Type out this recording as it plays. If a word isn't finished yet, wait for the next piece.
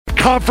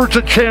Conference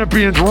of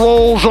Champions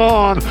rolls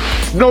on.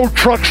 No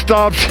truck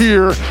stops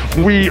here.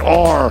 We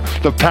are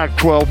the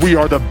Pac-12. We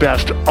are the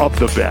best of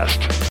the best.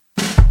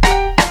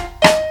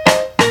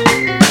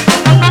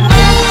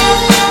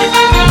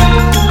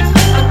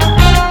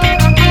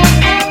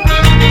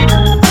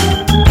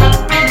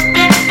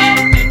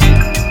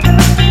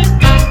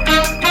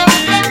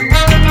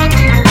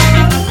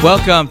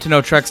 Welcome to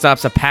No Truck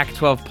Stops, a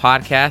Pac-12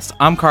 podcast.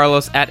 I'm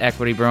Carlos at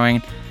Equity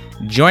Brewing.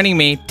 Joining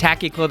me,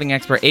 tacky clothing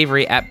expert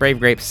Avery at Brave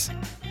Grapes.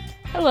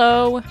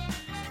 Hello.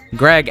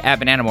 Greg at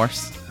Banana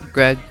Morse.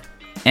 Greg.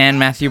 And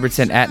Matthew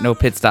Hubertson at No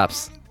Pit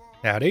Stops.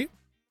 Howdy.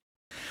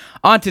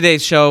 On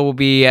today's show, we'll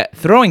be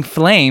throwing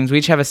flames. We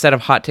each have a set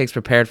of hot takes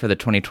prepared for the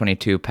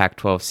 2022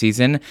 Pac-12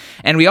 season.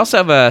 And we also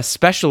have a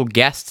special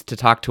guest to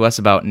talk to us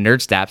about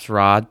Nerdstats,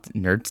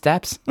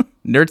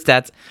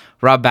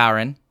 Rob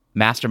Bowron,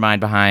 mastermind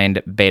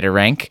behind Beta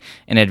Rank,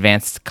 an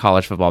advanced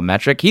college football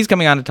metric. He's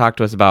coming on to talk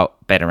to us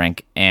about Beta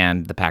Rank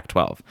and the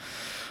Pac-12.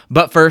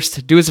 But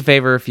first, do us a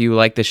favor. If you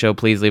like the show,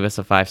 please leave us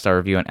a 5-star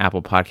review on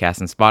Apple Podcasts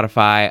and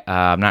Spotify.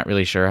 I'm not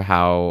really sure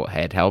how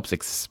it helps,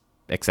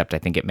 except I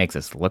think it makes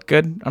us look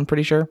good, I'm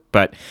pretty sure.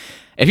 But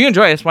if you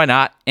enjoy us, why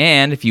not?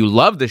 And if you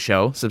love the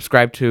show,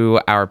 subscribe to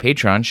our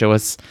Patreon. Show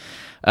us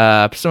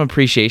some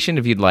appreciation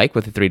if you'd like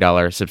with a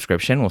 $3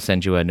 subscription. We'll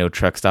send you a No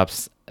Truck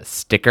Stops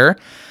sticker.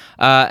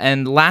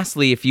 And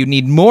lastly, if you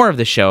need more of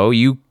the show,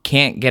 you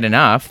can't get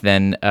enough,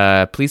 then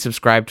please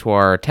subscribe to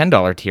our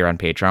 $10 tier on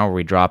Patreon, where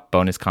we drop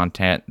bonus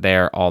content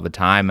there all the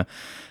time.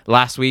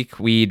 Last week,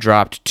 we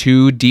dropped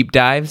 2 deep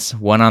dives,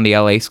 one on the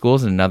LA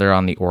schools and another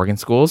on the Oregon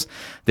schools.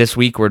 This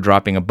week, we're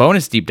dropping a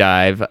bonus deep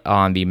dive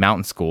on the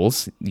mountain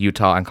schools,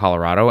 Utah and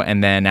Colorado,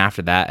 and then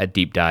after that, a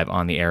deep dive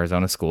on the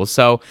Arizona schools.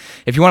 So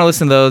if you want to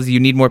listen to those, you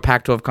need more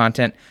Pac-12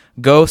 content,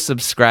 go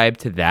subscribe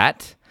to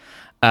that.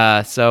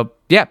 So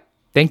yeah,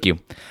 thank you.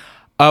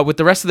 With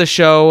the rest of the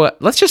show,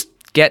 let's just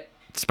get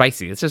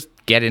spicy. Let's just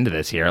get into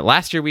this here.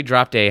 Last year, we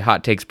dropped a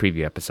Hot Takes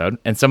preview episode,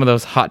 and some of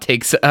those hot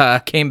takes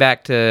came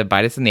back to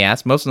bite us in the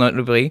ass, most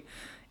notably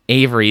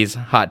Avery's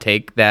hot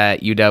take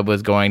that UW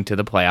was going to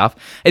the playoff.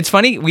 It's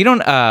funny, we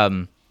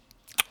don't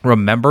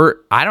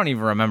remember, I don't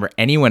even remember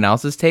anyone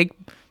else's take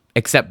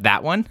except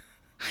that one.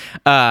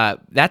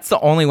 That's the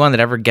only one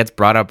that ever gets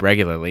brought up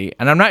regularly,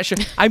 and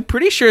I'm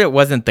pretty sure it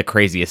wasn't the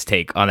craziest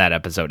take on that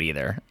episode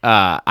either.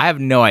 I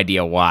have no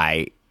idea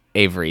why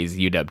Avery's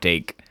UW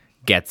take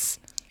gets...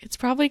 It's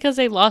probably because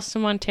they lost to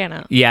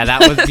Montana. Yeah,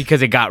 that was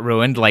because it got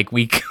ruined like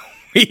week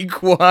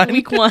one.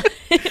 Week one.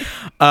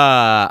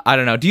 I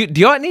don't know.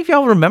 Do any of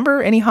y'all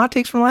remember any hot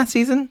takes from last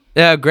season?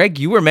 Greg,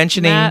 you were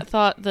mentioning... Matt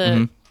thought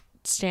that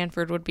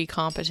Stanford would be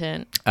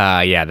competent.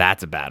 Yeah,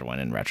 that's a bad one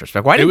in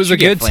retrospect. Why didn't it was you a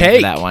good get take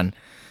for that one?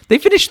 They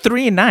finished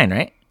 3-9,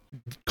 right?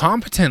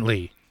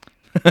 Competently.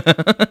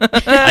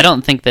 I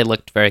don't think they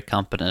looked very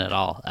competent at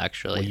all,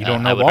 actually. Well, you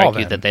don't know I would all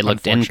argue then, that they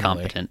looked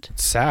unfortunately. incompetent.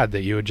 It's sad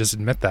that you would just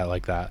admit that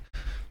like that.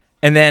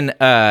 And then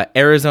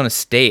Arizona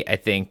State, I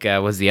think,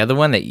 was the other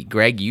one that,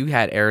 Greg, you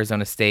had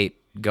Arizona State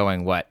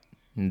going what?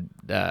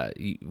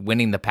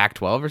 Winning the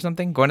Pac-12 or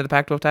something? Going to the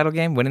Pac-12 title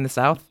game? Winning the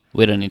South?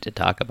 We don't need to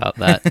talk about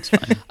that. It's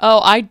fine. Oh,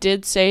 I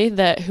did say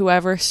that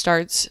whoever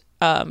starts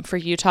for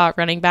Utah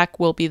running back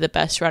will be the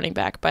best running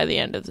back by the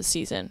end of the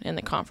season in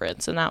the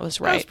conference, and that was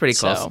right. That was pretty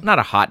close. So. Not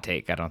a hot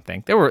take, I don't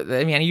think.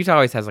 Utah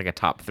always has like a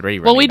top 3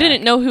 running Well, we back.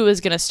 didn't know who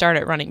was going to start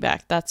at running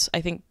back.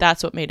 I think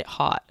that's what made it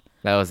hot.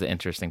 That was the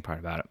interesting part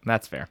about it.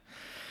 That's fair.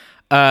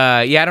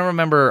 Yeah, I don't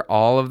remember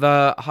all of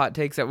the hot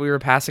takes that we were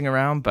passing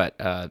around, but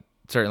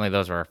certainly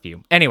those are a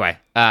few. Anyway,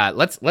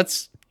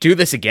 let's do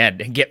this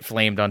again and get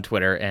flamed on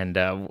Twitter,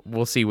 and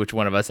we'll see which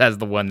one of us has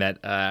the one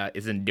that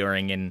is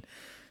enduring and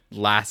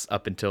lasts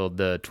up until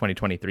the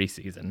 2023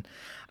 season.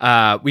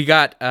 We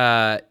got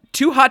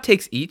 2 hot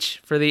takes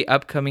each for the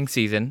upcoming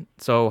season.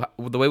 So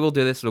the way we'll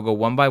do this, we'll go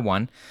one by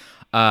one.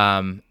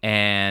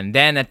 And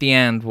then at the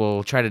end,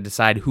 we'll try to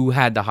decide who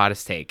had the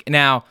hottest take.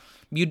 Now,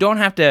 you don't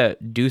have to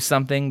do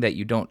something that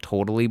you don't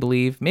totally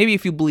believe. Maybe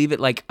if you believe it,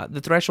 like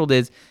the threshold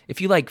is, if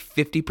you like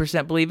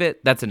 50% believe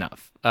it, that's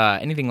enough.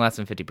 Anything less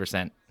than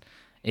 50%,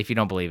 if you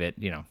don't believe it,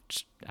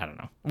 just, I don't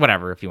know,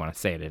 whatever. If you want to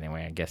say it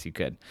anyway, I guess you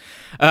could.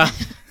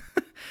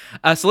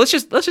 So let's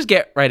just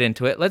get right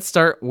into it. Let's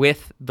start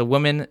with the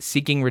woman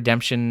seeking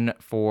redemption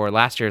for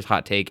last year's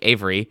hot take,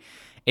 Avery.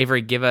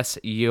 Avery, give us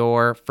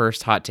your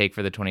first hot take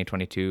for the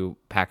 2022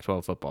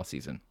 Pac-12 football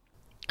season.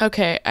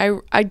 Okay,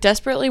 I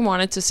desperately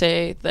wanted to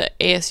say that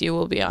ASU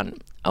will be on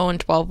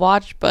 0-12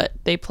 watch, but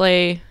they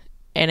play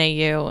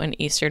NAU and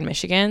Eastern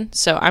Michigan,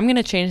 so I'm going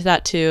to change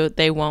that to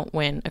they won't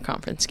win a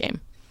conference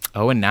game.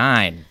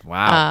 0-9.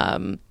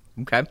 Wow.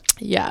 Okay.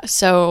 Yeah,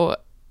 so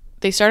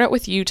they start out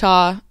with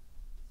Utah,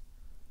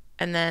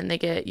 and then they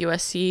get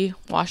USC,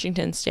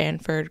 Washington,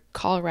 Stanford,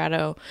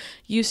 Colorado,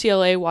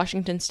 UCLA,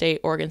 Washington State,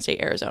 Oregon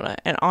State, Arizona.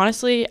 And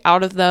honestly,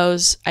 out of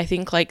those, I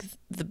think like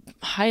the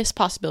highest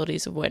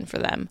possibilities of win for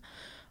them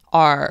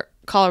are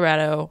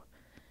Colorado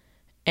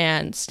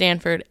and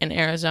Stanford and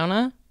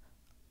Arizona.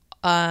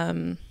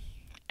 And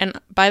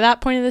by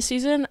that point of the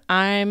season,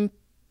 I'm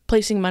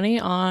placing money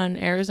on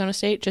Arizona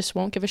State just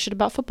won't give a shit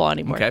about football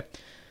anymore. Okay.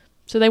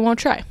 So they won't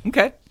try.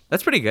 Okay.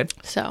 That's pretty good.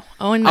 So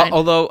 0-9.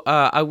 Although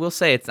I will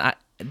say it's not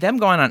them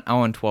going on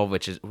 0-12,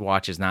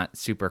 which is not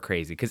super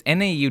crazy because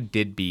NAU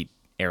did beat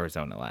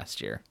Arizona last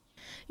year.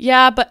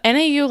 Yeah, but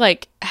NAU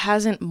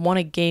hasn't won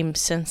a game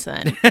since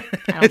then. I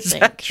don't Is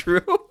think. that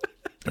true?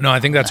 No, I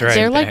think that's right.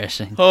 They're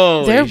Embarrassing.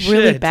 they're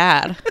really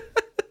bad.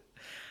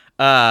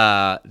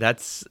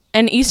 That's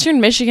And Eastern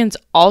Michigan's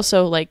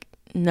also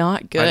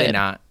not good. are they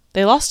not?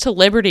 They lost to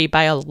Liberty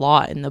by a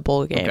lot in the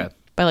bowl game. Okay.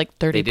 By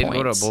 30 They didn't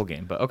points. go to a bowl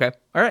game, but okay.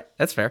 All right,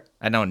 that's fair.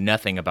 I know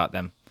nothing about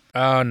them.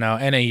 Oh no,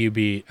 NAU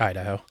beat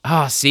Idaho.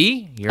 Oh,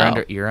 see? You're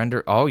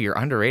Oh. you're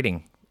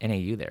underrating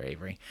NAU there,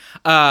 Avery.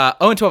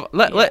 0-12.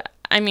 Let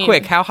I mean,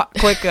 quick, how hot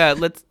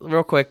let's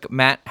real quick,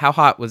 Matt, how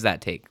hot was that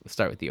take? Let's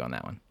start with you on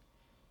that one.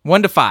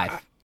 1 to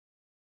 5.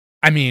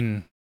 I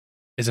mean,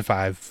 it's a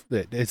 5.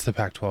 It's the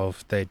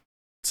Pac-12.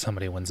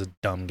 Somebody wins a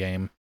dumb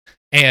game,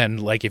 and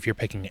if you're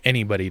picking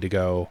anybody to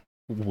go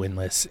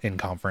winless in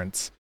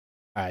conference,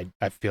 I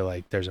feel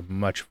like there's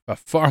a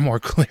far more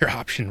clear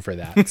option for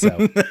that.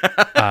 So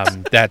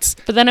that's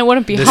but then it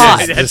wouldn't be this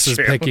hot. is, this is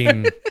true.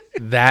 picking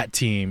that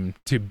team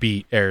to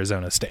beat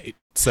Arizona State.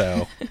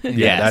 So yeah,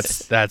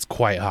 Yes. that's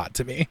quite hot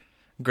to me.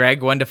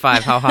 Greg, 1 to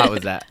 5. How hot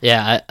was that?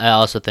 Yeah, I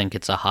also think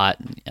it's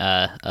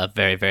a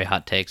very, very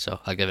hot take, so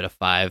I'll give it a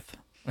 5.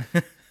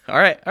 All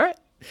right.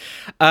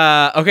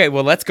 Okay,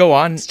 well, let's go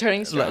on.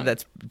 Starting strong.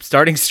 That's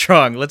starting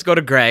strong. Let's go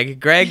to Greg.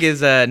 Greg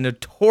is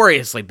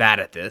notoriously bad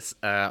at this.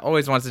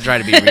 Always wants to try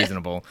to be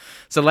reasonable.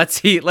 So let's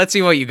see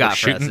what you got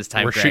for us this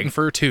time, We're Greg. shooting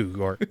for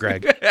 2,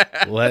 Greg.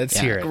 Let's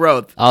hear it.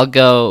 Growth. I'll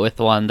go with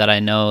one that I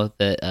know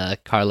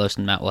that Carlos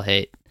and Matt will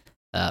hate.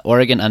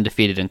 Oregon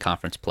undefeated in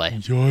conference play.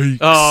 Yikes.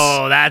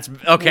 Oh, that's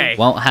okay.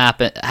 Won't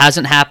happen.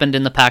 Hasn't happened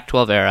in the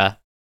Pac-12 era.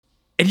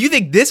 And you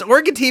think this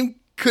Oregon team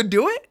could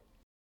do it?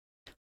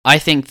 I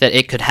think that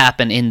it could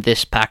happen in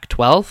this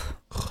Pac-12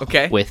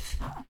 Okay. with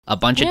a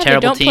bunch Yeah, of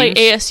terrible they don't teams.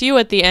 play ASU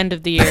at the end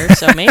of the year,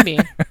 so maybe.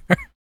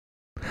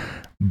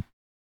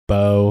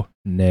 Bo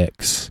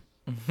Nix.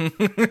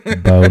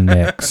 Bo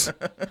Nix.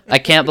 I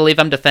can't believe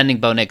I'm defending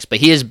Bo Nix, but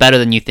he is better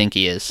than you think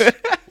he is,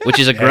 which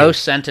is a gross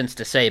sentence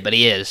to say, but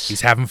he is.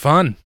 He's having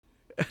fun.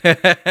 He's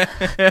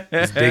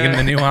digging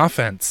the new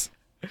offense.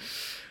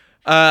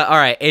 All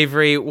right,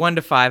 Avery, 1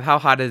 to 5. How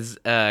hot is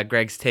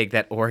Greg's take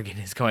that Oregon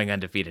is going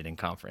undefeated in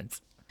conference?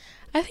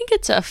 I think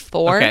it's a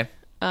 4. Okay.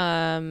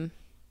 And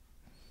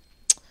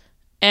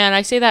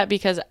I say that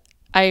because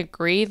I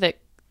agree that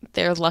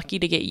they're lucky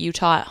to get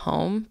Utah at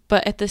home,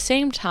 but at the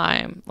same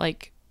time,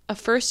 a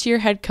first-year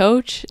head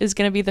coach is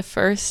going to be the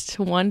first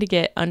one to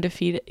get go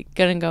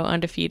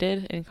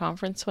undefeated in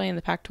conference play in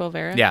the Pac-12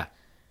 era. Yeah.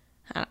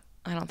 I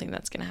don't think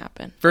that's going to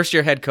happen. First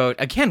year head coach.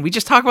 Again, we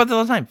just talk about this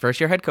all the time.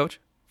 First year head coach.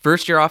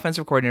 First year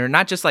offensive coordinator.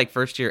 Not just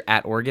first year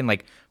at Oregon,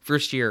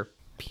 first year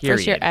period.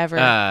 First year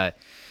ever.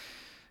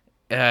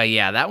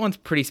 Yeah, that one's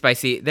pretty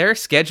spicy. Their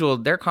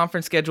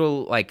conference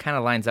schedule kind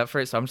of lines up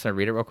for it, so I'm just going to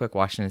read it real quick.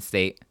 Washington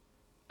State.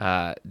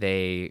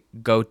 They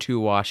go to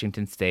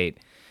Washington State.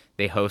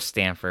 They host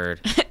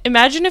Stanford.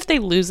 Imagine if they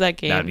lose that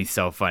game. That'd be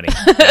so funny.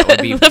 That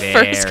would be the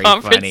very first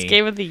conference funny.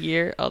 game of the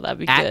year. Oh, that'd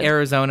be At good.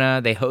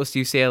 Arizona, they host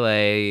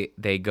UCLA.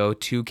 They go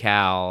to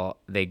Cal.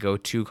 They go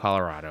to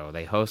Colorado.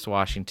 They host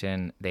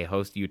Washington. They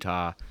host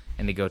Utah,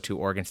 and they go to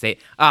Oregon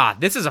State.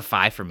 This is a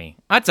 5 for me.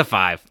 That's a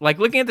 5.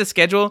 Looking at the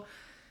schedule,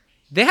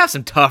 they have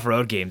some tough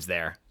road games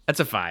there.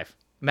 That's a 5.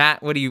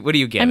 Matt, what do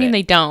you give? I mean, it?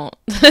 they don't.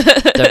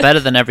 They're better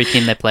than every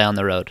team they play on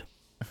the road.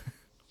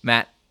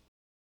 Matt.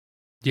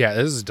 Yeah,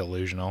 this is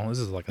delusional. This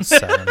is like a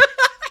 7.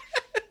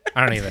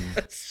 I don't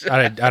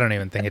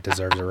even think it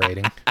deserves a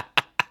rating.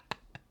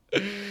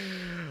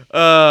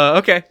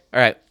 Okay. All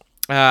right.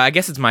 I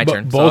guess it's my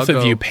turn. So Both I'll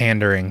of go- you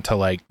pandering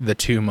to the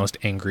two most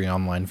angry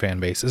online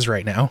fan bases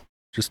right now.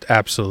 Just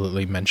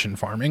absolutely mention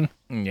farming.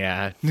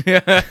 Yeah.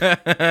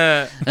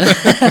 I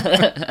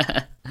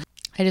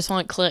just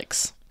want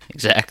clicks.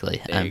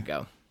 Exactly. There you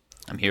go.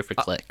 I'm here for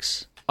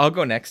clicks. I'll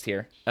go next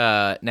here.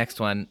 Next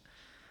one.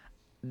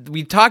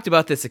 We talked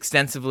about this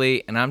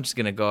extensively, and I'm just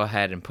going to go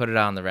ahead and put it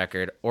on the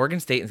record.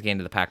 Oregon State is getting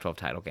to the Pac-12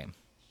 title game.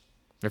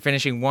 They're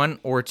finishing 1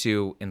 or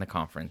 2 in the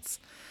conference.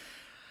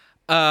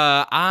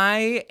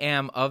 I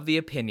am of the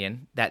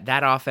opinion that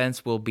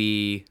offense will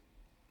be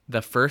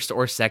the first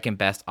or second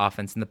best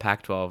offense in the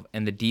Pac-12,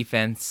 and the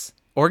defense,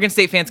 Oregon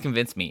State fans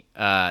convinced me.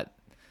 I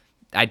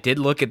did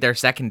look at their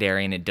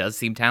secondary, and it does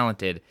seem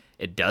talented.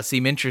 It does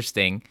seem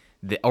interesting.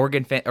 The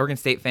Oregon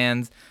State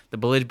fans, the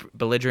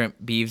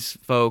belligerent Beavs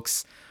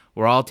folks,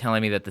 were all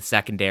telling me that the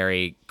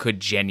secondary could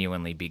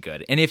genuinely be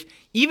good. And if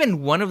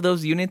even one of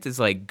those units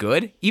is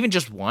good, even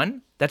just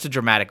one, that's a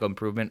dramatic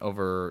improvement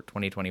over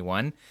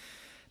 2021.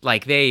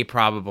 They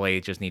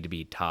probably just need to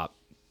be top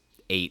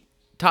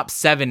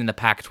 7 in the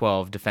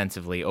Pac-12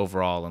 defensively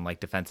overall in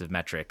defensive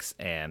metrics,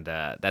 and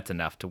that's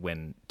enough to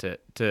win to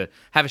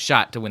have a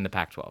shot to win the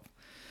Pac-12.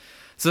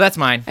 So that's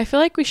mine. I feel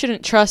like we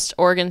shouldn't trust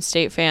Oregon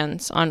State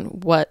fans on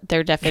what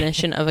their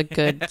definition of a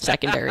good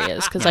secondary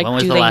is. Because, When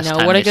was do the they last know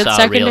time what a you good saw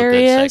a real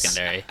secondary good is?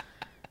 secondary?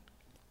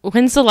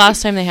 When's the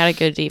last time they had a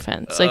good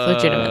defense? Like,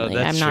 legitimately,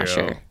 I'm not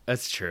sure.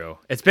 That's true.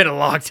 It's been a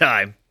long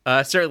time.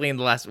 Certainly in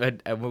the last,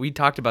 we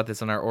talked about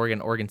this on our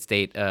Oregon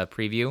State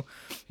preview,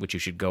 which you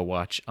should go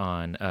watch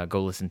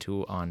go listen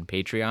to on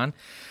Patreon.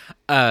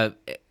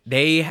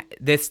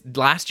 This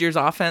last year's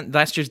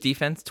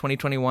defense,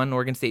 2021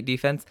 Oregon State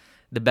defense,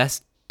 the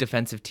best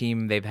defensive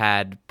team they've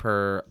had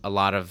per a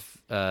lot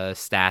of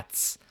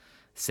stats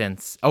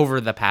since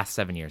over the past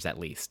 7 years at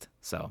least.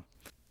 So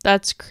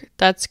That's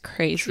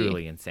crazy.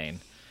 truly insane.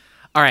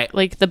 All right,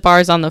 Like, the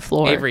bar's on the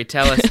floor. Avery,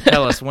 tell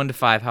us 1 to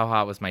 5. How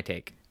hot was my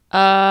take?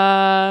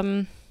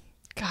 God,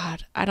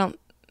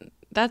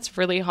 that's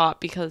really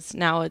hot because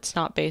now it's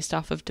not based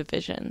off of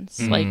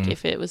divisions. Like,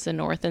 if it was the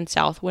North and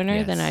South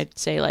winner, then Yes. I'd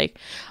say, like,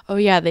 oh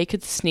yeah, they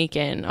could sneak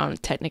in on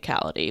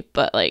technicality,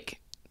 but like,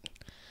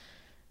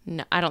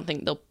 no, I don't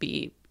think they'll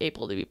be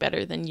able to be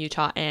better than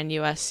Utah and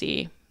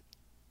USC.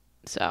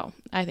 So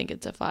I think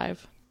it's a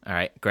 5. All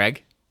right,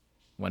 Greg,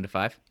 1 to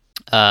 5.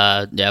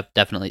 Yeah,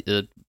 definitely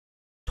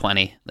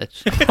 20.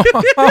 That's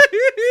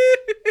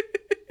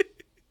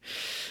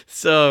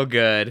So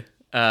good.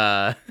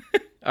 All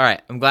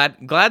right, I'm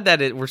glad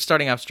that we're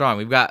starting off strong.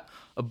 We've got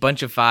a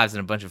bunch of 5s and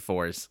a bunch of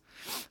 4s.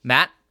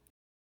 Matt?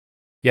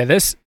 Yeah,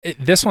 this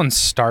one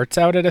starts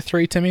out at a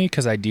 3 to me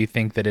because I do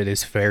think that it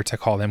is fair to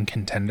call them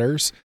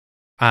contenders.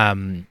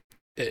 And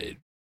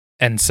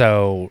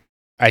so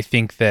I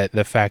think that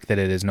the fact that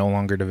it is no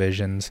longer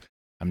divisions,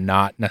 I'm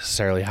not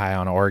necessarily high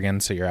on Oregon,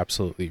 so you're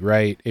absolutely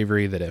right,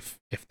 Avery, that if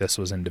this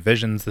was in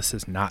divisions, this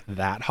is not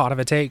that hot of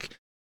a take.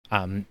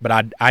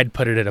 But I'd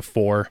put it at a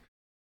 4,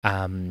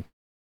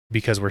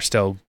 because we're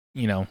still,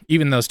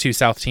 even those 2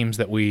 South teams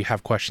that we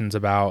have questions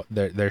about,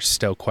 there's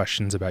still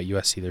questions about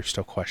USC, there's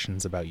still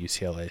questions about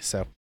UCLA.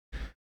 So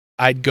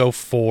I'd go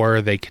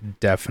 4. They could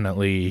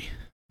definitely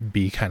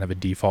be kind of a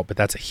default, but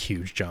that's a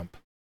huge jump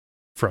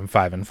from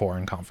 5 and 4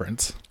 in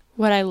conference.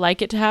 Would I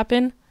like it to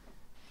happen?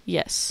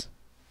 Yes.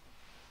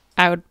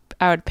 I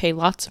would pay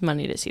lots of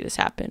money to see this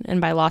happen.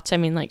 And by lots, I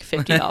mean like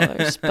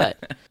 $50, but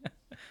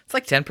It's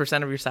like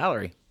 10% of your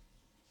salary.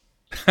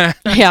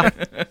 yeah.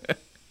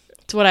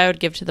 It's what I would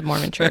give to the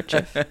Mormon church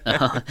if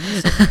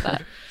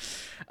that.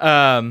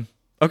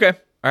 Okay.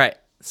 All right.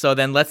 So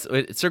then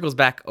it circles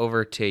back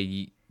over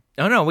to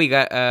oh no, we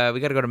got to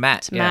go to Matt.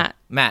 It's Matt.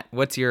 Matt,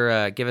 what's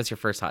your give us your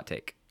first hot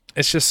take?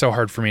 It's just so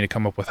hard for me to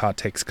come up with hot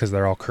takes because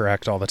they're all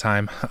correct all the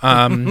time.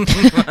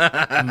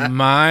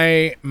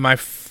 My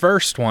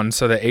first one,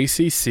 so the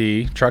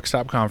ACC Truck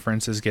Stop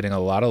Conference is getting a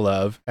lot of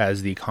love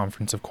as the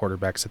conference of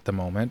quarterbacks at the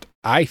moment.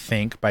 I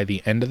think by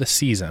the end of the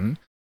season,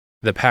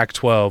 the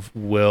Pac-12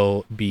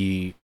 will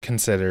be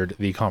considered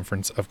the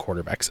conference of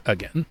quarterbacks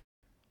again.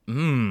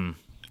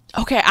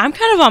 Okay, I'm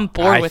kind of on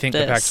board with I think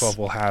this. the Pac-12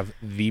 will have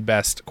the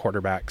best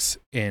quarterbacks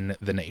in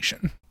the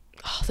nation.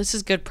 Oh, this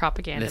is good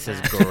propaganda. This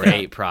is Matt.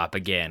 great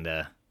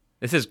propaganda.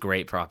 This is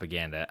great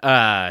propaganda.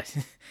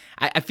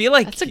 I feel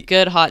like That's a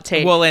good hot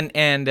take. Well,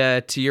 and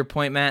to your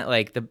point, Matt,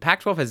 like the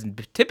Pac-12 has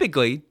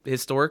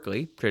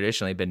historically,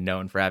 traditionally been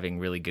known for having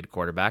really good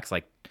quarterbacks,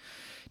 like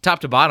top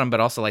to bottom, but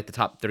also like the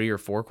top 3 or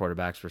 4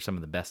 quarterbacks were some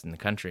of the best in the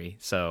country.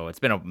 So it's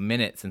been a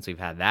minute since we've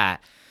had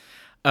that.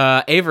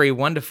 Avery,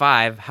 1 to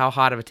 5. How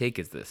hot of a take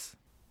is this?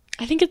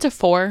 I think it's a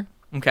 4.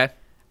 Okay.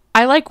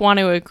 I want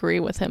to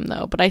agree with him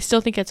though, but I still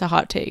think it's a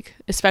hot take,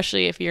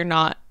 especially if you're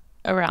not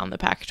around the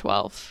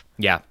Pac-12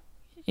 Yeah.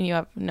 and you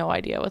have no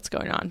idea what's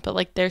going on. But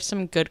like, there's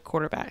some good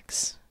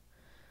quarterbacks.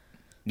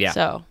 Yeah.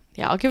 So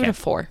yeah, I'll give it a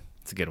 4.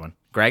 It's a good one.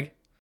 Greg?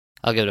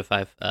 I'll give it a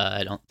 5.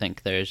 I don't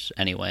think there's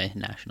any way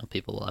national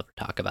people will ever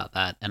talk about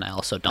that, and I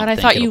also don't But I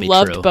think thought it'll you be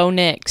loved true. Bo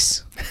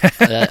Nix.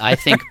 I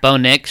think Bo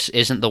Nix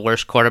isn't the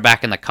worst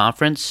quarterback in the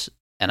conference,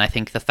 and I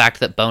think the fact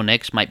that Bo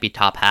Nix might be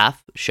top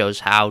half shows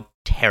how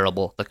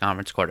terrible the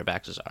conference's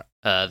quarterbacks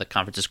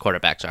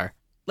are.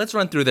 Let's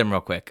run through them real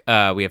quick.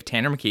 We have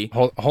Tanner McKee.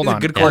 Hold He's a on.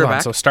 good Hold on.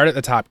 quarterback. So start at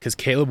the top because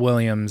Caleb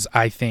Williams,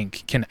 I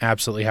think, can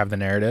absolutely have the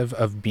narrative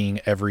of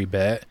being every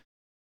bit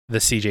the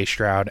CJ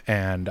Stroud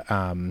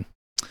and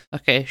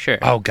Okay, sure.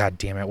 oh god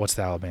damn it, what's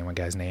the Alabama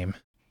guy's name?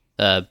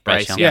 Bryce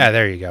Bryce Young. Yeah,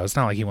 there you go. It's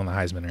not like he won the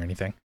Heisman or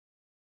anything.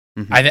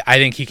 Mhm. I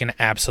think he can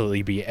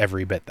absolutely be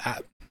every bit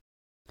that.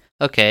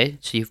 Okay,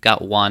 so you've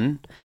got 1,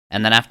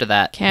 and then after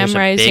that, Cam there's a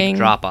Rising. big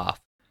drop off.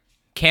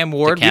 Cam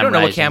Ward. Cam we don't know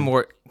what Rising.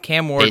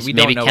 Cam Ward. Base- We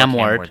don't maybe know Cam what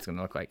Cam Ward. Ward's going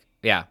to look like.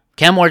 Yeah.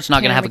 Cam Ward's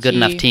not going to Tanner have a good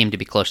enough McKee. team to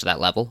be close to that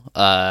level.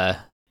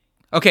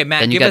 Okay,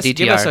 Matt. Then you Give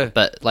got us DTR, a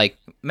but like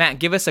Matt.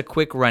 Give us a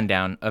quick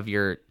rundown of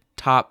your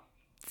top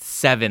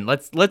 7.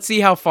 Let's see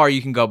how far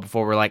you can go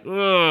before we're like,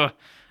 ugh.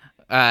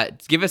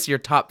 Give us your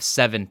top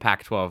 7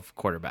 Pac-12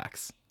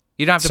 quarterbacks.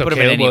 You don't have to So put them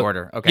in Caleb any Wil-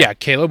 order. Okay. Yeah,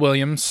 Caleb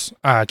Williams,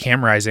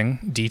 Cam Rising,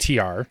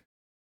 DTR,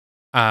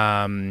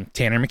 Tanner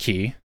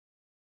McKee,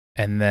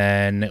 and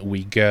then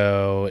we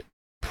go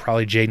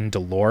probably Jaden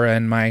Delora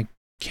in my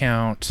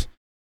count.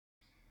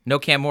 No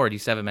Cam Ward. You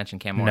still haven't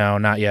mentioned Cam Ward. No,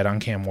 not yet on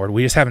Cam Ward.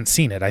 We just haven't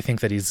seen it. I think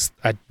that I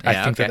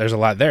Yeah, think that okay. there's a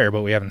lot there,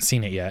 but we haven't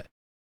seen it yet.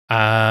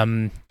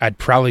 I'd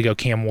probably go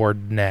Cam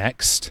Ward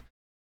next.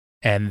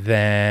 And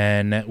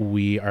then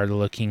we are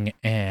looking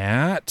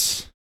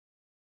at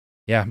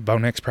Yeah, Bo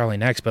Nix probably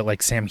next, but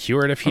like Sam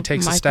Hewitt, if he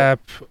takes a Michael- step,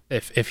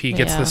 if he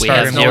gets Yeah. the We We start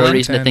have in zero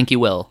reason to Arlington, think he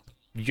will.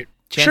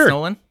 Chance sure.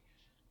 Nolan?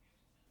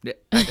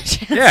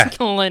 Chance Yeah.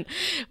 Nolan.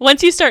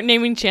 Once you start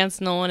naming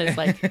Chance Nolan as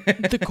like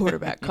the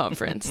quarterback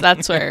conference,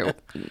 that's where.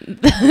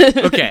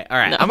 Okay, all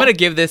right. No. I'm going to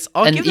give this.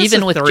 I'll And give this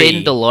even a with 3.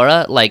 Jaden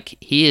Delora, like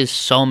he is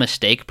so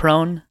mistake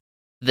prone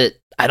that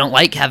I don't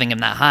like having him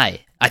that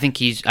high. I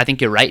think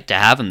you're right to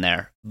have him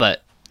there,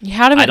 but You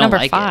had him I at don't number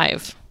like it.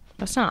 5.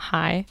 That's not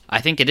high. I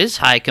think it is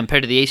high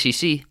compared to the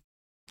ACC.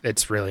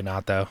 It's really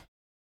not though.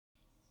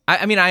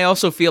 I mean, I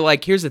also feel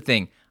like here's the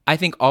thing. I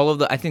think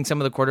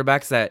some of the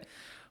quarterbacks that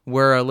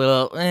were a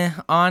little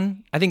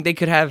on, I think they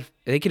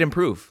could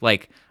improve.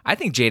 Like I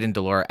think Jaden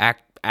Delora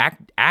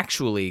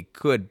actually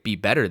could be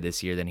better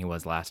this year than he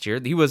was last year.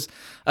 He was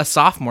a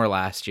sophomore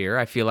last year.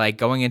 I feel like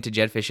going into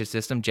Jed Fish's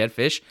system, Jed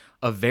Fish,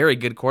 a very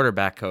good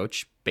quarterback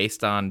coach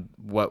based on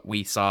what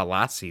we saw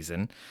last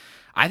season.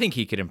 I think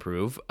he could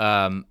improve.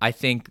 I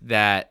think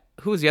that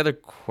who was the other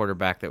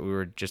quarterback that we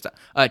were just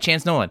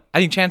Chance Nolan. I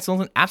think Chance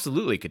Nolan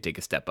absolutely could take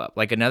a step up.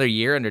 Like another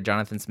year under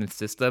Jonathan Smith's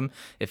system,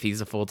 if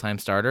he's a full-time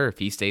starter, if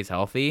he stays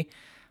healthy,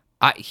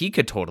 he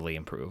could totally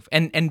improve.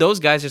 And those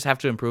guys just have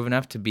to improve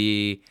enough to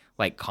be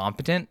like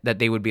competent that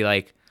they would be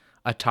like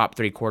a top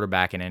 3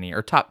 quarterback in any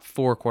or top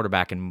 4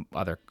 quarterback in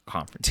other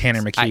conferences.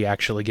 Tanner McKee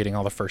actually getting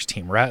all the first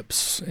team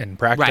reps in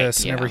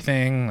practice yeah. and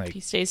everything. He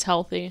Like stays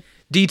healthy.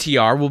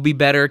 DTR will be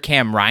better.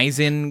 Cam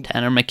Rising,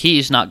 Tanner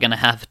McKee's not going to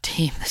have a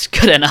team that's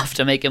good enough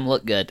to make him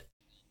look good.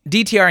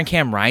 DTR and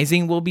Cam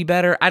Rising will be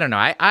better. I don't know.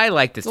 I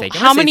like this take. I'm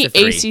How gonna say many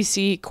it's a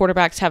 3. ACC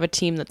quarterbacks have a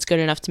team that's good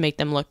enough to make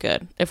them look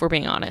good? If we're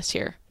being honest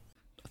here.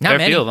 Not Fair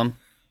many. few of them.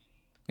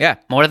 Yeah,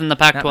 More than the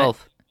Pac-12.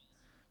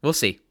 we'll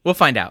see. We'll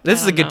find out. This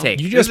I is a don't good know.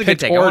 take. you This is just a good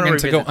picked take. I wanna Oregon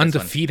to go revisit this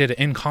one. undefeated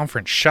in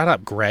conference. Shut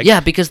up, Greg. Yeah,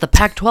 because the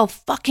Pac-12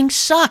 fucking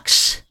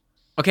sucks.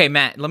 Okay,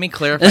 Matt, let me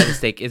clarify this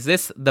take. Is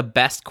this the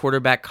best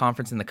quarterback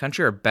conference in the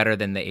country or better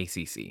than the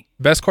ACC?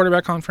 Best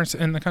quarterback conference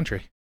in the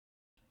country.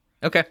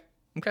 Okay.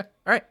 All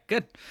right,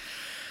 good.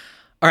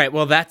 All right,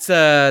 well, that's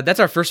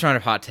our first round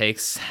of hot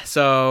takes.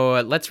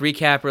 So let's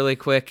recap really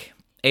quick.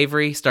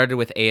 Avery started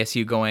with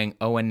ASU going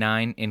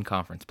 0-9 in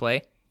conference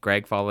play.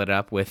 Greg followed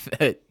up with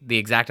the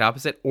exact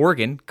opposite,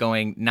 Oregon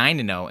going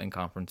 9-0 in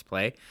conference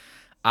play.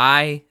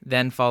 I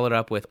then followed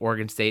up with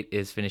Oregon State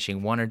is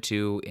finishing 1 or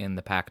 2 in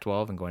the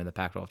Pac-12 and going to the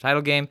Pac-12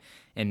 title game.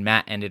 And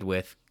Matt ended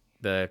with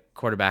the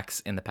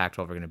quarterbacks in the Pac-12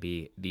 are going to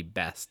be the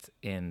best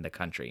in the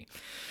country.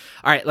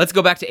 All right, let's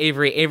go back to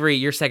Avery. Avery,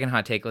 your second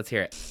hot take. Let's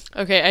hear it.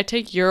 Okay, I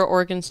take your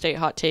Oregon State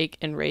hot take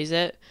and raise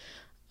it.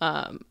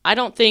 I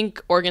don't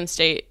think Oregon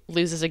State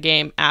loses a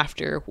game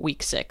after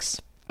week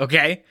 6.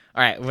 Okay.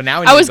 All right. Well,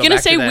 now we I need was to go going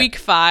to back say that. week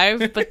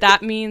 5, but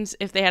that means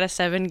if they had a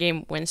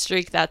 7-game win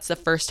streak, that's the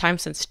first time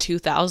since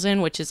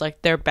 2000, which is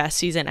like their best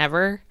season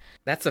ever.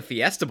 That's a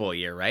Fiesta Bowl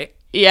year, right?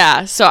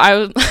 Yeah, so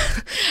I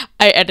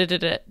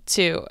edited it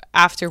to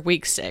after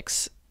week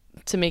 6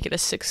 to make it a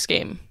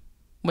 6-game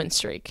win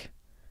streak,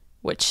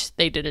 which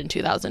they did in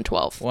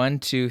 2012. 1,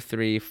 2,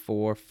 3,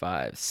 4,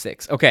 5,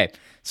 6. Okay.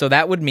 So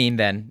that would mean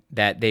then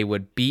that they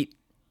would beat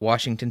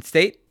Washington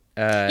State.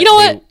 You know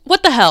what?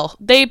 What the hell?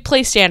 They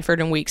play Stanford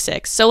in week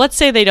 6. So let's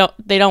say they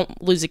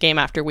don't lose a game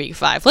after week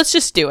 5. Let's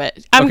just do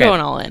it. I'm Okay.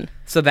 going all in.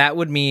 So that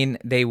would mean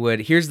they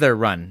would. Here's their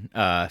run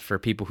for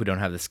people who don't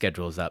have the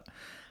schedules up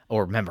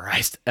or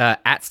memorized.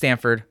 At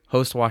Stanford,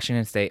 host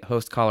Washington State,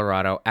 host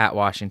Colorado, at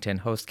Washington,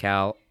 host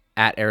Cal,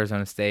 at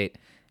Arizona State,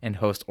 and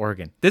host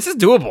Oregon. This is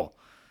doable.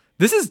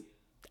 This is.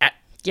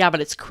 Yeah,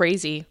 but it's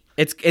crazy.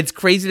 It's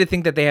crazy to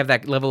think that they have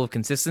that level of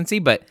consistency,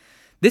 but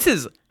this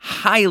is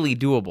highly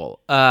doable.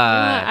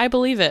 I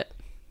believe it.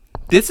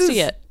 This Let's is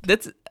see it.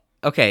 That's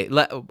okay.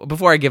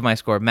 Before I give my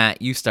score,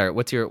 Matt, you start.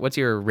 What's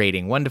your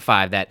rating? 1 to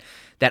 5. That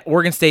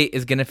Oregon State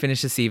is going to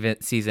finish the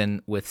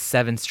season with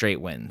 7 straight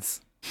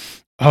wins.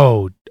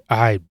 Oh,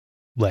 I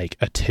like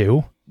a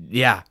 2.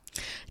 Yeah.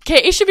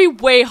 Okay, it should be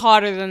way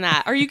hotter than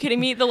that. Are you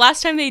kidding me? The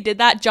last time they did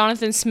that,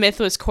 Jonathan Smith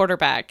was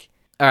quarterback.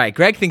 All right.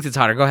 Greg thinks it's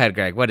hotter. Go ahead,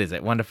 Greg. What is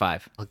it? 1 to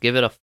 5. I'll give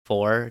it a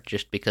 4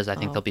 just because I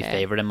think they'll be Okay.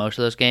 favored in most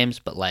of those games,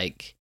 but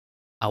like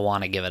I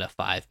want to give it a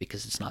 5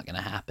 because it's not going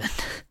to happen.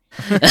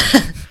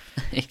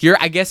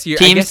 I guess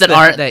Teams that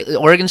aren't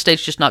Oregon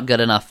State's just not good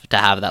enough to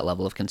have that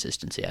level of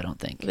consistency, I don't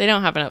think. They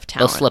don't have enough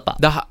They'll talent. slip up.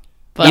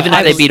 But Even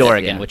if they beat yeah.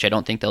 Oregon, which I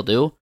don't think they'll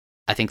do,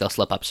 I think they'll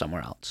slip up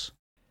somewhere else.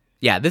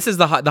 Yeah, this is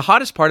the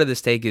hottest part of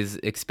this take is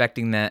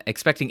expecting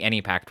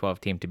any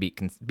Pac-12 team to be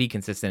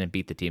consistent and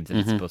beat the teams that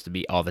it's supposed to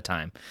beat all the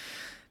time.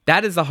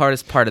 That is the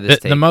hardest part of this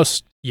take. The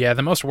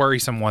most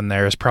worrisome one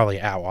there is probably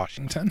at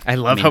Washington. I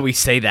love how we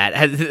say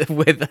that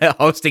with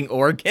hosting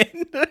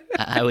Oregon.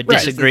 I would Right.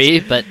 disagree,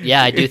 but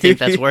yeah, I do think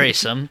that's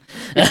worrisome.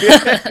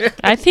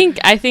 I think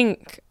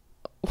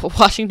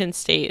Washington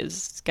State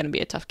is going to be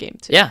a tough game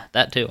too. Yeah,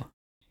 that too.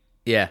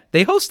 Yeah,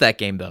 they host that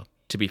game though.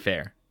 To be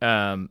fair,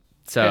 and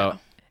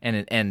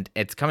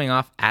it's coming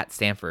off at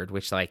Stanford,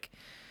 which like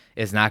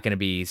is not going to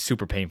be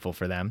super painful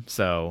for them.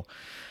 So,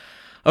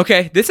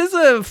 okay, this is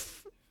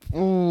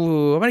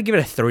Ooh, I'm gonna give it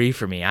a 3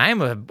 for me. I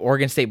am a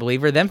Oregon State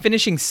believer. Them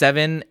finishing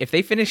 7, if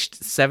they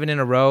finished 7 in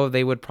a row,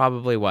 they would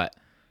probably what?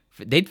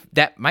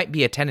 That might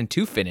be a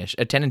 10-2 finish,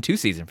 a 10-2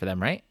 season for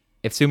them, right?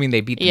 Assuming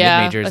they beat the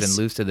mid-majors and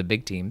lose to the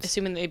big teams.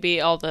 Assuming they beat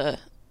all the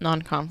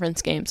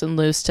non-conference games and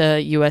lose to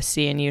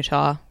USC and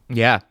Utah.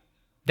 Yeah,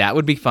 that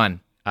would be fun.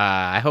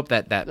 I hope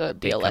that would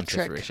be comes to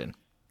electric. fruition.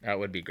 That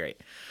would be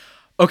great.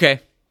 Okay,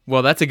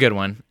 well, that's a good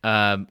one.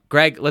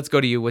 Greg, let's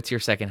go to you. What's your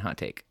second hot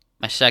take?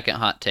 My second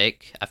hot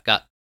take, I've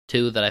got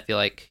 2 that I feel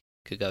like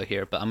could go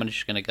here, but I'm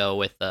just going to go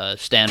with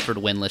Stanford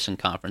winless in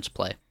conference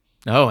play.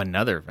 Oh,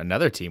 another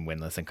team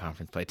winless in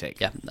conference play take.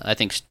 Yeah, I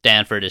think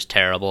Stanford is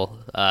terrible,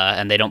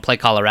 and they don't play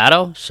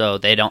Colorado, so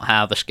they don't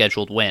have a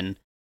scheduled win.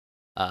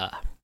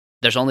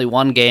 There's only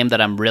one game that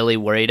I'm really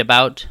worried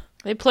about.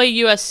 They play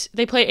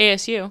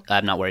ASU.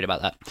 I'm not worried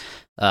about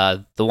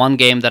that. The one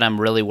game that I'm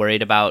really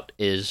worried about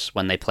is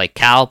when they play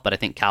Cal, but I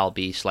think Cal will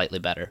be slightly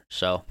better.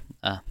 So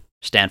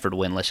Stanford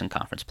winless in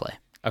conference play.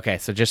 Okay,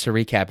 so just to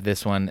recap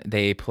this one,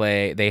 they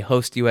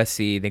host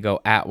USC, they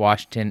go at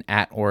Washington,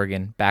 at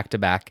Oregon, back to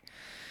back.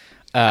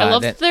 I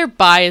love that their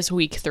bye is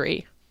week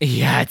 3.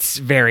 Yeah, it's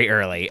very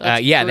early.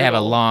 That's they have a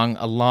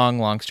brutal.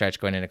 long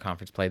stretch going into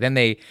conference play. Then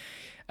they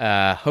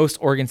host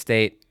Oregon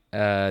State.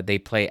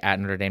 They play at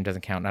Notre Dame,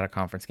 doesn't count, not a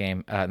conference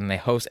game. Then they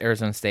host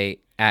Arizona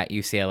State, at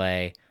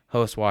UCLA,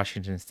 host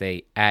Washington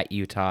State, at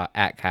Utah,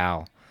 at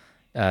Cal,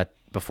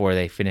 before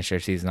they finish their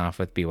season off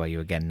with BYU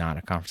again, not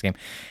a conference game.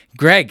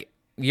 Greg,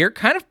 you're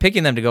kind of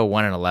picking them to go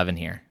 1-11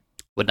 here.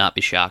 Would not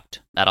be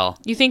shocked at all.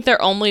 You think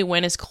their only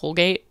win is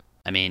Colgate?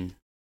 I mean,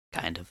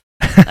 kind of.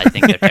 I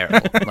think they're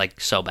terrible, like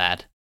so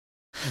bad.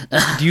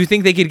 Do you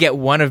think they could get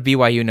one of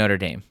BYU Notre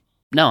Dame?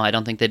 No, I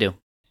don't think they do.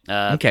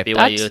 Okay.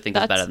 BYU I think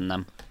is better than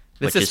them,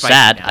 This which is is spicy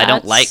sad. now. I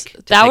don't like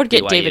to that pick would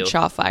get BYU. David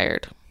Shaw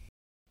fired.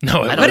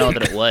 No, I don't know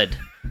that it would.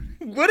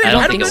 I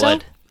don't think it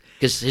would,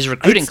 because his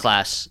recruiting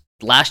class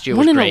last year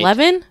was great.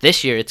 1-11?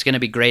 This year it's going to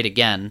be great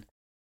again,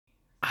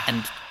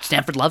 and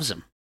Stanford loves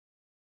him,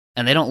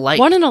 and they don't like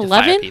 1-11? to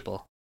fire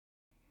people.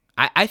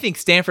 I think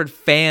Stanford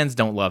fans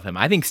don't love him.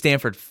 I think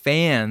Stanford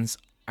fans.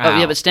 Oh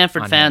yeah, but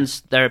Stanford on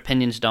fans, their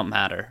opinions don't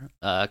matter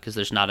because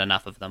there's not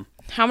enough of them.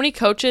 How many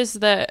coaches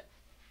that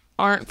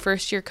aren't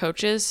first-year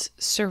coaches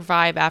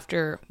survive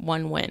after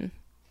one win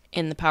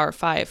in the Power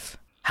 5?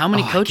 How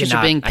many coaches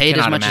are being paid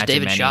as much as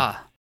David Shaw?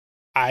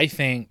 I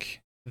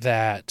think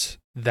that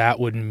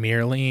would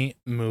merely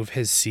move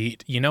his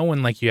seat. You know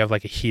when like you have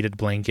like a heated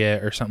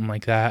blanket or something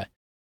like that,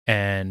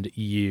 and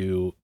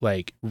you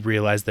like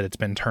realize that it's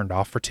been turned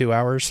off for 2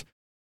 hours,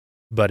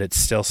 but it's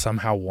still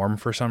somehow warm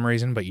for some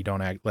reason, but you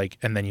don't act like,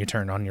 and then you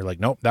turn on, you're like,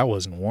 nope, that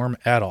wasn't warm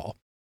at all.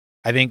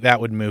 I think that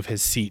would move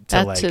his seat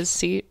to That's his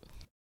seat.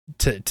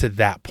 to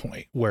that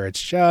point where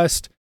it's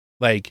just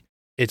like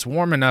it's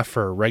warm enough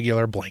for a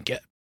regular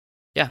blanket.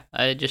 Yeah,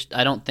 I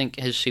don't think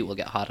his seat will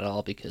get hot at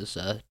all because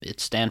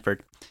it's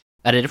Stanford.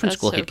 At a different That's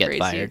school, so he'd get crazy.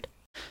 fired.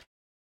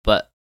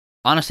 But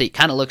honestly, it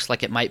kind of looks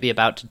like it might be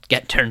about to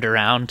get turned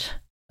around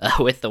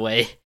with the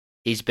way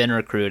he's been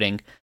recruiting.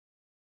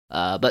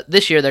 But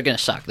this year they're gonna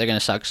suck. They're gonna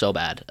suck so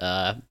bad.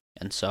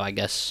 And so I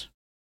guess,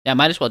 yeah,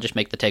 might as well just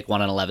make the take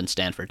 1-11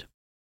 Stanford.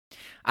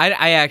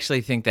 I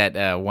actually think that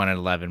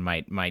 1-11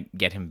 might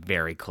get him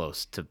very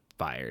close to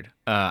fired.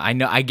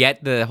 I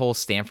get the whole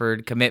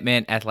Stanford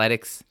commitment,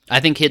 athletics. I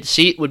think his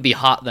seat would be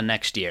hot the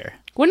next year.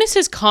 When is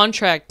his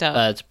contract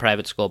up? It's a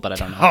private school, but I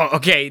don't know. Oh,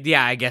 okay,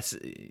 yeah, I guess,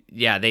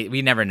 yeah.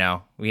 We never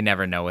know. We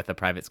never know with the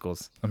private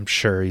schools. I'm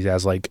sure he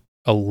has like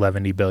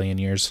 11 billion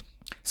years.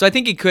 So I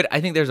think he could. I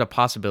think there's a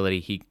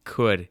possibility he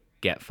could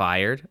get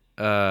fired.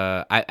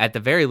 At the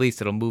very least,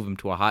 it'll move him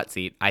to a hot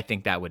seat. I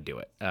think that would do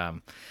it.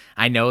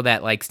 I know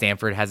that like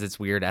Stanford has its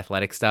weird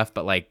athletic stuff,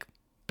 but like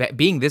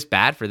being this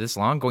bad for this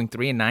long, going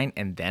 3-9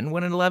 and then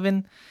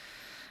 1-11,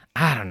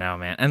 I don't know,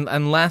 man.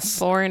 Unless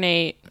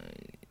 4-8.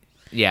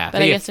 yeah,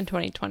 But I guess in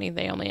 2020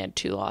 they only had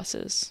 2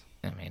 losses.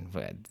 I mean,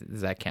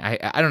 does that count?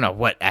 I don't know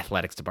what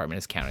athletics department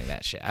is counting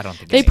that shit. I don't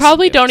think They it's-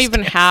 probably don't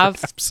even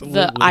have Absolutely.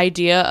 the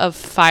idea of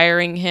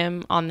firing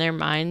him on their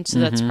mind, so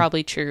that's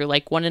probably true.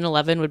 Like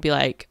 1-11 would be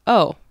like,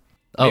 oh,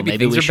 Maybe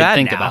Maybe things we are should bad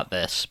think now. about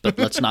this, but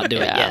let's not do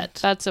it yeah, yet.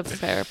 that's a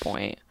fair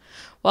point.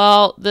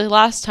 Well, the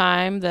last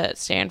time that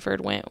Stanford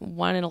went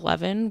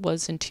 1-11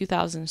 was in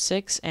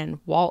 2006, and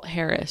Walt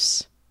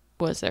Harris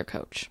was their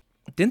coach,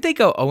 Didn't they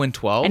go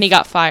 0-12? and he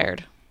got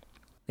fired.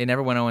 They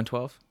never went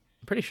 0-12.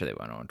 I'm pretty sure they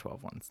went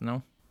 0-12 once.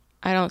 No.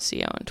 I don't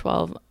see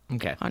 0-12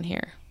 Okay. on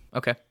here.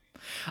 Okay.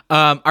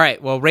 All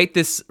right. Well, rate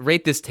this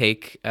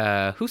take.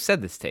 Who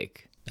said this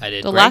take? I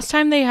did. The last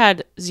time they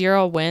had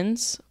 0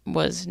 wins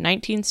was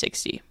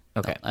 1960.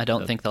 Okay. I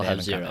don't So think they'll they have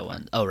haven't gotten 0 that one.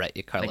 wins. Oh,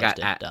 right. Carlos got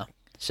did. at-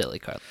 Silly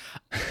Carlos.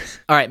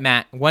 All right,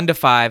 Matt. 1 to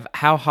 5.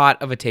 How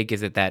hot of a take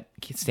is it that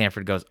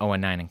Stanford goes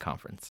 0-9 in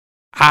conference?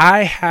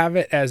 I have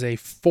it as a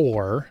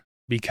 4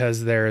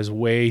 because there is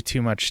way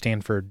too much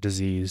Stanford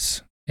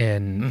disease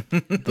in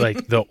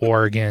like the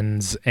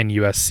Oregons and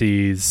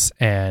USCs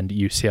and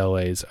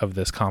UCLAs of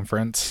this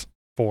conference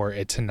for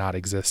it to not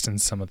exist in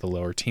some of the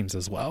lower teams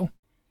as well.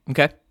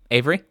 Okay.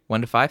 Avery,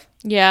 1 to 5.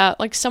 Yeah,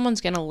 like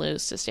someone's going to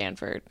lose to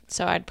Stanford.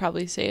 So I'd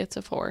probably say it's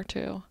a 4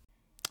 too.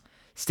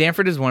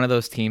 Stanford is one of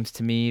those teams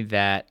to me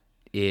that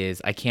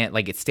is, I can't,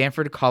 like, it's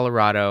Stanford,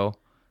 Colorado,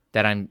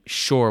 that I'm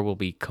sure will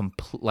be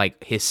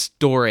like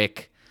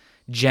historic,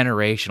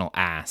 generational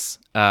ass.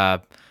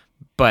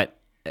 But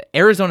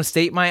Arizona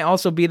State might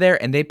also be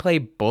there, and they play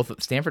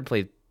both. Stanford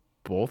played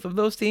both of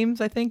those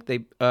teams, I think.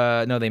 They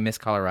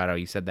missed Colorado.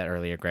 You said that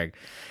earlier, Greg.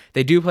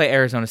 They do play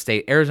Arizona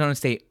State. Arizona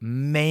State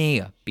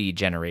may be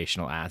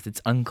generational ass.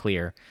 It's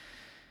unclear.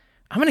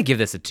 I'm going to give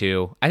this a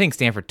 2. I think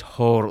Stanford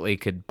totally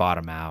could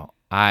bottom out.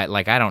 I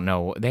don't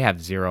know. They have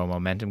zero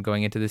momentum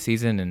going into the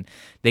season, and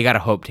they got to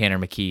hope Tanner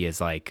McKee is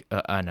like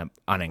an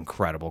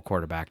incredible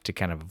quarterback to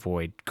kind of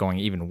avoid going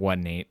even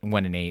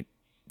 1-8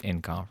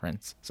 in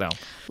conference. So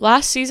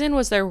last season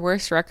was their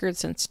worst record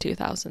since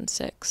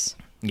 2006.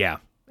 Yeah,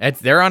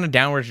 they're on a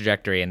downward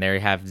trajectory, and they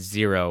have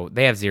zero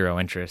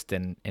interest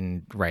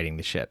in righting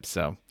the ship.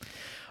 So,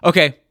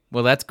 okay,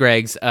 well that's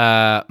Greg's.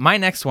 My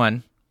next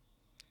one,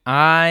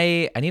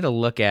 I need to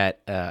look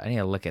at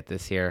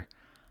this here.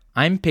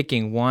 I'm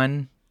picking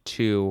 1,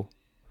 2,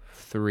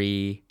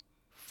 3,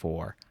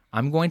 4.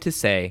 I'm going to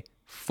say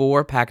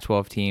 4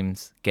 Pac-12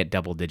 teams get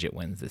double-digit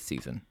wins this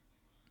season.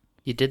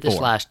 You did this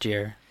 4. last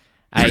year.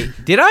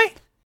 Did I?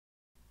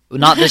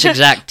 Not this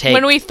exact take.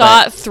 When we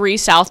thought 3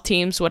 South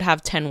teams would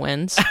have 10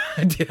 wins.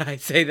 Did I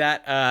say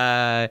that?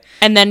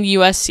 And then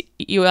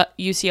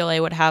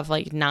UCLA would have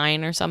like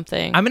 9 or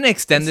something. I'm going to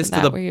extend Isn't this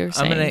that what you were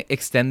saying? I'm going to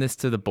extend this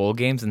to the bowl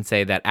games and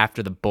say that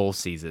after the bowl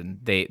season,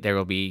 there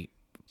will be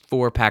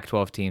 4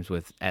 Pac-12 teams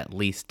with at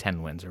least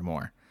 10 wins or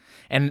more.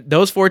 And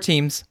those 4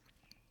 teams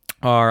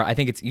are, I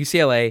think it's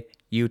UCLA,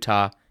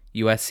 Utah,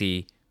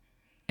 USC,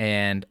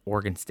 and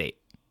Oregon State.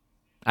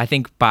 I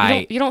think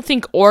You don't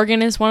think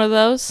Oregon is one of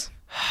those?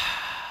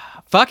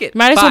 Fuck it.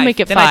 Might as well 5. make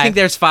it then 5. I think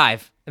there's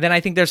 5. Then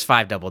I think there's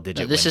 5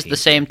 double-digit This win is the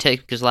teams. same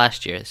take as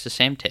last year. It's the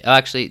same take. Oh,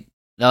 actually,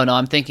 no,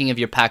 I'm thinking of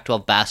your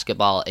Pac-12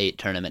 basketball 8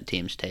 tournament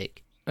teams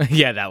take.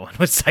 Yeah, that one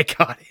was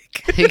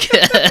psychotic.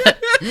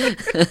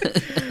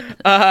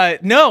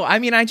 No, I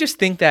mean, I just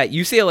think that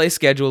UCLA's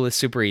schedule is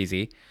super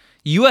easy.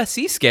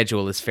 USC's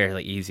schedule is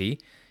fairly easy.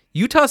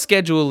 Utah's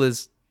schedule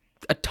is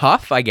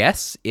tough, I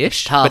guess,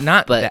 ish, Tough, but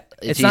not.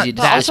 it's not easy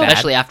to that see, bad.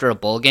 especially after a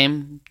bowl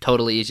game.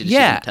 Totally easy to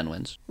Yeah. see 10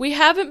 wins. We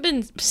haven't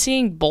been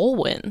seeing bowl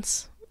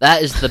wins.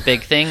 That is the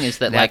big thing. Is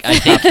that like I That's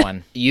a think tough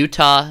one.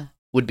 Utah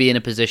would be in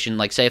a position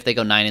like say if they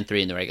go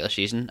 9-3 in the regular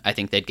season, I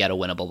think they'd get a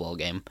winnable bowl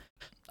game.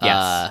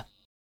 Yes.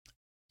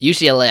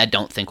 UCLA, I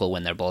don't think will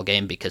win their bowl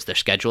game because their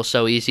schedule's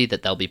so easy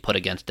that they'll be put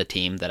against a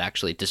team that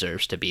actually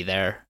deserves to be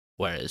there,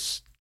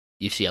 whereas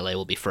UCLA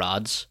will be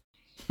frauds.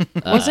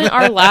 Wasn't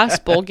our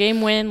last bowl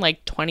game win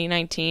like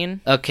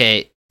 2019?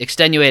 Okay,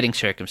 extenuating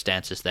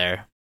circumstances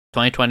there.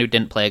 2020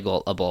 didn't play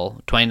a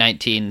bowl.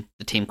 2019,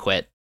 the team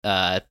quit.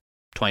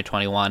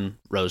 2021,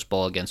 Rose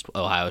Bowl against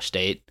Ohio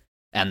State.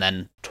 And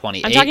then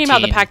 2018. I'm talking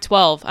about the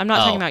Pac-12. I'm not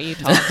talking about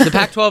Utah. The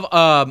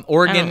Pac-12,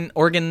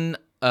 Oregon.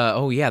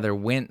 Their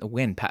win.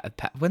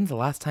 When's the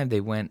last time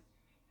they went?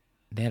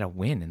 They had a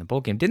win in the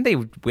bowl game. Didn't they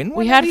win one?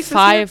 We had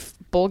 5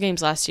 bowl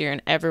games last year,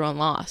 and everyone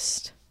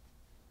lost.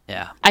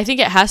 Yeah. I think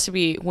it has to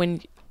be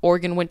when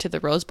Oregon went to the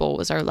Rose Bowl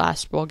was our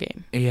last bowl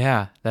game.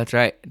 Yeah, that's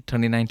right.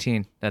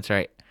 2019. That's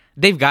right.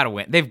 They've got to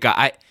win.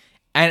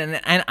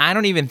 And I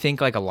don't even think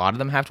like a lot of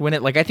them have to win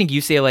it. Like I think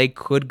UCLA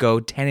could go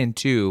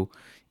 10-2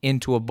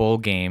 into a bowl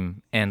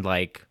game and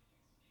like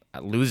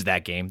lose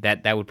that game.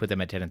 That would put them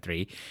at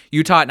 10-3.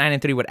 Utah at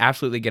 9-3 would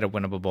absolutely get a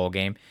winnable bowl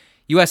game.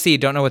 USC,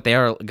 don't know what they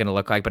are going to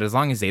look like, but as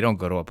long as they don't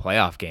go to a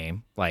playoff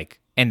game, like,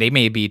 and they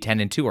may be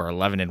 10-2 or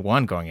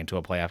 11-1 going into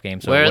a playoff game,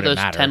 so where it are wouldn't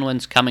those matter. 10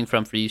 wins coming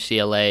from for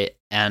UCLA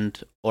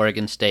and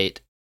Oregon State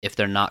if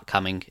they're not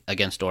coming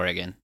against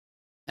Oregon?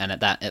 And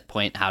at that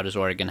point, how does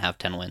Oregon have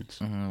 10 wins?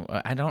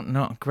 I don't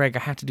know, Greg. I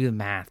have to do the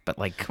math, but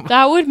like, come on.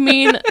 That would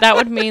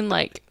mean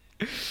like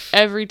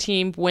every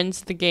team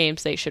wins the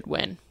games they should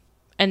win,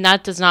 and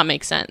that does not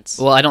make sense.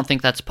 Well, I don't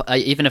think that's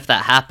even if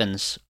that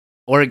happens.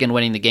 Oregon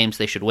winning the games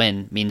they should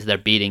win means they're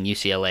beating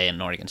UCLA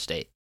and Oregon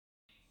State.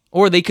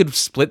 Or they could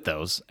split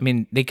those. I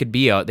mean, they could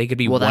be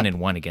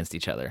 1-1 against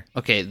each other.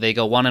 Okay, they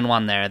go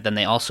 1-1 there. Then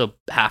they also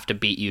have to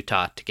beat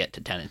Utah to get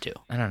to 10-2.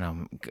 I don't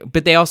know,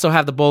 but they also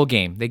have the bowl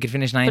game. They could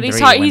finish 9-3. But the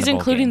he's bowl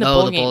including game. the Oh,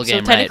 bowl the game. bowl So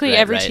game, technically, right,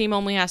 every right. team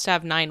only has to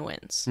have 9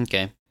 wins.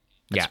 Okay.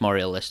 That's Yeah. more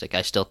realistic.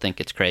 I still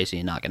think it's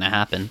crazy, not going to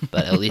happen,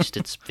 but at least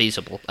it's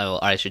feasible.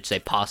 Or I should say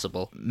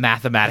possible.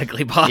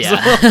 Mathematically possible.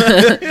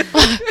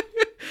 Yeah.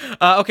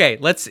 Okay,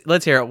 let's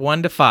hear it.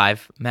 1 to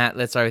 5. Matt,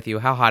 let's start with you.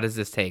 How hot does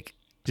this take?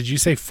 Did you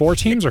say 4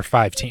 teams or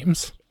 5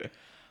 teams?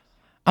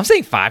 I'm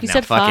saying 5 He now.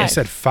 said Fuck 5. You it.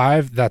 said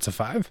 5. That's a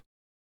 5.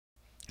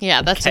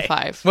 Yeah, that's Okay. a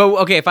 5. Well,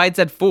 okay. If I had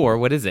said 4,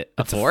 what is it?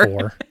 A It's 4? a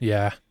 4.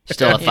 Yeah.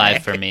 Still a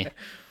 5 for me.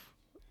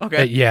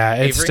 Okay. Yeah,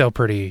 it's Avery? still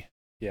pretty.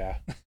 Yeah.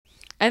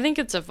 I think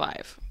it's a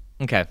 5.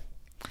 Okay.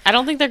 I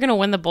don't think they're gonna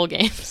win the bowl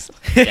games.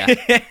 Yeah.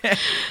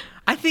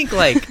 I think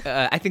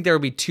I think there will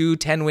be 2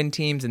 10-win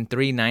teams and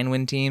 3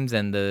 9-win teams,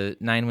 and the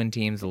 9-win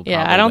teams will. Yeah,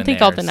 probably I don't win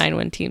think all the theirs.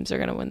 9-win teams are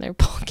going to win their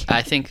bowl game.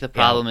 I think the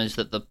problem is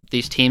that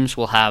these teams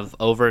will have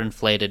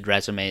overinflated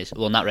resumes.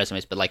 Well, not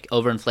resumes, but like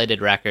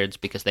overinflated records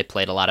because they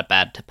played a lot of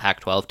bad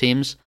Pac-12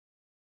 teams,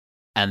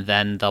 and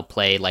then they'll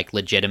play like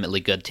legitimately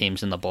good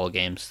teams in the bowl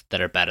games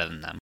that are better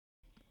than them.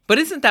 But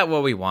isn't that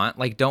what we want?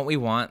 Like, don't we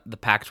want the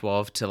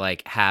Pac-12 to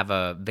like have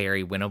a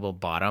very winnable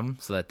bottom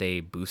so that they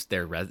boost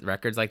their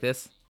records like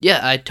this? Yeah,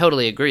 I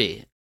totally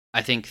agree.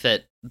 I think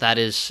that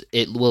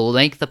it will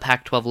make the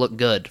Pac-12 look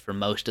good for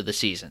most of the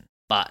season.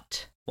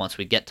 But once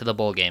we get to the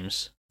bowl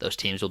games, those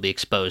teams will be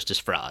exposed as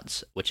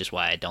frauds, which is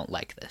why I don't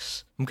like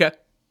this. Okay.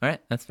 All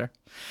right. That's fair.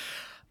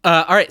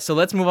 All right. So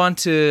let's move on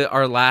to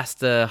our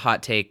last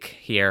hot take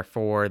here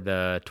for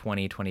the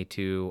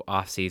 2022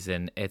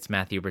 offseason. It's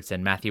Matt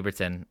Hubertson. Matt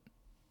Hubertson,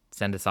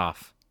 send us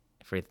off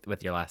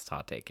with your last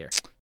hot take here.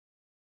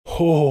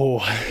 Oh,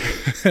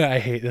 I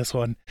hate this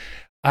one.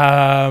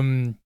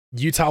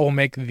 Utah will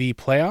make the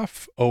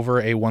playoff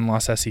over a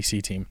one-loss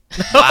SEC team.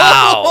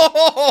 Wow.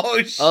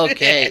 Oh, shit.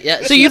 Okay.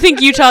 Yeah. So you think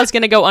Utah's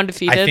going to go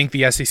undefeated? I think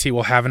the SEC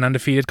will have an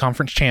undefeated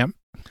conference champ,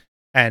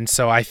 and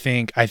so I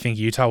think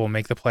Utah will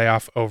make the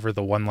playoff over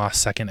the one-loss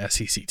second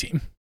SEC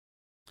team.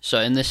 So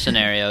in this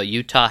scenario,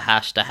 Utah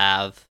has to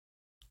have,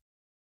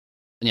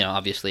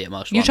 obviously at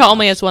most. Utah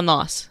only has 1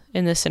 loss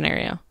in this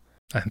scenario.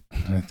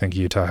 I think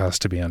Utah has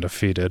to be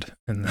undefeated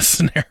in this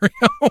scenario.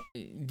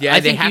 Yeah, I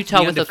they think have Utah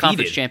to be with the conference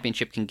undefeated.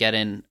 championship can get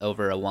in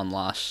over a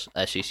one-loss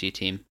SEC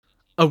team.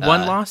 A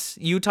one-loss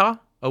Utah?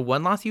 A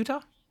one-loss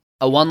Utah?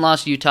 A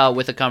one-loss Utah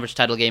with a conference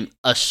title game,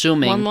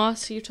 assuming 1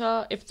 loss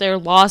Utah if their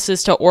loss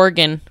is to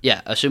Oregon.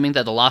 assuming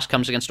that the loss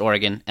comes against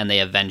Oregon and they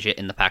avenge it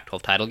in the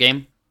Pac-12 title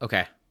game.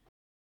 Okay.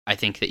 I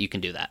think that you can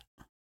do that.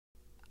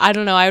 I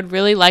don't know. I would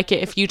really like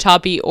it if Utah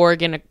beat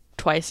Oregon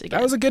twice again.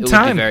 That was a good It would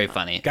time. be very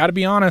funny. Got to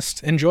be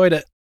honest, enjoyed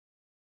it.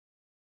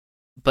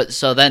 But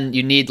so then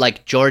you need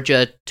like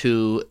Georgia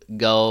to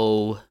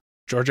go.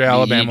 Georgia, You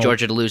Alabama. need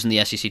Georgia to lose in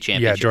the SEC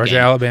championship. yeah, Georgia,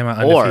 game.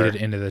 Alabama Or-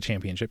 undefeated into the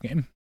championship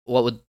game.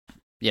 What would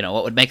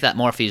make that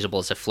more feasible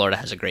is if Florida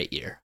has a great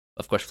year.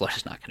 Of course,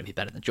 Florida's not going to be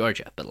better than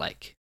Georgia, but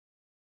like,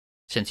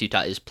 since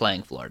Utah is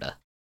playing Florida,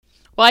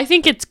 Well, I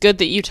think it's good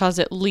that Utah's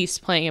at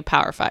least playing a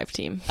Power 5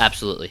 team.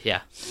 absolutely,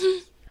 yeah.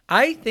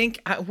 I think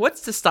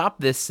what's to stop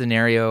this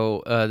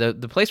scenario?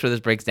 The place where this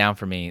breaks down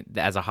for me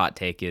as a hot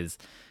take is,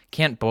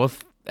 can't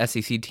both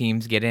SEC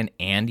teams get in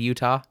and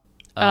Utah?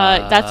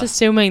 That's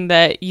assuming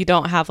that you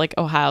don't have like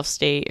Ohio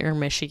State or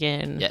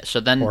Michigan. Yeah, so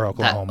then Or that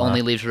Oklahoma.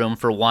 only leaves room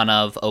for one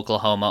of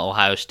Oklahoma,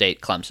 Ohio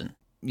State, Clemson.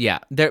 Yeah,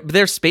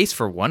 there's space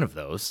for one of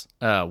those.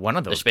 One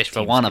of those. There's space for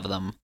teams one could- of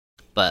them,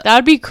 but That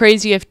would be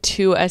crazy if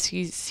 2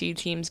 SEC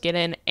teams get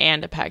in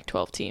and a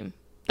Pac-12 team.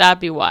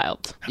 That'd be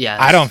wild. yeah,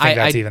 I don't think I-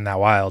 that's even that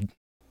wild.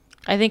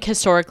 I think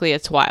historically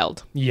it's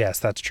wild. Yes,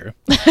 that's true.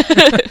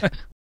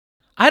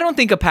 I don't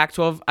think a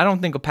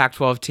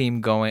Pac-12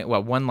 team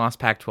one loss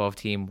Pac-12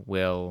 team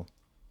will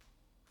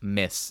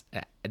miss.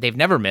 They've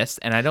never missed,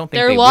 and I don't think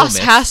Their they loss will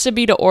miss. has to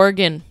be to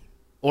Oregon.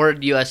 or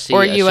USC.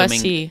 Or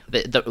assuming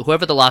USC.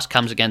 Whoever the loss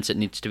comes against, it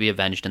needs to be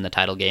avenged in the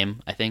title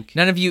game. I think.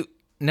 None of you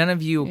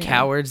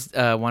cowards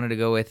wanted to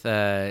go with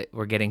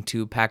we're getting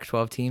 2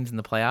 Pac-12 teams in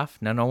the playoff.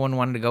 No one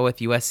wanted to go with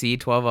USC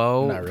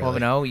 12-0, Not really.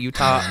 12-0,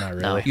 Utah Not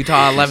No. really.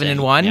 Utah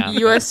 11-1. Yeah.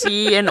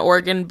 USC and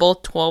Oregon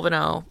both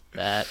 12-0.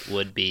 That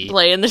would be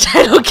Play in the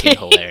title fucking game.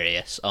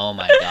 hilarious. Oh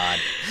my god.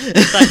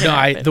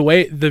 No,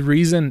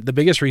 the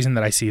biggest reason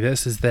that I see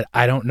this is that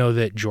I don't know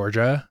that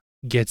Georgia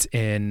gets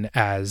in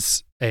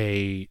as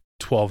a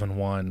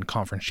 12-1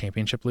 conference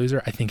championship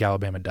loser. I think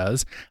Alabama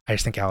does. I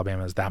just think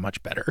Alabama is that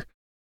much better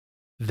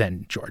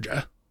than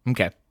Georgia.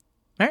 Okay.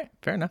 All right.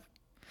 Fair enough.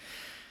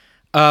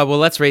 Well,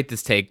 let's rate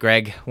this take,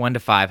 Greg. 1 to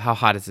 5. How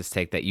hot is this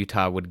take that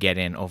Utah would get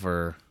in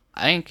over?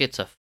 I think it's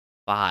a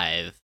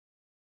 5,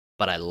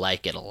 but I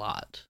like it a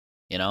lot.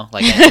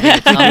 Like I think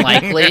it's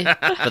unlikely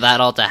for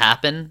that all to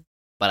happen,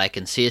 but I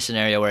can see a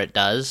scenario where it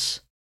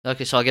does.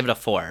 Okay, so I'll give it a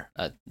 4.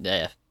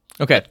 Yeah,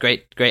 Okay.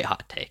 great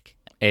hot take.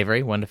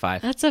 Avery, 1 to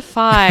 5. That's a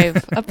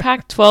 5. A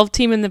Pac-12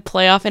 team in the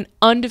playoff, an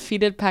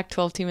undefeated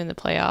Pac-12 team in the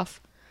playoff.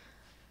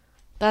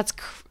 That's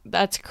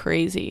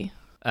crazy.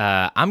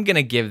 I'm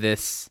gonna give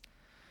this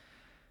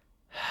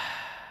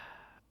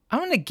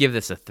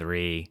a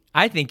 3.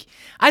 I think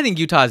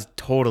Utah is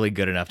totally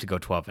good enough to go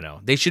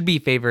 12-0. They should be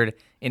favored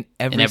in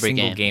every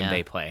single game yeah.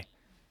 they play.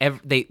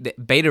 The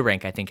Beta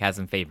Rank, I think, has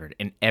them favored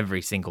in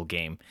every single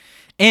game.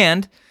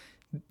 And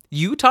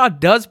Utah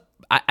does.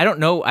 I don't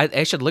know.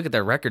 I should look at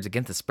their records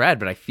against the spread,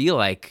 but I feel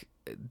like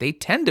they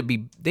tend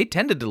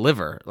to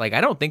deliver. Like,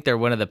 I don't think they're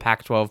one of the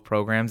Pac-12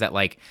 programs that,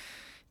 like,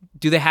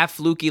 do they have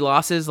fluky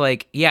losses?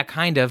 Like, yeah,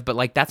 kind of, but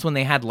like that's when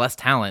they had less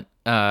talent,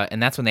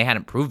 and that's when they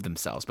hadn't proved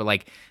themselves. But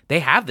like they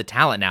have the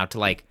talent now to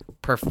like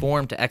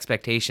perform to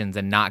expectations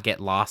and not get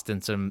lost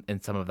in some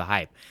of the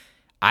hype.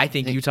 I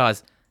think Utah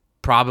is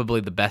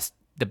probably the best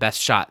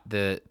shot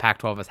the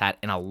Pac-12 has had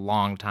in a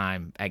long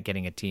time at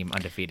getting a team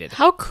undefeated.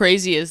 How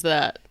crazy is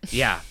that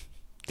Yeah,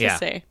 to yeah,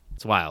 say?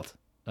 it's wild.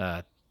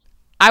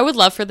 I would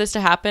love for this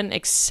to happen,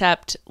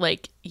 except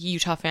like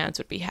Utah fans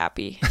would be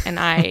happy. And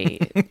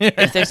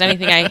if there's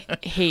anything I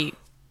hate,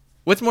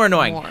 What's more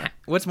annoying? More.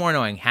 What's more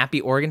annoying?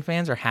 Happy Oregon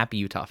fans or happy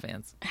Utah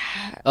fans?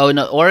 Oh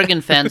no,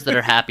 Oregon fans that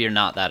are happy are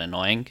not that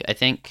annoying. I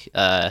think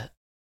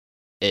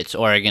it's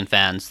Oregon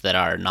fans that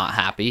are not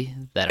happy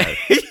that are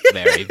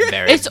very,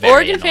 very. it's very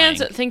Oregon annoying. fans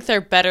that think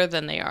they're better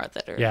than they are.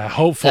 That are Yeah,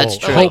 hopeful. That's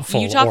true.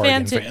 Hopeful Utah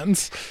Oregon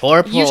fans-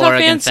 Horrible Utah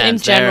Oregon fans in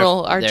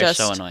general they're, are they're just-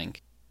 so annoying.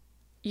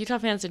 Utah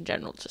fans in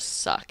general just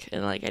suck,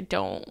 and like I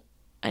don't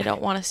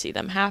want to see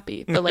them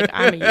happy. But like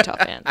I'm a Utah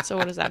fan, so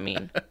what does that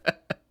mean?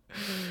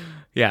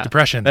 Yeah,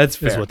 Depression.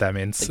 That's is fair. what that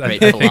means. The I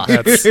great think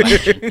philosopher's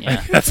question.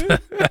 Yeah.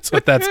 that's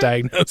what that's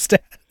diagnosed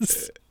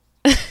as.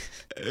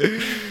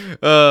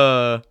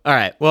 All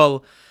right.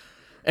 Well,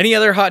 any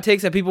other hot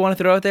takes that people want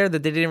to throw out there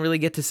that they didn't really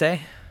get to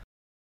say?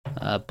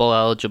 Bowl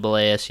eligible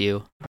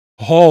ASU.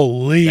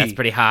 Holy. That's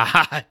pretty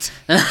hot.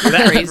 That's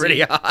That's crazy.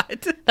 pretty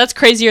hot. That's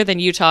crazier than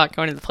Utah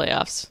going to the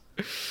playoffs.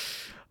 It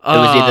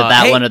was either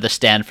that hey, one or the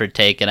Stanford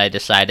take, and I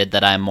decided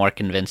that I'm more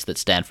convinced that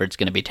Stanford's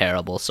going to be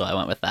terrible, so I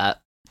went with that.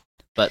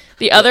 But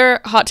The other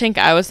hot take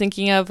I was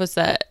thinking of was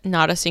that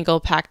not a single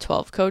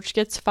Pac-12 coach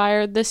gets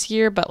fired this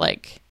year, but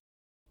like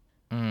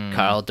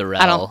Carl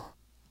Durrell.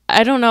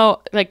 I don't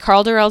know, like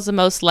Carl Durrell's the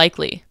most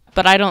likely,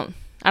 but I don't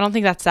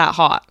think that's that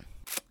hot.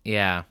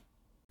 Yeah.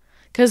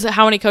 Because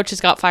how many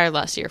coaches got fired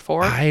last year?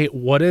 4?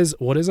 What is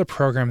a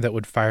program that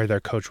would fire their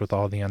coach with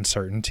all the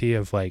uncertainty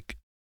of like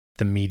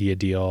the media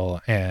deal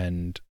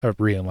and a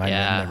realignment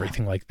Yeah. and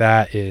everything like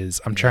that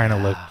is I'm trying to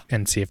look Yeah.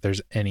 and see if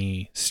there's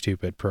any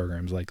stupid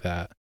programs like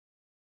that.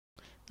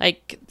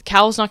 Like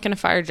Cal's not going to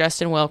fire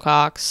Justin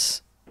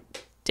Wilcox.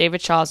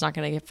 David Shaw's not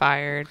going to get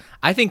fired.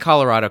 I think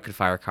Colorado could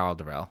fire Carl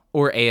Durrell,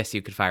 or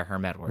ASU could fire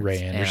Herm Edwards.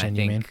 Ray And I Anderson,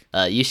 you mean?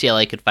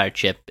 UCLA could fire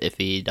Chip if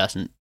he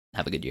doesn't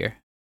have a good year.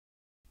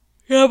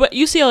 Yeah, but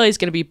UCLA is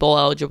going to be bowl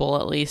eligible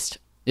at least.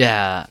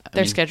 Yeah.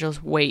 Their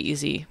schedule's way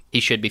easy.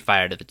 He should be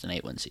fired if it's an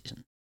 8-win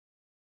season.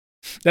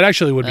 That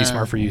actually would be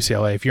smart for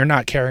UCLA. If you're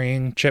not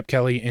carrying Chip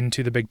Kelly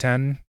into the Big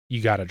Ten,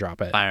 you got to drop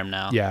it. Fire him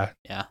now. Yeah.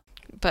 Yeah.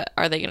 But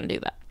are they going to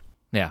do that?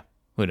 Yeah,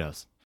 who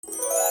knows?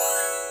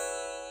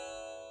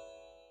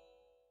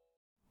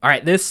 All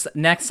right, this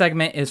next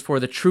segment is for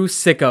the true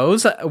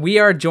sickos. We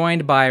are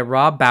joined by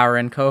Rob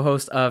Bowen,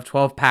 co-host of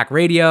 12 Pack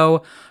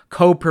Radio,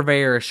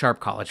 co-purveyor of Sharp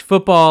College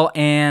Football,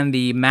 and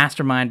the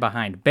mastermind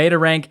behind Beta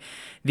Rank,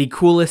 the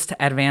coolest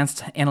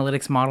advanced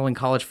analytics model in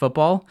college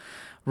football.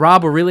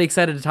 Rob, we're really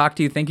excited to talk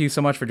to you. Thank you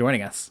so much for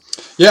joining us.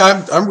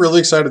 Yeah, I'm really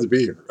excited to be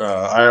here.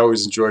 I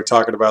always enjoy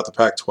talking about the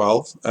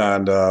Pac-12,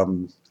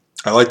 and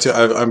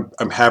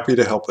I'm happy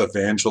to help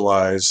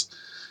evangelize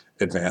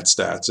advanced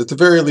stats at the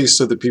very least,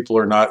 so that people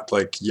are not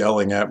like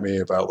yelling at me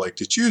about like,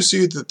 did you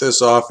see that this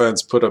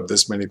offense put up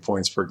this many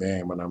points per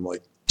game? And I'm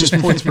like, just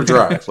points per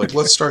drive. Like,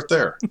 let's start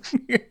there.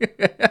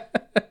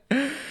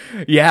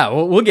 Yeah,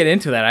 we'll get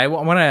into that. I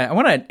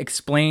want to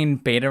explain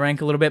Beta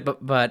Rank a little bit, but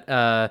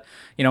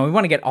we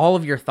want to get all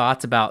of your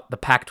thoughts about the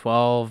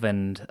Pac-12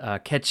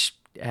 and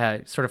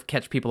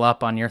catch people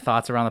up on your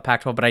thoughts around the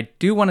Pac-12. But I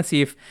do want to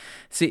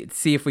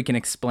see if we can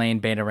explain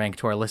Beta Rank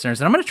to our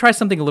listeners. And I'm going to try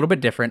something a little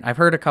bit different. I've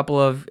heard a couple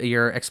of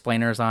your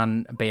explainers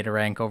on Beta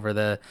Rank over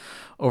the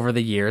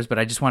years, but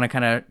I just want to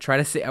kind of try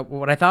to see.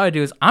 What I thought I'd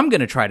do is I'm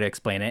going to try to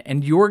explain it,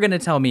 and you're going to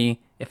tell me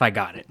if I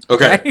got it.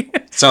 Okay.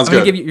 Sounds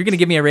good. You're going to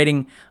give me a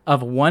rating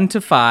of 1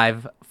 to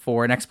 5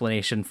 for an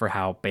explanation for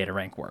how Beta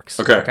Rank works.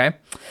 Okay.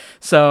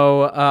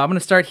 So I'm going to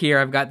start here.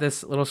 I've got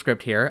this little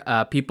script here.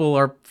 People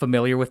are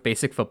familiar with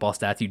basic football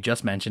stats. You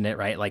just mentioned it,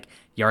 right? Like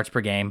yards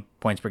per game,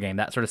 points per game,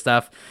 that sort of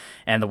stuff.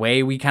 And the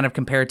way we kind of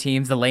compare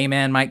teams, the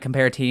layman might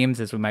compare teams,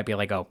 is we might be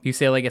like, oh,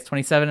 UCLA gets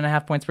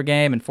 27.5 points per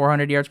game and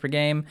 400 yards per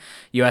game.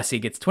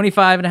 USC gets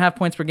 25.5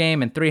 points per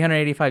game and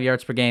 385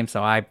 yards per game.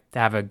 So I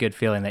have a good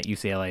feeling that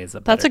UCLA is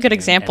That's a good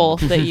example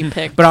that you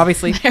picked. But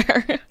obviously,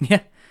 there. yeah.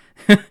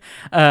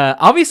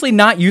 Obviously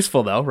not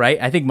useful though, right?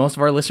 I think most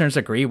of our listeners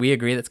agree. We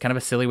agree that's kind of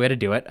a silly way to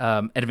do it.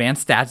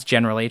 Advanced stats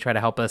generally try to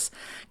help us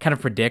kind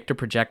of predict or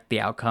project the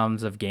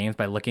outcomes of games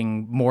by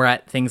looking more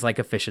at things like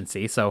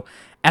efficiency. So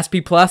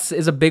SP Plus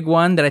is a big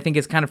one that I think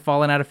has kind of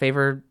fallen out of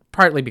favor,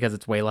 partly because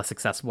it's way less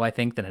accessible, I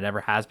think, than it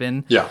ever has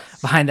been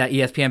behind that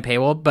ESPN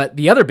paywall. But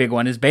the other big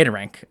one is Beta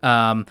Rank.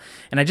 And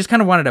I just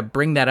kind of wanted to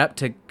bring that up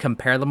to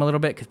compare them a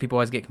little bit, because people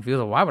always get confused.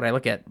 Well, why would I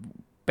look at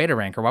Beta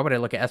Rank, or why would I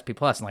look at SP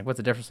Plus? And like, what's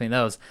the difference between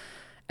those?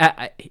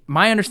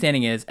 My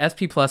understanding is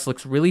SP Plus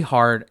looks really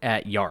hard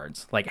at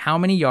yards, like how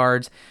many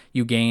yards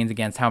you gained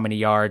against how many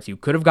yards you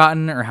could have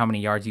gotten, or how many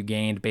yards you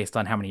gained based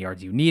on how many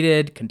yards you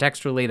needed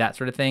contextually, that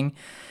sort of thing.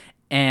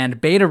 And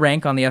Beta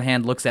Rank, on the other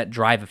hand, looks at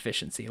drive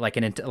efficiency, like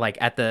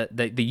at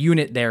the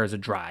unit there is a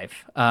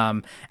drive.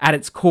 At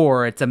its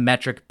core, it's a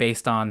metric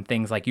based on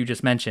things like you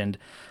just mentioned,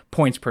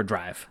 points per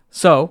drive.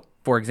 So,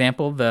 for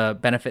example, the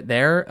benefit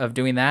there of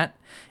doing that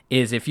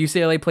is if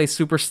UCLA plays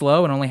super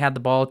slow and only had the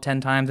ball 10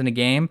 times in a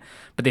game,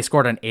 but they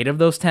scored on 8 of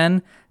those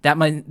 10,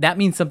 that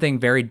means something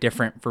very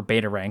different for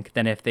Beta Rank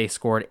than if they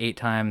scored 8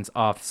 times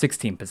off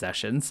 16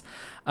 possessions.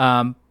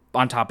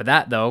 On top of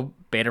that, though,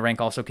 Beta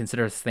Rank also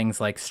considers things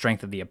like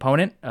strength of the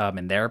opponent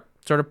and their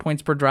sort of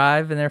points per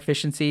drive and their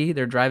efficiency,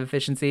 their drive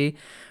efficiency,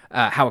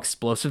 how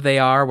explosive they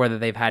are, whether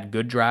they've had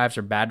good drives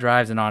or bad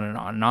drives, and on and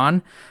on and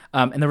on.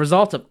 And the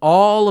result of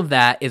all of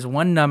that is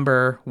one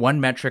number,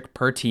 one metric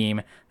per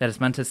team that is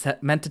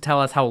meant to tell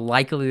us how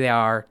likely they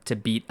are to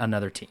beat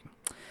another team.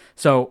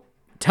 So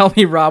tell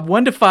me, Rob,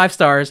 1 to 5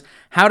 stars,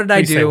 how did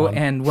I do,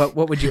 and what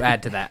would you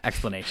add to that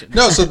explanation?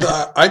 No, so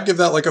I'd give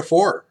that like a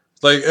 4.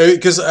 Like,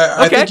 because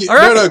I think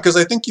because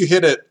I think you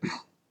hit it.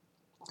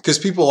 Because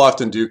people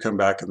often do come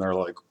back and they're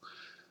like,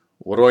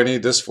 "What do I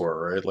need this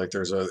for?" Right? Like,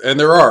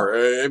 there are.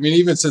 I mean,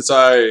 even since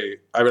I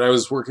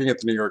was working at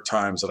the New York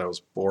Times and I was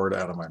bored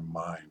out of my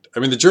mind. I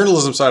mean, the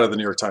journalism side of the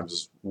New York Times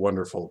is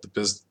wonderful.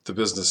 The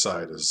business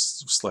side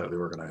is slightly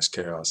organized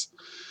chaos.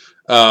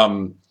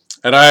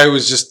 And I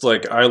was just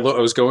like, I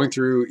was going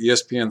through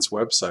ESPN's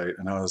website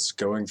and I was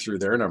going through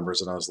their numbers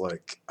and I was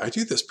like, I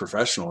do this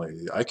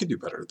professionally. I could do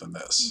better than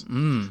this.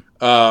 And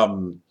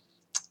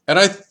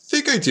I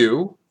think I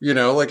do,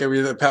 like, I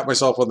mean, I pat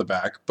myself on the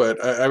back,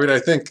 but I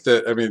think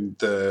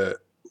that,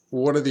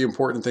 one of the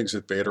important things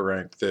with Beta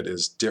Rank that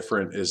is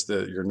different is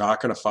that you're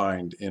not going to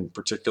find, in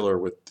particular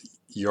with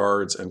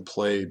yards and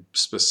play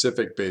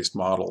specific based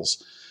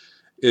models,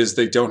 is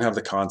they don't have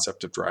the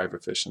concept of drive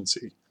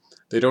efficiency.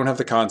 They don't have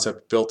the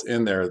concept built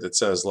in there that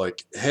says,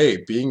 like, hey,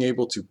 being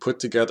able to put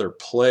together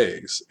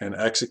plays and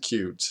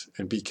execute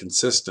and be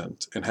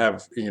consistent and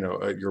have,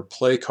 your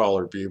play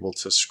caller be able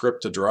to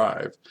script a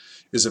drive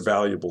is a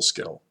valuable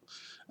skill.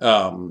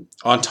 On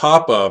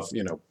top of,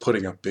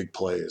 putting up big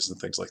plays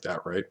and things like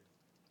that, right?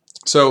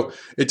 So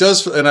it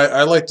does, and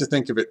I like to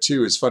think of it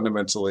too as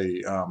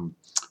fundamentally,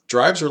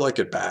 drives are like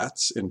at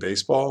bats in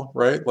baseball,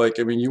 right? Like,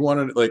 I mean, you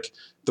want to, like,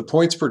 the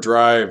points per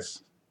drive.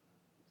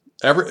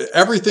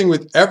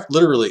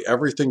 Literally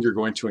everything you're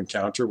going to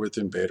encounter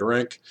within Beta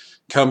Rank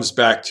comes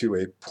back to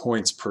a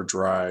points per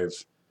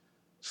drive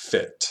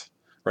fit,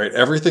 right?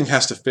 Everything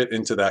has to fit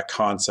into that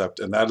concept.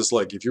 And that is,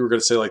 like, if you were going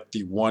to say, like,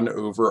 the one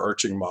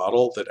overarching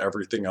model that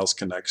everything else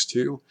connects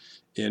to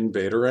in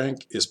Beta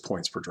Rank is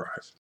points per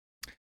drive.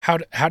 How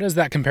does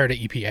that compare to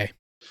EPA?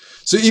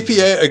 So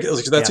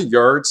EPA, that's a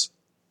yards.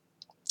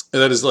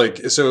 And that is like,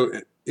 so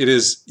it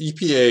is,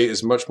 EPA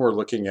is much more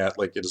looking at,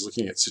 like, it is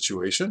looking at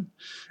situation,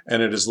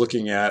 and it is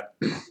looking at,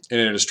 and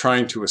it is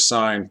trying to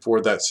assign for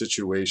that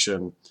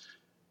situation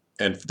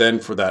and then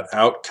for that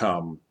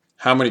outcome,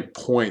 how many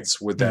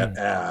points would that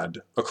add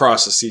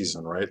across the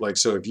season, right? Like,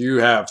 so if you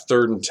have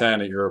 3rd and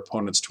 10 at your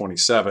opponent's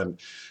 27,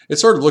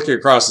 it's sort of looking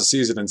across the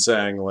season and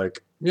saying,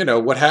 like,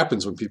 what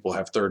happens when people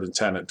have 3rd and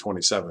 10 at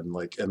 27,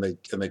 like, and they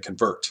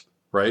convert,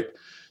 right?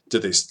 Do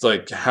they,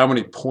 like, how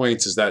many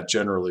points is that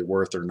generally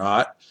worth or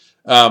not?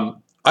 I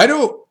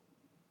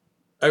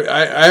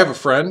have a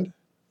friend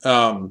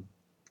who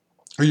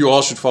you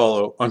all should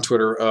follow on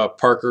Twitter,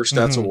 Parker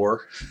Stats of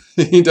War.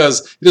 He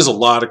does a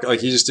lot of, like,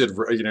 he just did,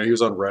 he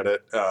was on Reddit.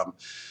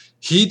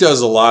 He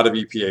does a lot of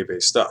EPA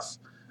based stuff.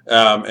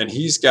 And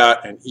he's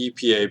got an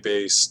EPA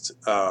based,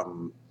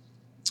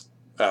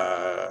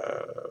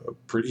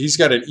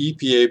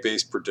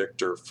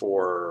 predictor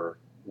for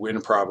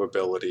win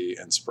probability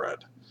and spread.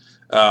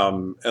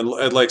 And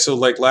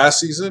like last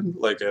season,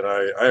 like, and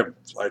I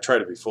try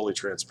to be fully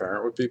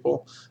transparent with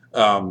people,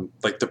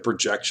 like the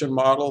projection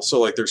model.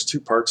 So, like, there's 2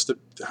 parts to,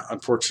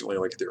 unfortunately,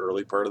 like the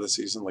early part of the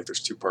season, like,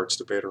 there's 2 parts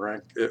to Beta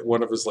Rank.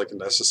 One of it is like a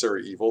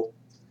necessary evil.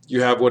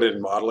 You have what in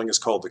modeling is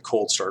called the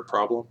cold start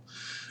problem.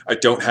 I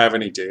don't have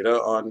any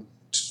data on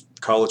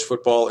college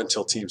football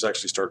until teams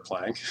actually start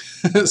playing.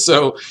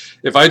 So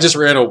if I just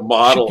ran a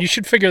model, you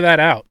should figure that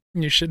out.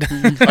 You should.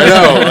 I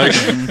know.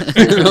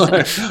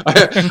 Like,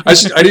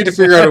 I need to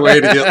figure out a way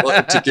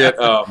to get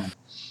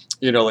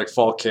like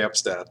fall camp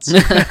stats.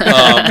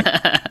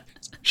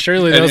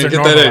 Surely those are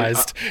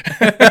normalized.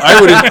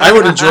 I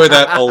would enjoy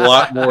that a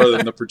lot more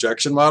than the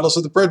projection model.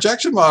 So the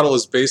projection model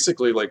is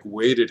basically like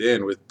weighted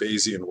in with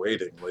Bayesian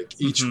weighting. Like,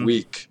 each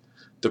week,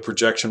 the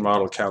projection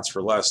model counts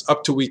for less,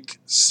 up to week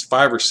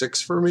 5 or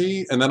 6 for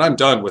me, and then I'm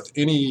done with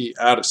any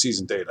out of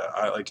season data.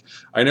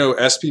 I know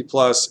SP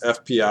Plus,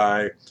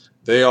 FPI.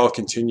 They all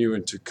continue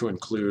to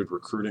include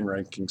recruiting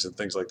rankings and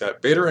things like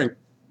that. Beta Rank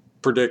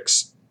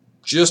predicts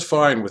just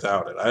fine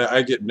without it.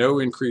 I get no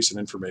increase in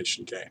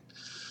information gain.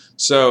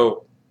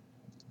 So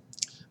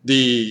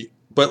the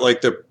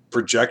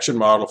projection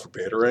model for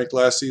Beta Rank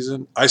last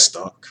season, I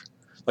stunk.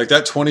 Like,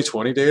 that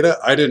 2020 data,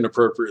 I didn't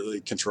appropriately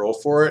control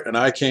for it, and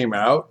I came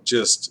out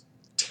just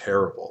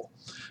terrible.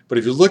 But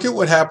if you look at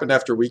what happened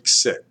after week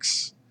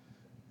 6,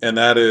 and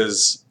that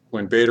is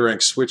when Beta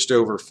Rank switched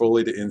over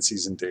fully to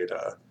in-season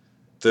data,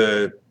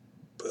 Beta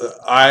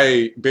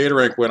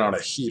Rank went on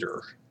a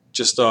heater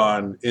just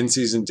on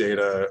in-season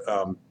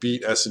data,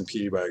 beat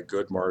S&P by a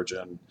good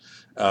margin,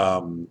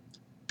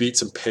 beat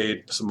some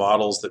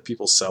models that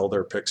people sell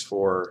their picks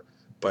for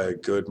by a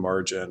good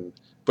margin.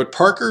 But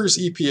Parker's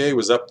EPA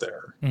was up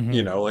there, and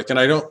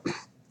I don't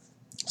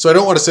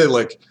want to say,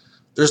 like,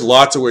 there's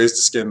lots of ways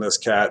to skin this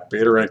cat.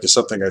 Beta Rank is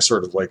something I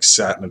sort of, like,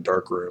 sat in a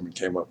dark room and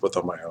came up with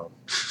on my own.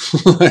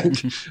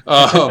 like,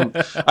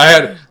 I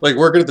had like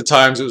working at the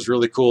Times. It was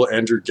really cool.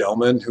 Andrew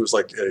Gelman, who was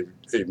like a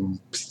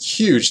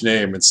huge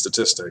name in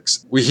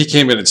statistics. He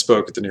came in and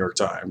spoke at the New York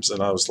Times,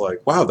 and I was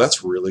like, wow,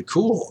 that's really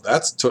cool.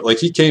 Like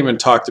he came and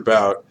talked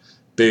about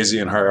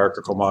Bayesian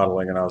hierarchical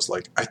modeling, and I was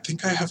like, I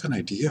think I have an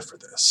idea for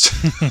this.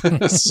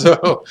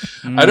 So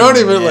I don't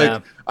even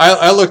like.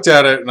 I looked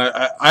at it and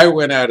I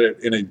went at it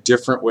in a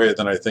different way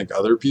than I think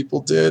other people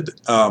did.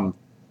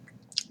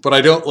 But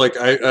I don't like.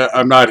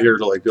 I'm not here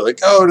to like be like,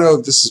 oh no,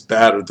 this is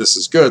bad or this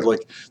is good.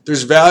 Like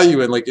there's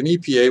value in like an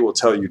EPA will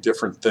tell you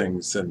different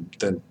things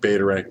than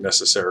beta rank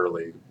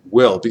necessarily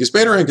will, because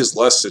beta rank is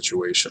less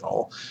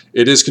situational.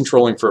 It is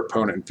controlling for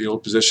opponent and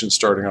field position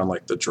starting on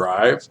like the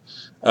drive.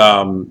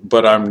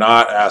 But I'm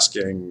not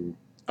asking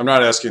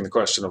the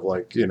question of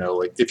like, you know,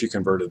 like if you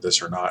converted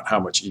this or not, how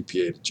much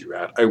EPA did you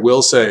add? I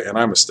will say, and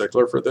I'm a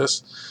stickler for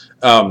this,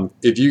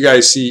 if you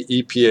guys see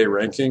EPA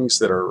rankings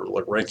that are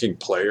like ranking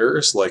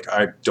players, like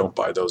I don't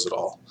buy those at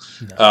all.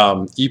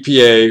 No.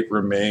 EPA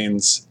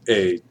remains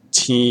a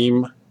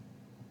team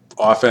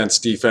offense,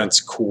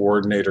 defense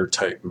coordinator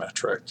type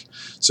metric.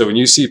 So when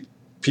you see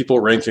people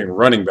ranking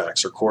running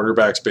backs or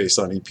quarterbacks based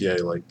on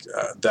EPA, like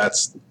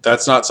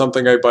that's not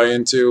something I buy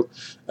into,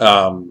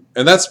 and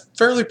that's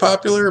fairly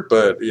popular.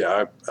 But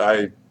yeah,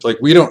 I like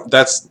we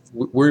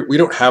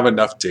don't have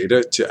enough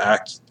data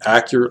to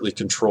accurately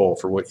control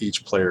for what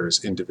each player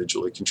is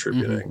individually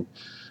contributing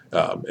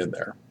in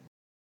there.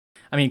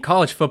 I mean,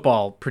 college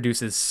football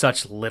produces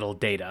such little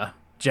data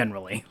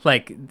generally.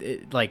 Like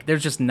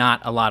there's just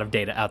not a lot of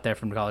data out there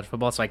from college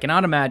football, so I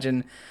cannot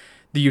imagine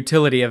the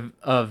utility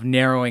of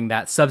narrowing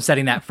that,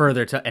 subsetting that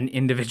further to an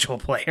individual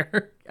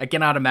player. I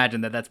cannot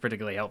imagine that that's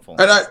particularly helpful.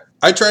 And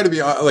I try to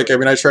be like, I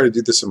mean, I try to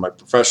do this in my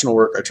professional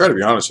work. I try to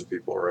be honest with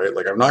people, right?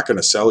 Like, I'm not going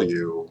to sell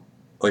you,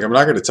 like, I'm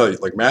not going to tell you,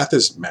 like, math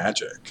is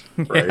magic,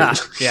 right?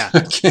 Yeah.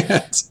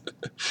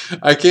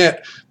 I can't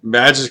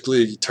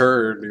magically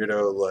turn,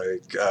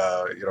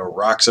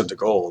 rocks into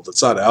gold.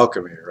 It's not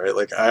alchemy, right?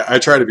 Like, I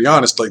try to be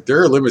honest, like,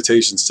 there are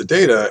limitations to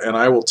data, and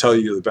I will tell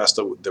you the best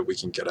that we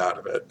can get out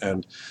of it.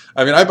 And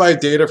I mean, I buy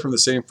data from the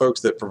same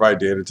folks that provide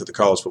data to the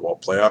College Football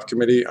Playoff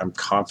Committee. I'm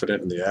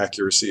confident in the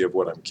accuracy of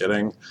what I'm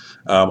getting.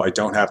 I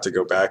don't have to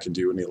go back and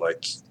do any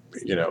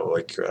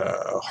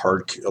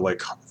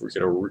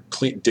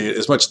clean data,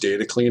 as much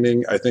data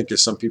cleaning, I think,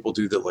 as some people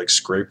do that like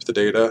scrape the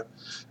data.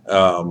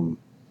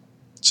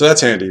 So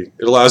that's handy.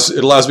 It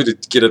allows me to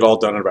get it all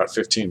done in about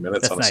 15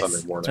 minutes on a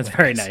Sunday morning. That's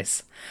very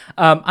nice.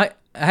 I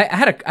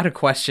had a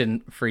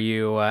question for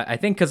you. I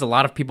think because a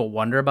lot of people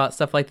wonder about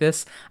stuff like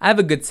this. I have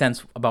a good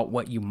sense about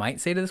what you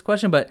might say to this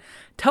question, but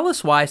tell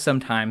us why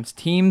sometimes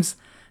teams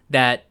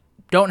that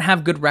don't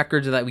have good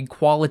records or that we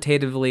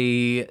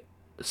qualitatively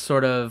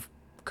sort of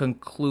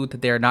conclude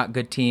that they're not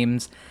good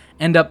teams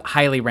end up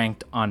highly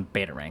ranked on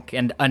beta rank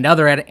and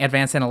other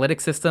advanced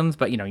analytic systems,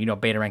 but you know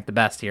beta rank the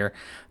best here.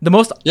 The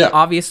most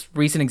obvious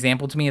recent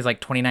example to me is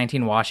like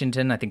 2019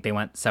 Washington. I think they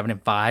went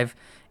 7-5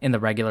 in the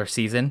regular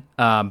season,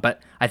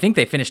 but I think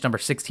they finished number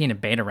 16 in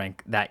beta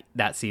rank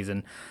that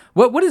season.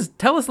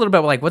 Tell us a little bit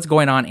about like what's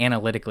going on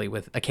analytically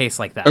with a case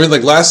like that. I mean,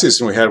 like last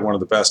season we had one of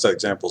the best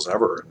examples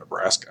ever in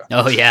Nebraska.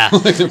 Oh yeah.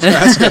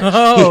 Nebraska.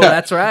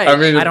 That's right. I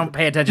mean, I don't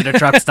pay attention to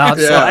truck stops,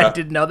 so I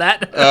didn't know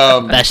that.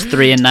 Best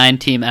 3-9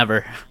 team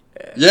ever.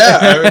 Yeah,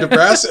 I mean,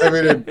 Nebraska. I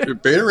mean,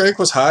 beta rank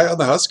was high on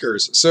the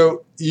Huskers.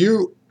 So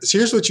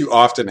here's what you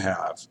often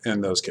have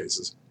in those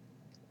cases.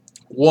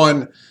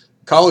 One,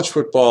 college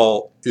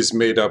football is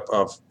made up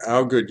of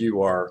how good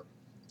you are,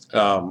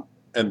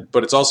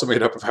 but it's also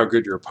made up of how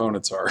good your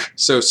opponents are.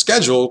 So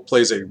schedule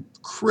plays a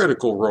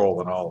critical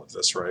role in all of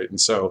this, right? And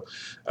so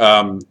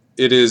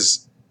it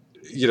is,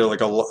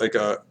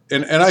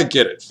 and I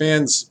get it.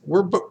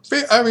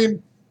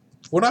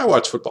 When I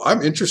watch football,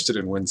 I'm interested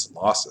in wins and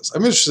losses.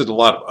 I'm interested in a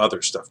lot of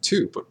other stuff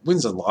too, but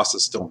wins and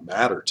losses don't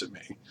matter to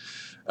me.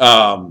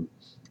 And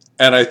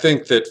I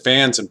think that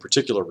fans in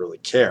particular really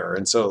care.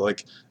 And so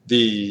like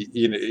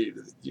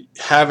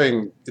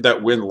having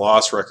that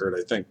win-loss record,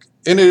 I think,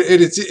 and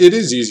it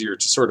is easier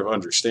to sort of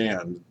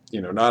understand.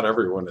 Not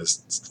everyone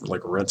is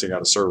like renting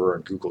out a server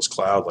on Google's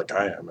cloud like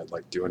I am and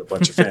like doing a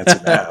bunch of fancy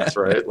math,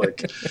 right?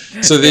 Like,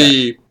 so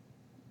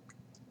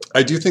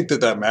I do think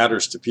that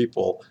matters to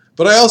people.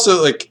 But I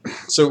also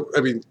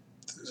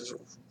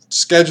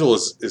schedule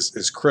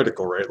is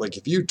critical, right? Like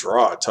if you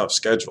draw a tough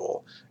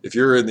schedule, if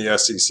you're in the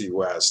SEC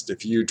West,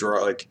 if you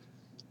draw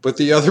but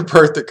the other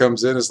part that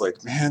comes in is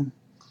like, man,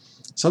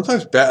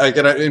 sometimes bad,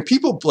 and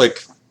people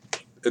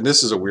and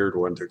this is a weird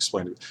one to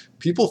explain.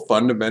 People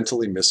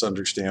fundamentally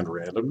misunderstand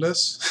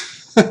randomness.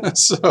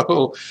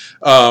 So,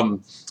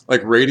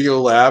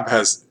 Radiolab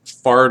has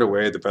far and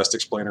away the best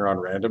explainer on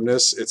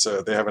randomness.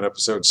 They have an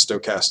episode,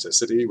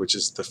 Stochasticity, which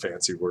is the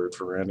fancy word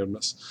for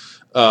randomness.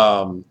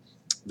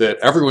 that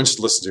everyone should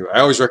listen to. I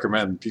always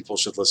recommend people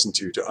should listen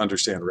to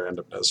understand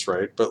randomness,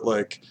 right? But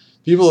like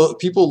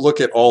people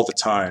look at all the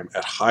time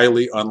at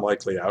highly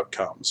unlikely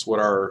outcomes. What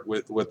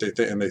they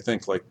think, and they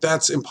think like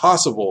that's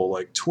impossible.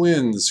 Like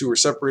twins who were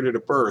separated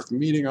at birth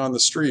meeting on the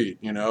street,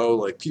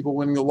 like people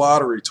winning the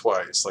lottery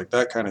twice, like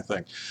that kind of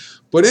thing.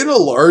 But in a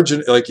large,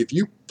 like if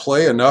you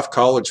play enough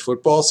college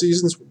football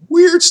seasons,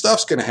 weird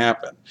stuff's going to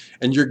happen,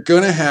 and you're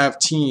going to have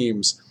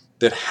teams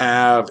that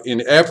have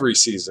in every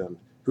season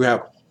who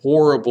have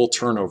horrible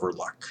turnover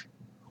luck.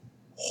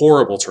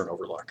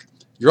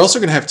 You're also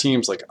going to have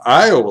teams like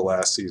Iowa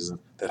last season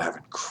that have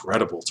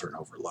incredible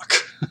turnover luck.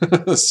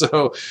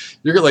 So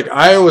you're like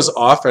Iowa's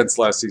offense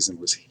last season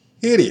was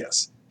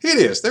hideous.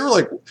 They were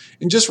like,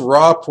 in just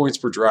raw points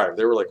per drive,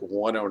 they were like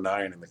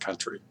 109 in the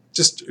country.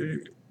 Just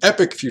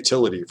epic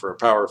futility for a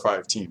Power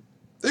 5 team.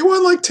 They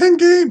won like 10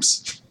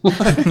 games. And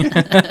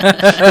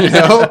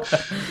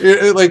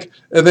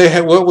they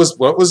had what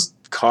was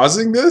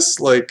causing this?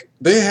 Like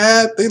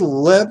they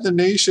led the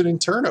nation in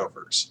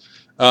turnovers.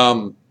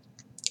 And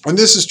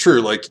this is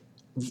true. Like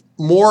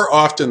more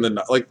often than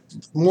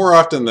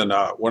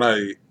not, when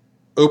I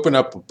open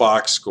up a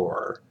box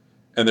score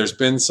and there's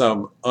been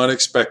some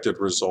unexpected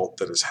result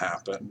that has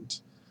happened,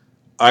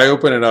 I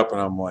open it up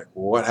and I'm like,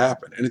 well, what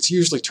happened? And it's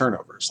usually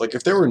turnovers. Like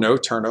if there were no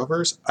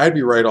turnovers, I'd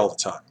be right all the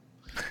time.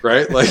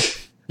 Right?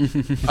 Like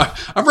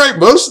I'm right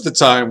most of the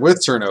time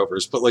with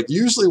turnovers, but like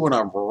usually when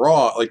I'm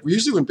wrong, like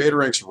usually when Beta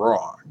Rank's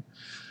wrong,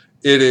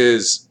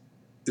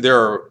 there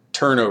are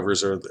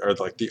turnovers are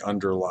like the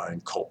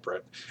underlying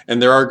culprit.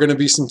 And there are going to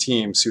be some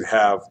teams who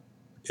have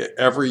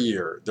every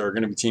year, there are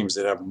going to be teams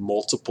that have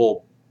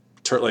multiple,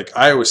 like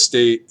Iowa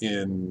State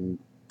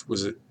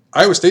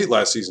Iowa State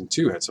last season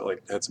too had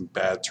some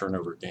bad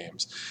turnover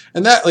games.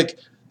 And that's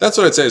what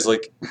I'd say is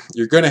like,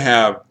 you're going to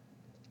have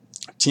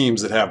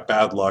teams that have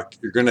bad luck.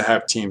 You're going to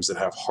have teams that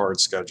have hard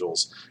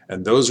schedules.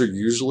 And those are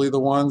usually the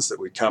ones that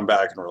we come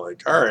back and we're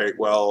like, all right,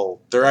 well,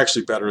 they're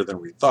actually better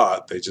than we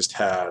thought. They just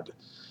had,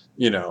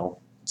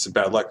 some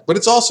bad luck. But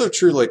it's also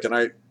true, like, and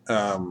I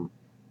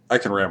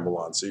can ramble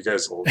on, so you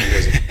guys will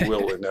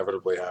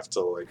inevitably have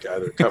to like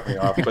either cut me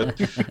off. But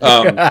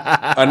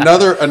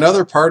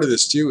another part of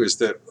this too is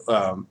that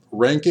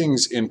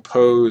rankings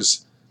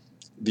impose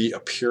the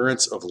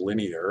appearance of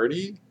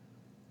linearity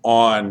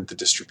on the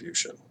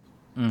distribution.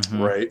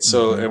 Mm-hmm. Right.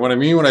 So, and what I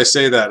mean when I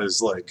say that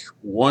is like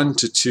 1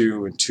 to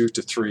 2 and 2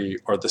 to 3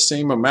 are the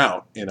same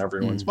amount in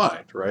everyone's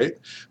mind. Right.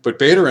 But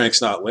Beta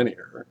Rank's not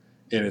linear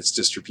in its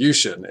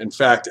distribution. In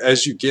fact,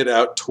 as you get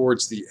out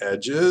towards the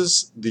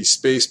edges, the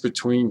space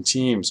between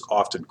teams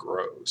often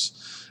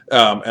grows.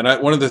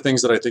 One of the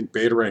things that I think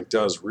Beta Rank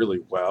does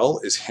really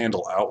well is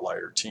handle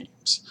outlier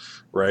teams.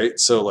 Right.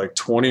 So like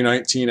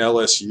 2019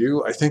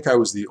 LSU, I think I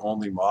was the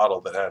only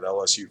model that had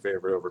LSU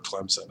favored over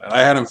Clemson. And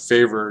I had them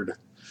favored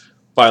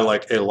by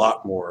like a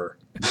lot more.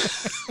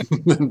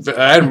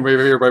 I had them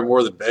favored by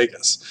more than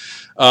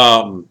Vegas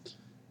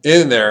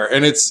in there.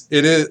 And it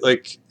is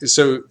like,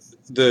 so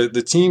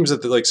the teams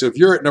that so if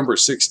you're at number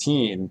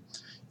 16,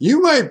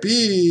 you might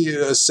be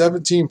a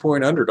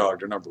 17-point underdog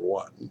to number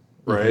 1,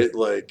 right?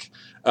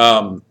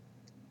 Mm-hmm.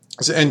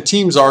 And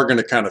teams are going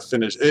to kind of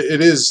finish.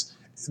 It is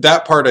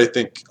that part I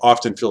think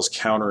often feels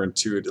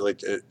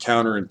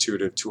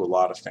counterintuitive to a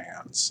lot of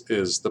fans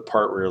is the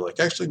part where you're like,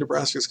 actually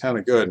Nebraska's kind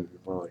of good. And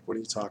people are like, what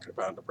are you talking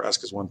about?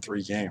 Nebraska's won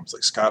 3 games.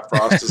 Like Scott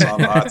Frost is on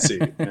the hot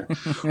seat.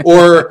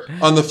 Or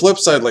on the flip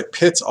side, like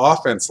Pitt's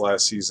offense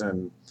last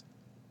season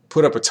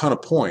put up a ton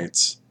of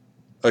points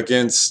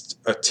against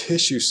a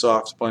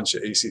tissue-soft bunch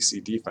of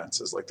ACC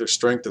defenses. Like their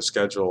strength of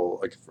schedule,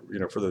 like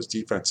for those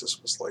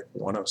defenses was like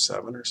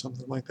 107 or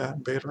something like that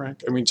in Beta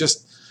Rank. I mean,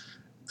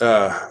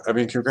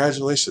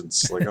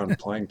 congratulations, like on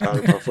playing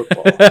Power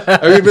football.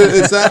 I mean, but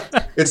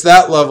it's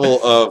that level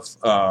of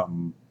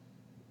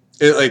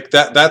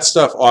that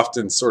stuff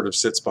often sort of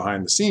sits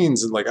behind the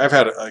scenes. And like I've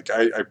had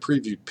I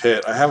previewed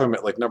Pitt. I have them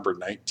at like number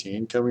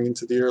 19 coming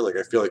into the year. Like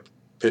I feel like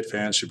Pitt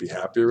fans should be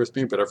happier with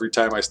me, but every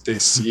time they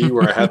see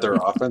where I had their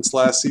offense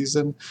last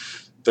season,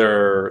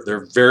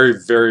 they're very,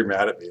 very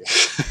mad at me.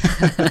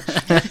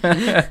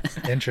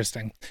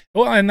 Interesting.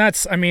 Well, and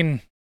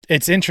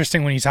it's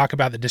interesting when you talk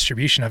about the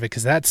distribution of it,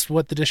 because that's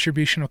what the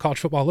distribution of college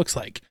football looks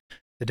like.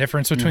 The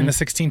difference between the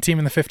 16 team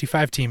and the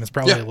 55 team is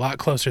probably a lot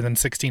closer than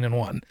 16 and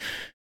 1.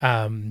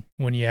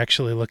 When you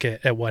actually look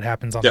at what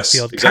happens on the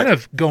field, exactly. Kind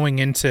of going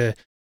into,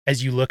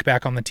 as you look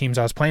back on the teams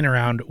I was playing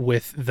around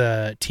with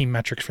the team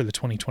metrics for the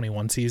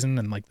 2021 season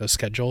and like those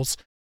schedules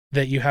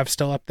that you have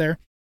still up there,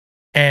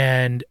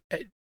 and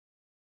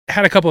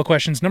had a couple of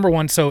questions. Number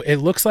one, so it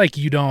looks like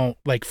you don't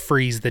like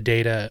freeze the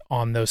data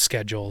on those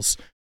schedules.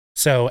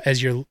 So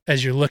as you're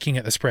looking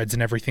at the spreads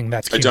and everything,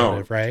 that's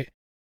cumulative, right?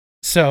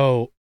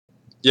 So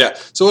yeah.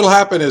 So what'll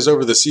happen is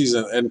over the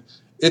season, and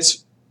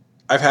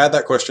I've had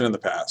that question in the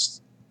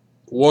past.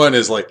 One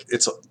is like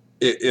it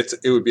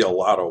would be a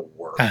lot of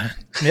work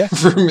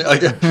for me,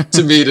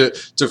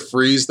 to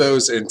freeze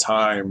those in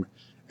time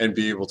and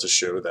be able to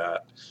show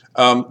that.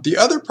 The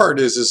other part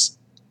is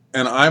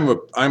and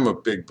I'm a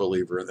big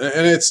believer,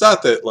 and it's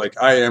not that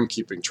like I am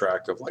keeping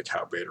track of like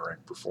how Beta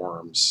Rank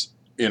performs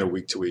in a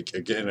week to week,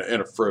 again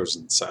in a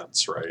frozen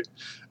sense, right?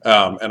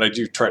 And I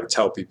do try to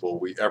tell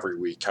people every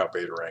week how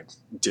Beta Rank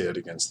did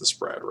against the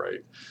spread,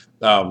 right?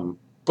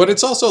 But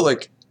it's also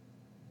like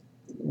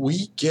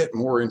we get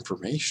more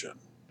information.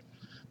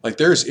 Like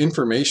there's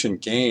information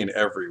gain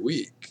every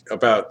week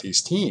about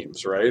these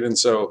teams, right? And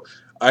so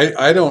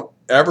I don't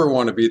ever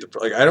want to be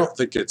I don't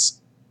think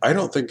it's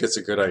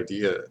a good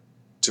idea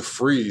to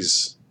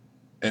freeze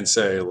and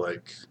say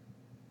like,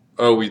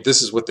 oh,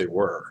 this is what they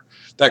were,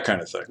 that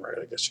kind of thing, right?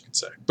 I guess you could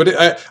say.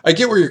 But I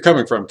get where you're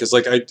coming from, because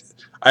like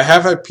I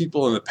have had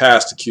people in the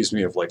past accuse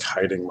me of like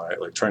hiding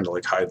trying to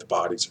like hide the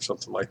bodies or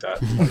something like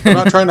that. Like, I'm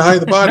not trying to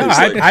hide the bodies.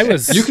 No, I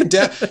was. You can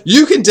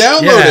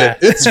download it.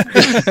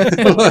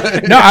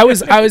 It's No,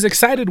 I was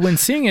excited when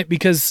seeing it,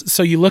 because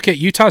so you look at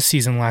Utah's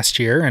season last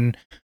year, and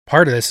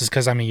part of this is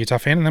because I'm a Utah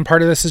fan, and then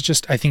part of this is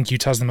just I think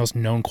Utah's the most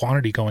known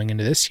quantity going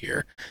into this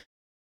year.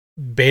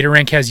 Beta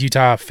Rank has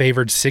Utah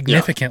favored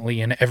significantly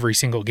in every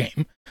single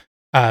game,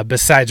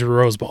 besides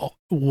Rose Bowl.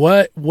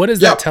 What does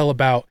that tell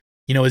about,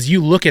 as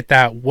you look at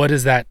that, what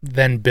does that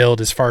then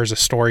build as far as a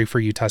story for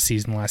Utah's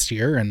season last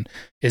year, and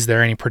is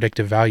there any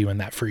predictive value in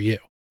that for you?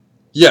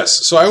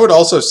 Yes. So I would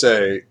also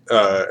say,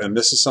 and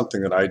this is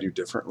something that I do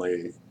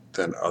differently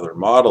than other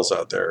models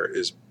out there,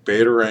 is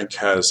Beta Rank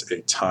has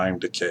a time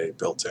decay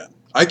built in.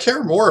 I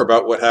care more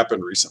about what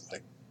happened recently.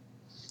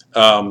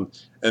 And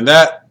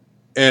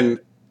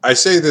I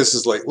say this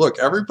is like, look,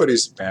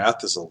 everybody's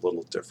math is a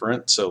little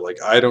different. So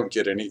like, I don't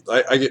get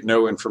I get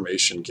no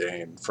information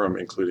gain from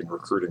including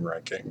recruiting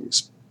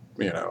rankings,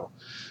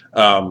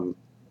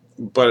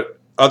 but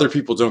other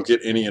people don't get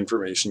any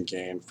information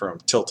gain from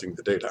tilting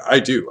the data.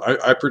 I do.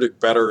 I predict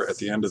better at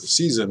the end of the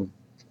season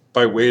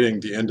by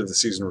weighting the end of the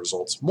season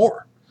results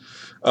more.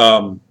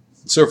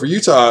 So for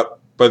Utah,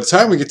 by the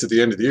time we get to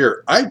the end of the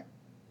year, I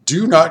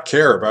do not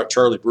care about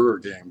Charlie Brewer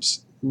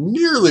games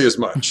nearly as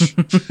much,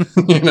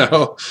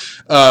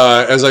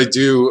 as I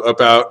do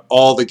about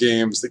all the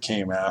games that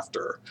came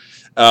after.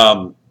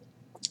 And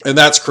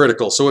that's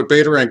critical. So what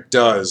Beta Rank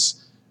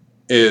does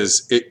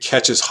is it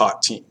catches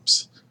hot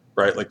teams,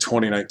 right? Like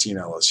 2019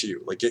 LSU,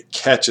 like it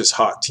catches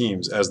hot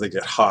teams as they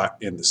get hot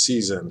in the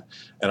season.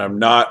 And I'm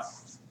not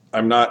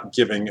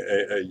giving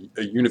a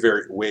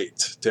univariate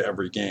weight to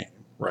every game,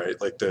 right?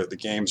 Like the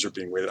games are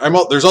being weighted.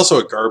 There's also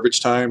a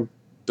garbage time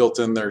built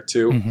in there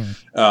too.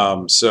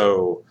 Mm-hmm.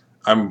 So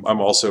I'm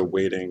also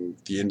weighting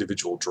the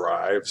individual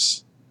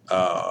drives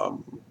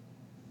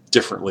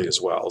differently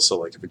as well. So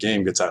like if a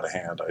game gets out of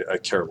hand, I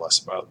care less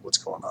about what's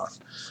going on.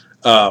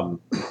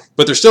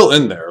 But they're still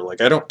in there.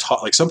 Like I don't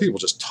like some people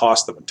just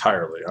toss them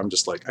entirely. I'm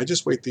just like, I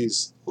just weight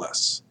these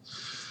less.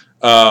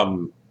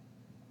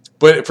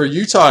 But for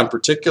Utah in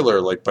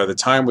particular, like by the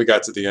time we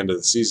got to the end of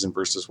the season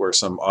versus where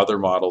some other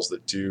models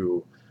that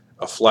do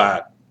a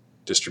flat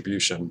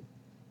distribution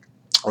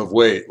of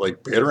weight,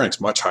 like Beta Rank's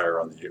much higher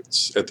on the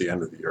Utes at the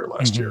end of the year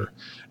last year.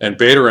 And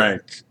Beta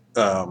Rank,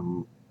 I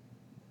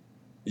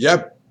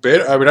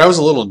was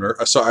a little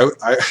nervous. So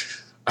I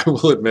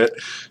will admit,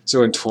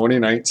 so in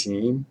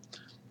 2019,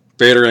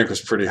 Beta Rank was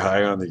pretty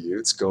high on the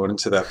Utes going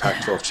into that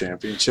Pac-12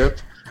 championship.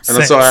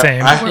 And so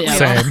same. I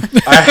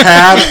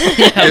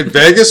had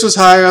Vegas was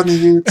high on the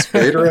Utes,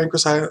 Beta Rank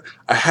was high.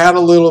 I had a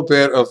little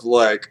bit of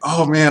like,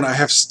 oh man, I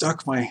have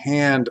stuck my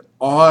hand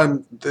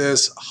on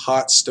this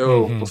hot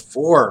stove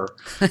before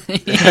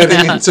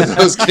heading into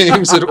those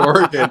games at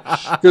Oregon,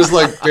 because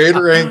like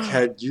Beta Rank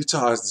had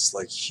Utah as this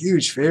like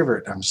huge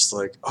favorite. I'm just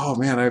like, oh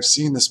man, I've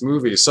seen this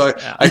movie. So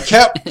I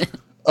kept.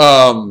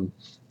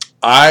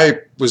 I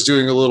was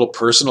doing a little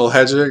personal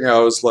hedging. I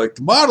was like,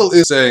 the model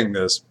is saying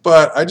this,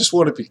 but I just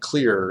want to be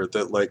clear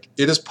that like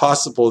it is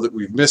possible that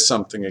we've missed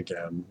something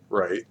again,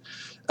 right?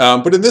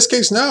 But in this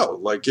case, no.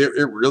 Like it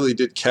really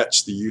did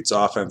catch the Utes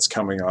offense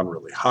coming on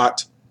really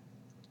hot.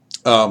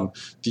 The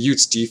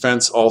Utes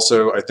defense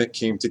also, I think,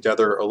 came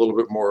together a little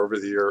bit more over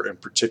the year. In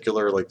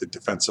particular, like the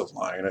defensive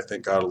line, I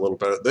think, got a little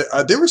better.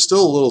 They were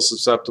still a little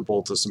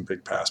susceptible to some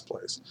big pass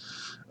plays.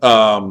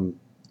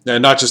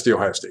 And not just the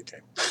Ohio State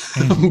game,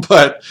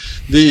 but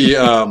the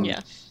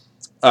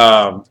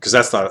because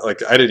that's not like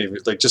I didn't even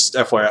like just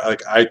FYI,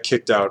 like I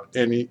kicked out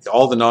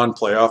all the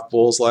non-playoff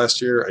bowls last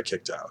year. I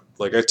kicked out.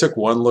 Like I took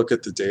one look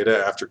at the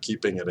data after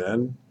keeping it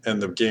in, and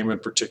the game in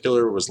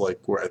particular was like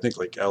where I think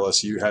like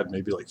LSU had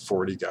maybe like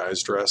 40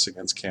 guys dress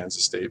against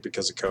Kansas State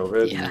because of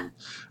COVID. Yeah. And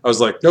I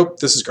was like, nope,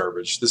 this is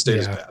garbage. This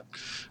data's bad.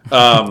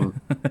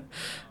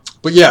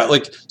 But yeah,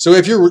 like so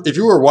if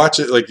you're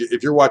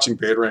watching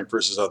Beta Rank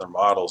versus other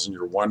models and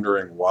you're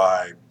wondering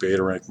why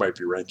Beta Rank might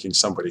be ranking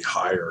somebody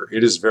higher,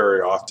 it is very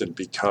often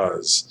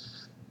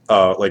because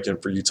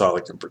for Utah,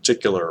 like in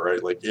particular,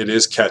 right? Like it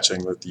is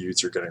catching that the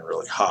Utes are getting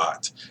really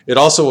hot. It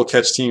also will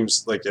catch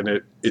teams like,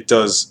 and it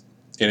does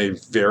in a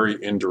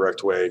very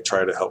indirect way,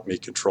 try to help me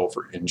control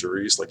for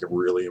injuries, like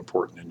really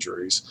important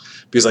injuries,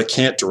 because I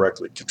can't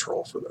directly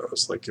control for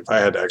those. Like if I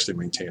had to actually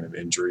maintain an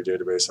injury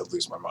database, I'd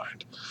lose my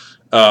mind.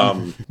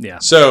 Yeah.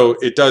 So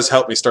it does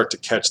help me start to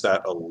catch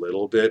that a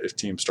little bit if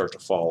teams start to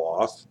fall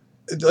off.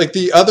 Like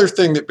the other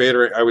thing that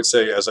beta, I would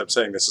say, as I'm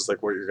saying this, is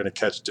like what you're going to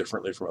catch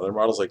differently from other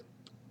models. Like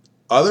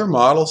other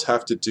models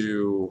have to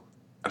do.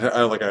 I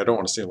don't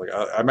want to seem like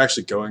I'm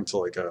actually going to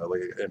like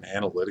an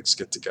analytics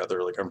get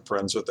together. Like I'm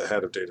friends with the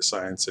head of data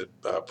science at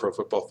Pro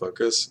Football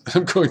Focus.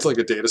 I'm going to like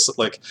a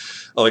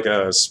like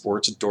a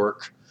sports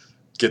dork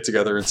get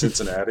together in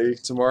Cincinnati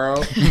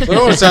tomorrow. So I don't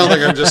want to sound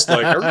like I'm just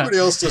like everybody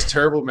else does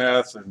terrible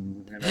math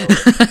and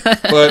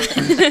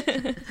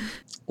but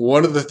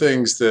one of the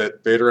things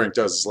that BetaRank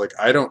does is like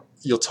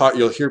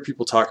you'll hear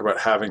people talk about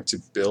having to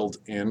build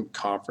in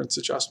conference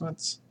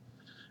adjustments,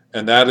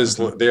 and that is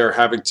they are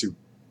having to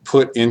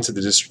put into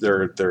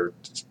their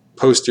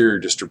posterior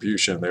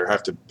distribution. They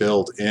have to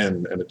build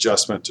in an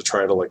adjustment to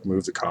try to like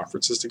move the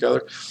conferences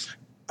together.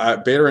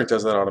 BetaRank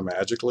does that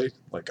automatically.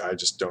 Like I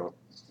just don't.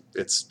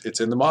 It's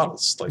in the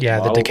models. Like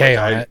the decay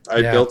on it.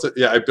 I built it.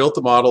 Yeah, I built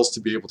the models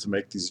to be able to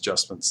make these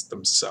adjustments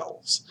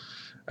themselves,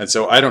 and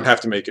so I don't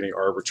have to make any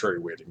arbitrary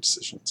weighting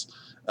decisions.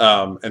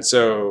 And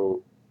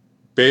so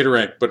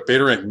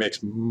BetaRank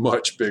makes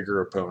much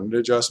bigger opponent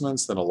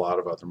adjustments than a lot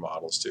of other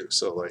models do.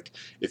 So like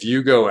if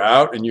you go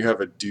out and you have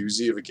a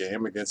doozy of a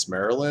game against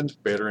Maryland,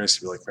 BetaRank's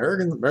gonna be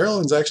like,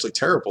 Maryland's actually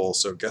terrible.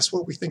 So guess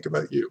what we think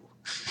about you?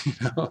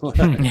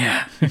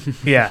 Yeah.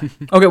 Yeah.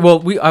 Okay.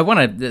 Well, I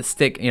want to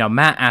stick,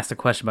 Matt asked a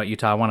question about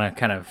Utah. I want to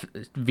kind of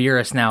veer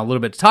us now a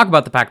little bit to talk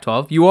about the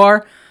Pac-12. You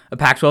are a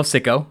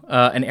Pac-12 sicko,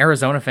 an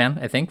Arizona fan,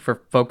 I think,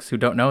 for folks who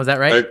don't know. Is that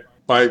right?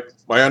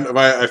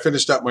 I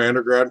finished up my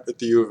undergrad at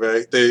the U of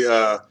A.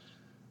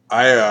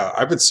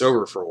 I've been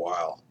sober for a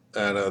while,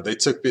 and they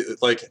took me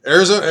like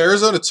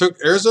Arizona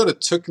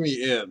took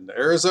me in.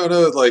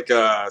 Arizona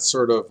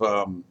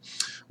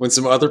when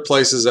some other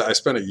places. I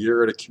spent a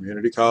year at a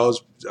community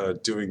college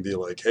doing the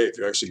like, hey, if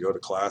you actually go to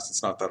class,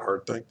 it's not that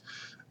hard thing.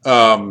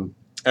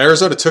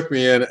 Arizona took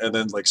me in, and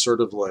then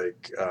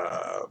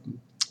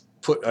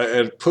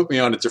put me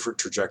on a different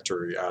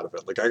trajectory out of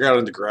it. Like I got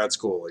into grad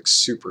school like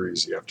super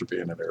easy after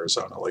being in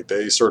Arizona. Like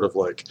they sort of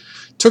like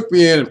took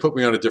me in and put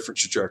me on a different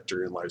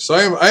trajectory in life. So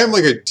I am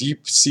like a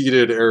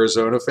deep-seated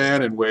Arizona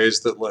fan in ways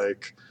that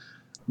like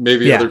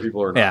maybe other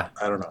people are not. Yeah.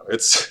 I don't know.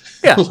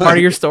 It's part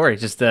of your story,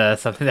 just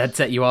something that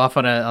set you off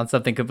on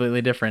something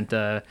completely different,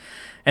 and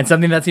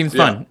something that seems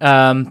fun.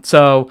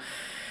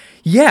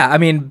 Yeah, I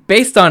mean,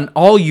 based on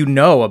all you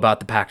know about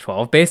the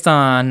Pac-12, based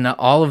on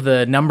all of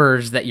the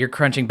numbers that you're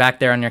crunching back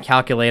there on your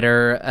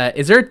calculator,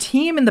 is there a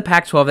team in the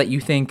Pac-12 that you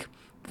think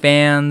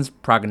fans,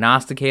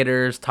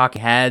 prognosticators,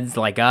 talking heads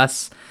like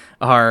us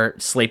are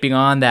sleeping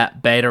on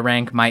that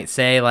BetaRank might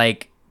say,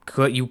 like,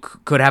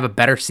 could have a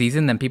better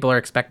season than people are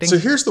expecting? So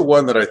here's the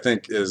one that I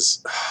think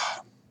is...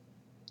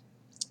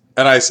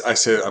 And I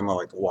say I'm gonna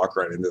like walk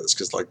right into this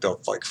because like they'll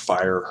like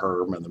fire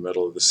Herm in the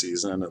middle of the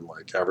season and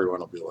like everyone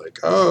will be like,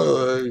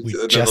 oh, we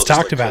just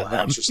talked about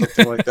them or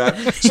something like that.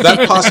 So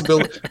that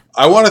possibility,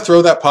 I want to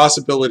throw that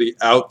possibility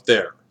out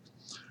there.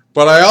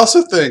 But I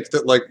also think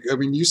that like, I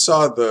mean, you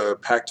saw the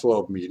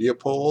Pac-12 media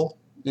poll,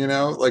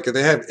 like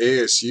they have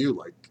ASU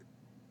like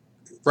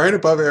right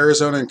above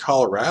Arizona and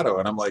Colorado,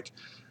 and I'm like,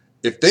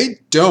 if they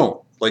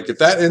don't, like if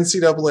that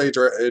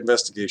NCAA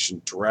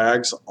investigation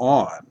drags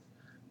on,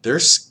 their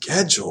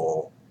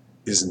schedule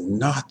is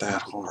not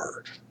that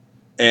hard.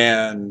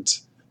 And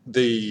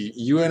the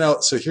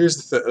UNL, so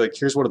here's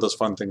here's one of those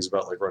fun things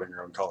about like running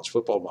your own college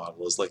football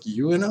model is like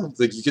UNL,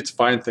 like you get to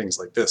find things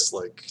like this,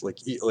 like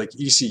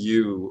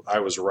ECU. I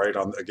was right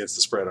against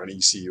the spread on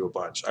ECU a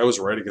bunch. I was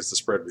right against the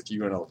spread with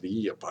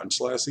UNLV a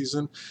bunch last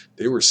season.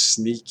 They were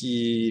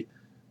sneaky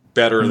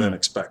better than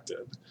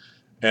expected.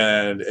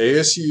 And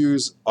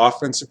ASU's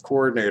offensive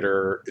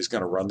coordinator is going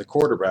to run the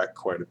quarterback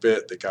quite a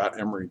bit. They got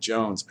Emory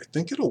Jones. I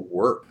think it'll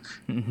work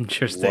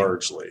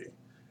largely.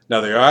 Now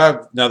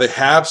they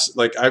have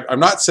like I'm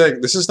not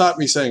saying this is not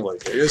me saying like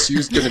ASU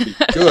is going to be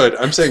good.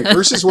 I'm saying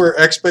versus where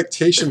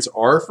expectations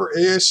are for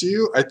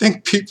ASU, I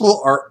think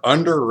people are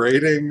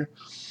underrating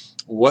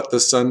what the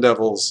Sun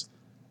Devils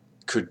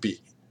could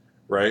be,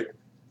 right?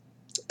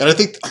 And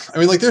I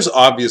mean like there's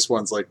obvious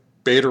ones like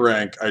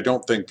BetaRank. I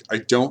don't think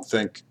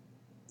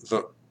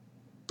the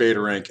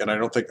BetaRank, and I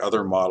don't think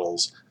other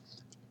models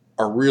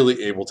are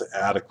really able to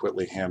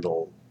adequately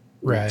handle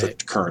the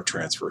current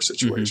transfer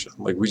situation.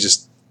 Mm-hmm. Like we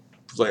just,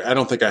 like I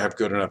don't think I have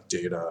good enough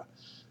data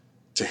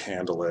to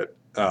handle it.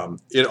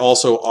 It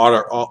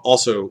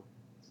also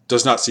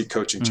does not see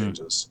coaching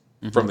changes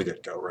from the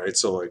get-go, right?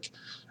 So like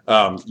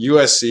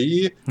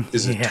USC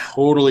is a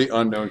totally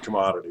unknown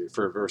commodity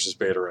versus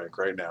BetaRank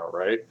right now,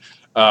 right?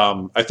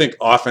 I think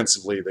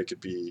offensively they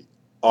could be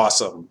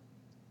awesome.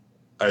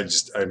 I'm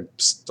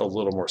a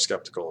little more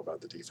skeptical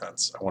about the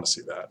defense. I want to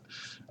see that.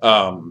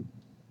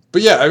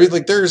 But yeah, I mean,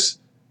 like there's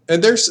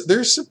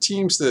some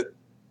teams that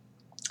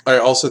I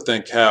also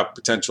think have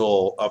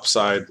potential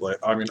upside. Like,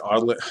 I mean,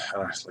 oddly,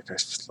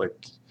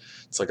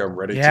 It's like I'm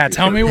ready. Yeah, to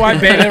tell me why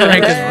Beta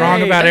Rank is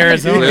wrong about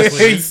Arizona,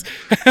 please.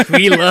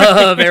 We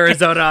love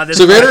Arizona on this.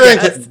 So Beta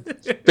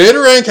podcast.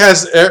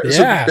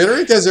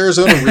 Rank has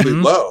Arizona really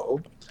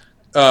low,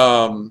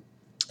 and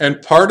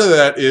part of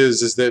that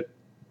is that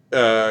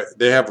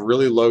they have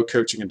really low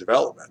coaching and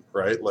development,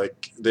 right?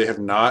 Like they have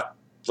not,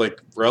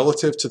 like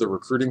relative to the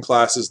recruiting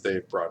classes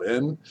they've brought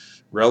in,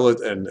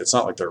 and it's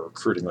not like they're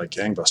recruiting like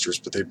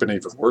gangbusters, but they've been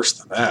even worse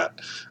than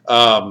that.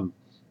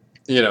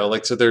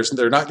 Like so they're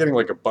not getting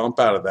like a bump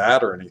out of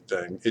that or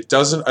anything. I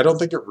don't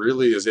think it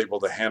really is able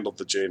to handle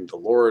the Jaden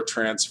DeLora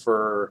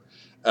transfer,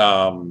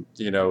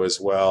 as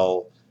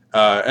well.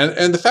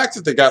 And the fact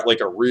that they got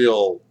like a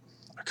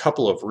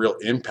couple of real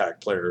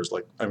impact players,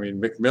 like, I mean,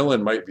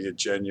 McMillan might be a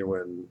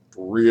genuine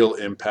real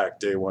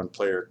impact day one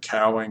player.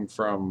 Cowings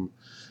from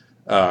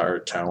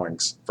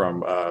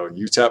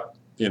UTEP,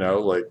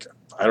 like,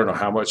 I don't know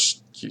how much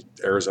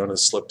Arizona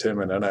slipped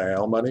him in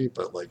NIL money,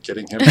 but like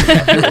getting him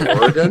to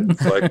Oregon,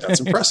 like that's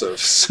impressive.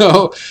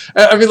 So,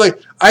 I mean, like,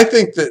 I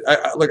think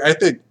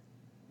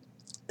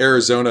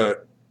Arizona,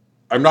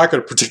 I'm not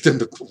going to predict them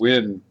to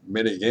win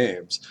many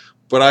games,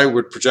 but I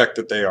would project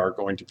that they are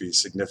going to be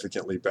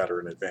significantly better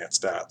in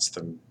advanced stats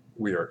than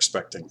we are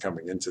expecting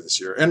coming into this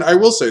year. And I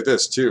will say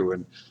this too,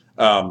 and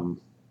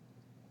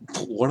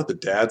one of the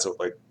dads,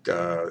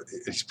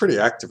 he's pretty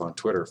active on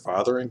Twitter,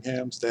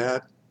 Fotheringham's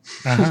dad.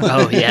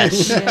 Oh,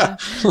 yes. Yeah.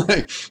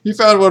 Like, he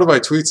found one of my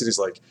tweets and he's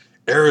like,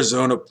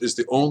 Arizona is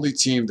the only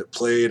team that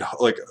played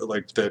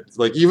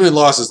even in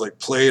losses, like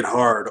played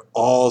hard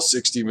all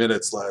 60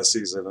 minutes last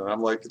season. And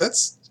I'm like,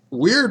 that's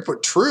weird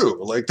but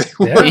true. Like they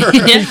were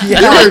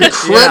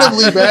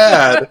incredibly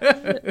bad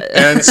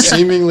and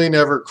seemingly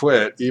never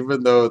quit,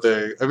 even though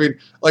I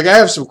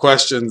have some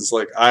questions.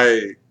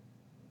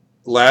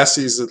 Last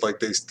season,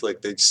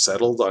 they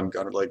settled on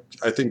Gunner. Like,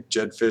 I think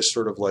Jed Fish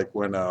sort of like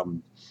when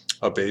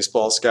a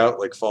baseball scout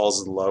like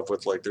falls in love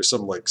with there's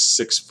some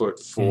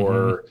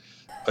 6'4"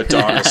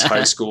 Adonis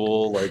High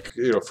School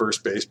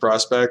first base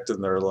prospect,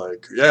 and they're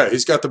like, yeah,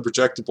 he's got the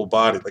projectable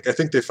body. Like, I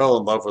think they fell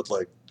in love with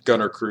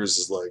Gunnar Cruz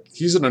is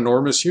he's an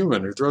enormous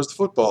human who throws the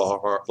football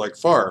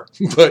far,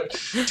 but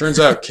turns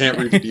out can't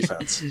read the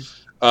defense.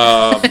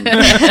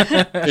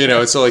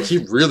 And so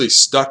he really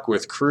stuck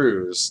with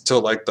Cruz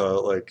till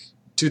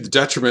to the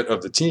detriment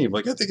of the team.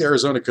 Like, I think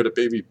Arizona could have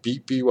maybe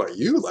beat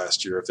BYU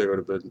last year if they would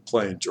have been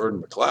playing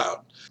Jordan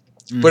McLeod.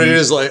 Mm-hmm. But it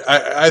is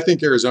I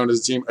think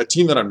Arizona's a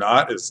team that I'm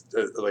not is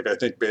I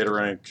think Beta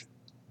Rank,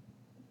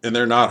 and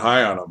they're not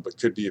high on them, but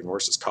could be even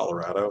worse is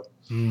Colorado.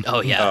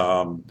 Oh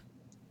yeah.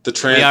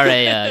 We are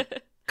a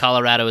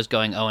Colorado is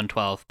going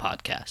 0-12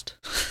 podcast.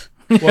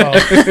 Well,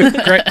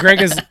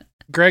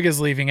 Greg is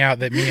leaving out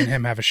that me and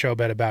him have a show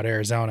bet about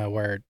Arizona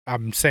where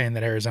I'm saying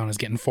that Arizona's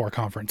getting 4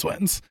 conference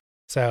wins.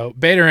 So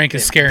Beta Rank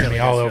is scaring me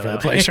all over the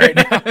place right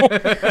now.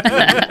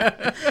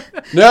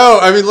 No,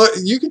 I mean, look,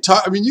 you can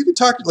talk.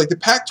 The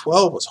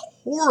Pac-12 was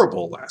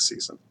horrible last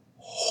season,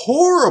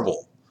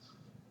 horrible.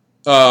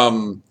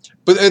 But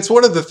it's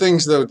one of the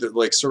things though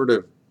that sort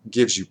of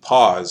gives you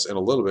pause in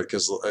a little bit,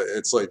 because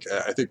it's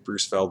I think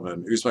Bruce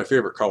Feldman, who's my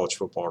favorite college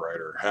football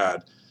writer,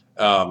 had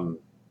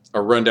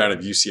a rundown of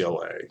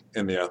UCLA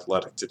in The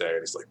Athletic today, and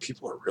he's like,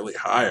 people are really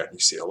high on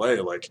UCLA,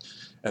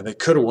 and they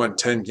could have won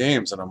 10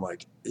 games, and I'm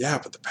like, yeah,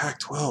 but the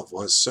Pac-12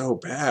 was so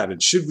bad,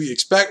 and should we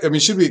expect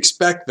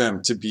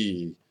them to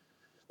be?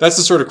 That's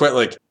the sort of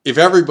question, if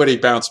everybody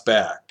bounced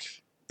back,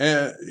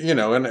 and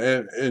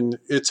and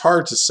it's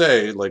hard to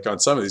say on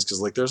some of these,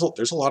 because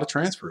there's a lot of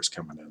transfers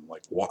coming in.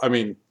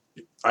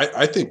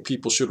 I think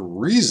people should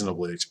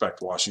reasonably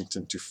expect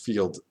Washington to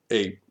field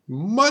a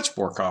much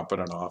more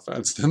competent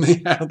offense than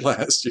they had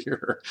last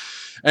year.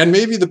 And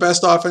maybe the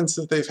best offense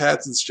that they've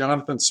had since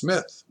Jonathan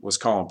Smith was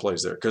calling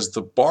plays there, because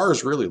the bar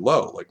is really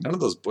low. None of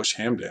those Bush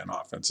Hamdan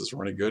offenses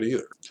were any good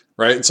either.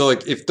 Right. And so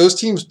if those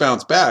teams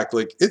bounce back,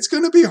 it's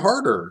going to be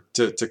harder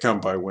to come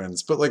by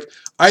wins. But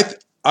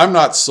I'm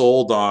not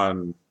sold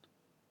on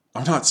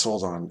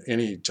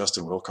any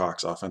Justin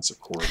Wilcox offensive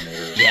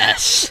coordinator.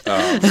 Yes.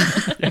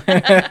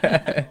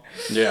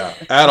 Yeah,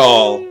 at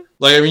all.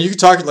 You can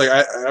talk.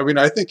 I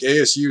think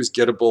ASU is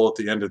gettable at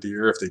the end of the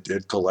year if they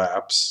did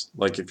collapse.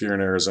 If you're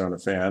an Arizona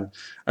fan,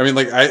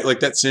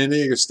 that San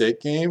Diego State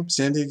game.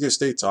 San Diego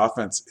State's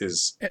offense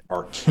is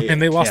archaic,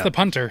 and they lost the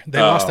punter. They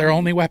lost their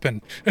only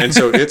weapon, and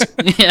so it's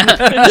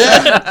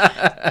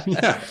yeah.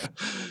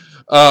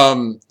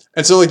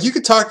 And so you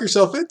could talk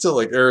yourself into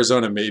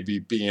Arizona maybe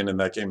being in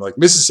that game,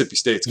 Mississippi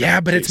State's. Yeah,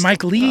 but it's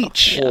Mike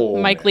Leach.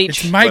 Mike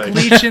Leach. It's Mike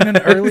Leach in an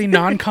early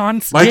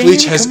non-con Mike game.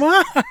 Leach has. Come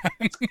on.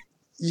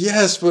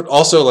 Yes, but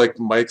also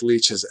Mike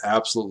Leach has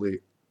absolutely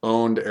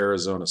owned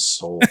Arizona's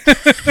soul.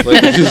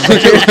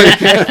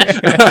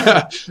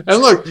 And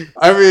look,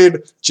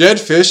 Jed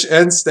Fish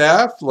and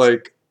staff,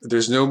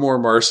 there's no more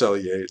Marcel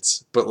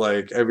Yates, but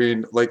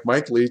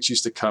Mike Leach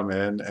used to come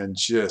in and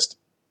just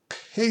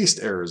paste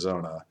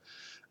Arizona.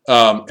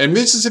 And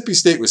Mississippi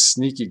State was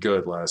sneaky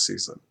good last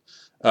season.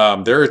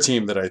 They're a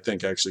team that I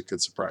think actually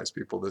could surprise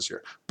people this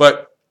year.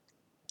 But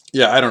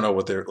yeah, I don't know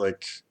what they're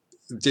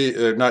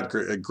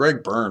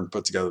Greg Byrne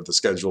put together the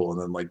schedule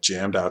and then like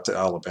jammed out to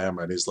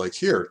Alabama, and he's like,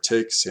 here,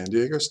 take San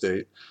Diego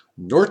State,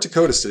 North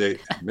Dakota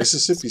State,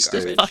 Mississippi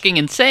State. Fucking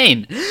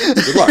insane.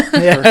 Good luck.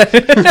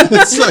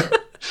 It's like,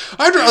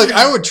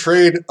 I would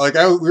trade,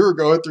 we were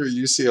going through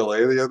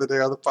UCLA the other day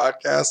on the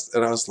podcast,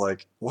 and I was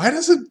like, why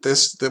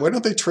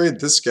don't they trade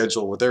this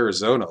schedule with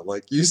Arizona?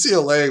 Like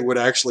UCLA would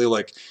actually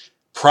like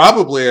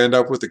probably end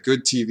up with a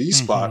good TV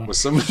spot with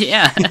some of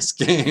these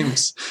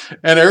games,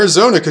 and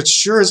Arizona could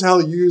sure as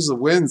hell use the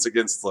wins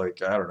against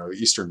like, I don't know,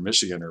 Eastern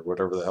Michigan or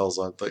whatever the hell's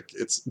on. Like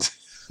it's.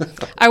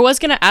 I was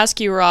gonna ask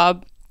you,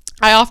 Rob.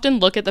 I often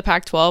look at the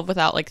Pac-12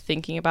 without like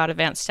thinking about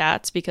advanced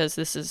stats because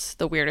this is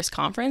the weirdest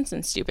conference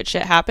and stupid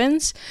shit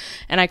happens,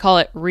 and I call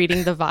it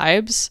reading the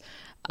vibes.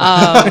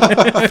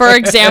 For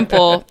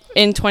example,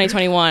 in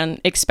 2021,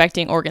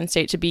 expecting Oregon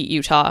State to beat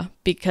Utah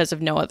because of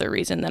no other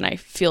reason than I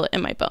feel it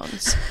in my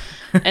bones.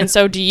 And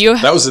so, do you?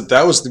 That was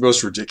the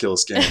most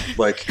ridiculous game.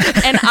 Like,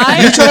 and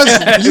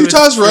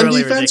Utah's run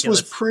really defense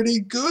was pretty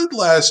good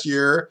last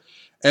year,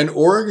 and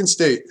Oregon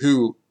State,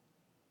 who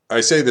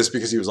I say this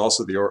because he was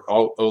also the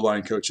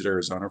O-line coach at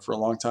Arizona for a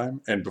long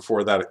time, and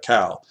before that at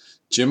Cal.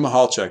 Jim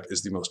Michalczek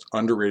is the most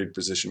underrated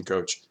position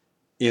coach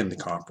in the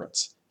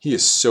conference. He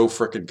is so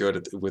freaking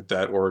good with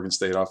that Oregon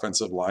State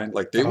offensive line.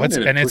 Like they went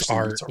in and it's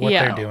art. What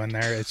they're doing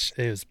there, it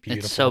is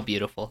beautiful. It's so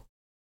beautiful.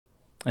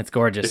 It's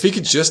gorgeous. If he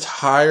could just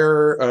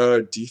hire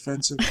a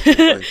defensive,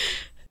 like,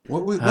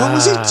 what was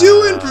he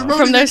doing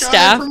from their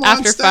staff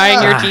after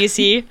firing your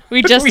DC?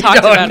 We just talked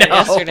about it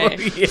yesterday.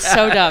 Yeah.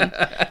 So dumb,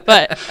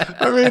 but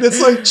I mean,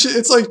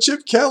 it's like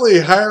Chip Kelly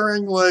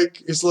hiring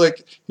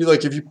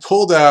if you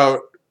pulled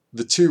out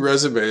the two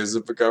resumes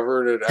of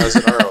McGovern and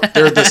Azzanaro,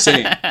 they're the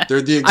same.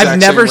 They're the exact same. I've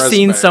never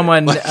seen resume.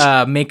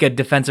 someone make a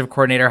defensive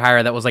coordinator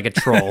hire that was like a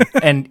troll,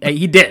 and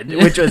he did,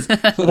 which was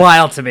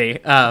wild to me.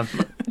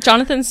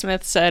 Jonathan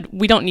Smith said,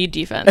 "We don't need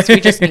defense.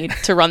 We just need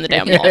to run the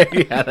damn ball."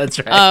 Yeah, that's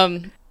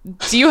right.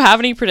 Do you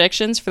have any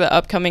predictions for the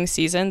upcoming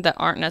season that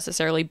aren't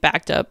necessarily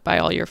backed up by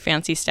all your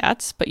fancy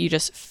stats, but you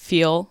just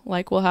feel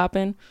like will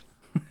happen?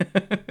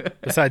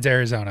 Besides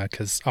Arizona,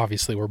 because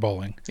obviously we're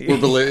bowling.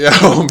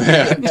 Oh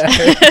man,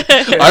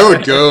 I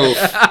would go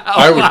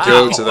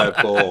to that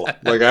bowl.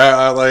 Like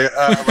I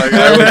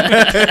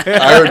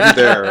would be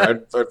there.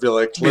 I'd be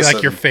like, be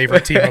like your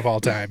favorite team of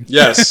all time.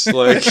 Yes,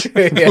 like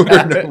we'd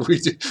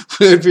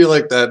be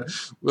like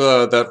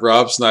that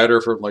Rob Snyder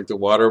from like the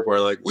Water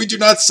Boy. Like we do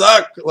not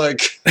suck.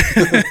 Like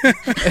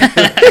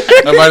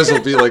I might as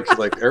well be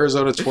like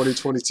Arizona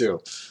 2022.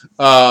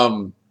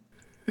 I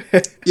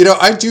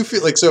do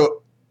feel like so.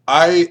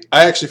 I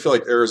actually feel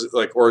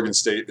like Oregon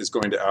State is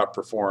going to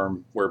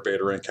outperform where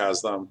Beta Rank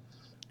has them.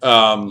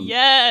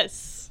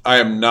 Yes. I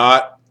am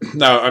not.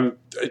 No,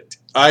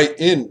 I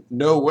in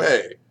no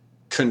way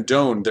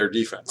condone their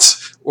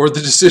defense or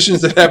the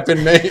decisions that have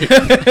been made.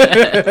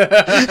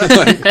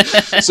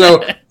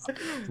 So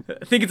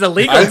I think it's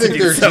illegal. I think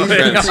their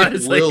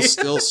defense will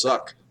still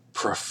suck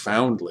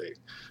profoundly,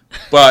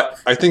 but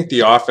I think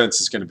the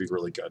offense is going to be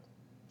really good.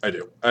 I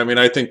do. I mean,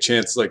 I think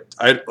Chance,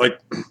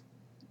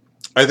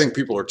 I think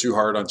people are too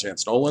hard on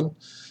Chance Nolan.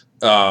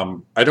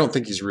 I don't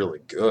think he's really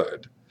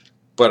good,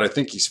 but I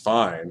think he's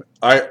fine.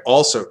 I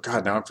also,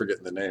 God, now I'm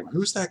forgetting the name.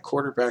 Who's that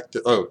quarterback?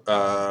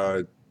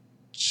 Jebbia?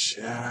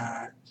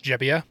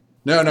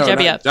 No,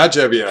 Jebbia. not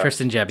Jebbia.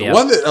 Kristen Jebbia. The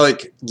one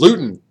that,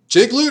 Luton.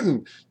 Jake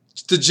Luton.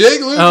 The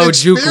Jake Luton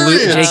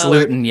experience. Jake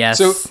Luton, yes.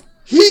 So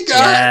he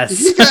got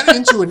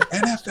into an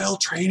NFL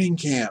training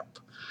camp.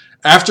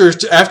 After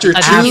 2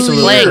 he's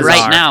years, playing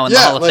right now in the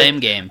Hall of Fame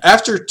game.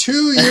 After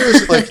 2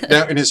 years,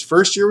 now in his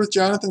first year with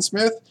Jonathan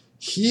Smith,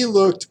 he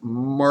looked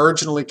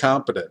marginally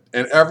competent,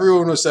 and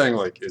everyone was saying,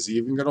 is he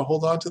even going to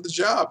hold on to the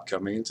job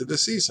coming into the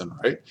season?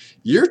 Right,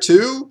 year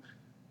 2,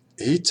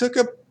 he took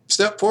a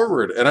step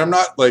forward, and I'm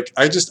not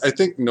I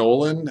think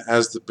Nolan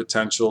has the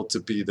potential to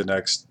be the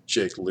next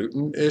Jake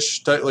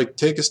Luton-ish type,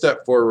 take a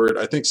step forward.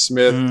 I think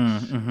Smith.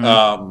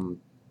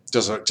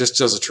 Does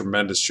a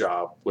tremendous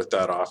job with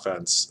that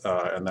offense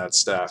and that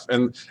staff,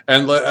 and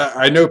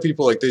I know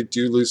people they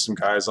do lose some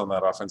guys on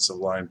that offensive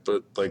line,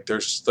 but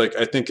there's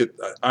I think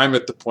I'm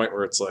at the point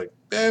where it's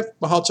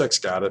Michalczek's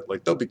got it,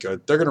 they'll be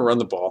good, they're gonna run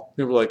the ball.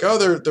 People are oh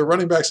their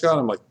running back's gone.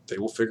 I'm they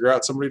will figure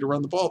out somebody to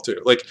run the ball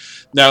to.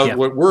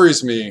 What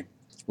worries me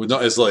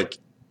is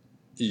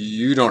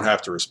you don't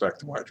have to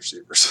respect the wide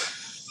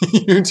receivers.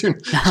 You do.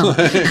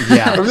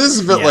 I mean, this is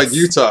a bit like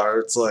Utah.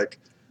 It's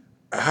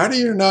how do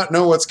you not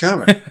know what's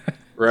coming,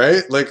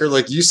 right? Or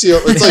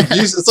UCLA.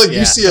 It's like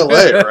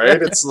UCLA, right?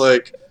 It's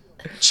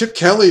Chip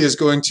Kelly is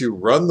going to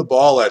run the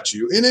ball at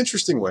you in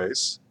interesting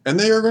ways, and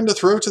they are going to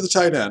throw to the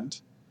tight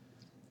end,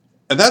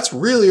 and that's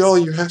really all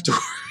you have to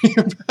worry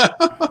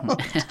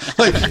about.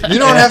 You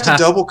don't have to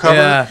double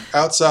cover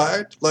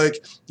outside.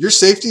 Your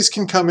safeties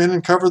can come in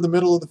and cover the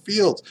middle of the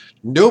field.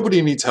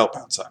 Nobody needs help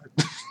outside.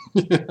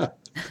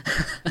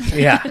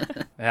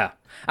 Yeah.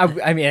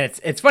 I mean,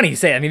 it's funny you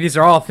say. I mean, these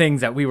are all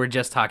things that we were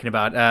just talking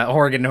about.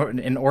 Oregon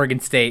and Oregon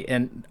State,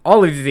 and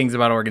all of these things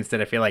about Oregon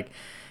State, I feel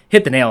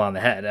hit the nail on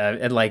the head.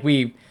 And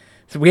we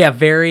So we have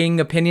varying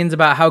opinions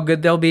about how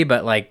good they'll be,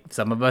 but like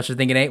some of us are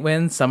thinking 8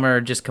 wins, some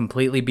are just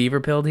completely beaver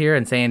pilled here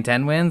and saying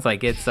 10 wins.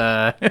 Like it's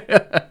their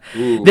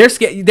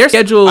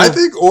schedule. I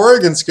think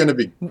Oregon's going to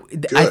be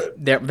good.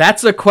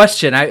 That's a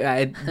question.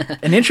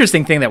 An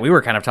interesting thing that we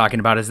were kind of talking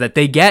about is that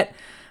they get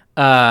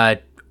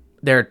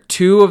their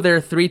 2 of their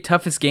 3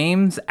 toughest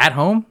games at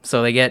home.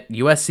 So they get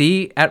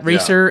USC at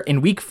Racer in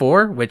week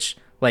 4, which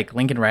like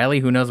Lincoln Riley,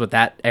 who knows what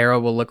that era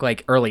will look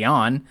like early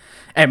on.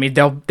 I mean,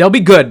 they'll be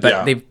good,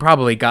 but they've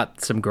probably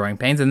got some growing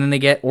pains. And then they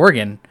get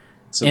Oregon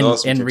in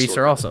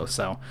Reser also.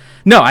 So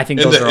no, I think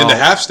in those the, are in all... the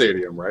half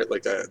stadium, right?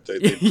 Like they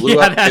blew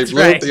Yeah, up. They that's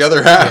blew right. up the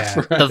other half. Yeah.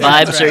 Right? The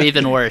vibes are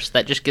even worse.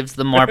 That just gives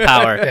them more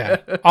power.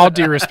 Yeah. All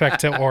due respect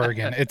to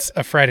Oregon, it's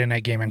a Friday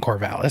night game in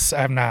Corvallis.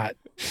 I'm not.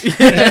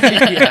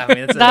 Yeah, I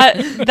mean, it's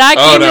That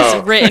Oh, game no.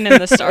 is written in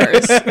the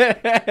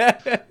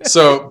stars.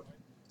 So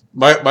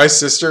my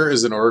sister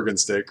is an Oregon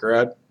State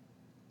grad,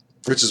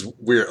 which is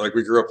weird. Like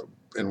we grew up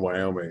in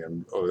Wyoming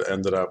and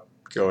ended up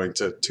going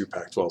to 2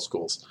 Pac-12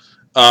 schools.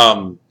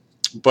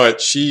 But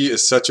she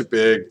is such a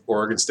big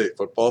Oregon State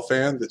football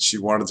fan that she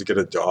wanted to get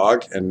a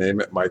dog and name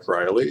it Mike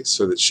Riley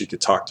so that she could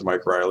talk to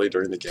Mike Riley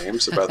during the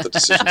games about the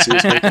decisions he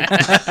was making.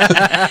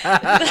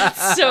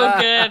 That's so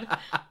good.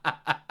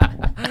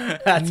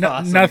 That's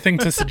awesome. Nothing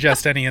to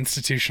suggest any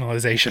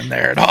institutionalization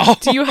there at all.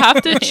 Do you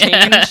have to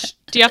change?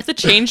 Do you have to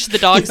change the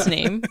dog's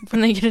name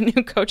when they get a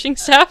new coaching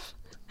staff?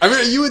 I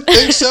mean, you would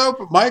think so,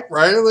 but Mike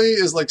Riley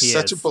is like He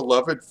such is. a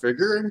beloved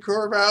figure in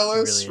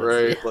Corvallis,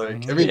 Really right?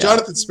 Like, I mean,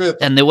 Jonathan Smith.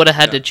 And they would have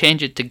had to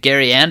change it to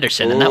Gary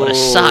Anderson, and that would have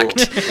sucked.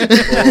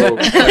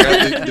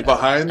 The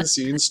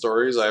behind-the-scenes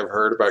stories I've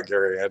heard about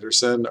Gary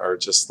Anderson are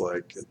just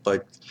like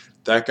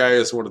that guy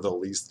is one of the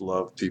least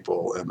loved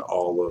people in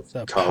all of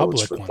The college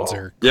public football. ones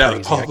are yeah,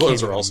 crazy. the I public can't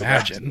ones are even also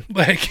bad. imagine.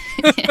 Like,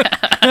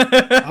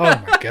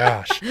 oh my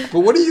gosh. But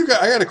what do you guys?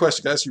 I got a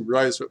question, guys. You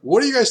realize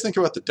what do you guys think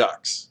about the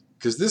Ducks?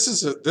 Because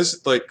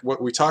this like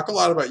what we talk a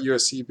lot about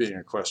USC being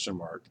a question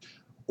mark.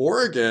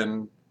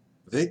 Oregon,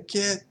 they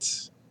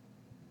get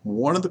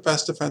one of the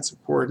best defensive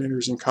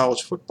coordinators in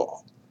college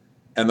football,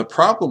 and the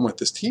problem with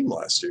this team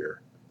last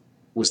year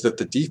was that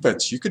the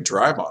defense you could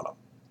drive on them.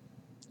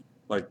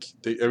 Like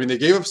they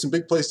gave up some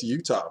big plays to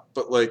Utah,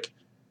 but like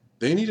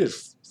they needed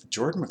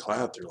Jordan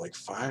McLeod threw like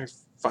five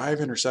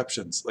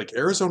interceptions. Like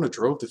Arizona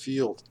drove the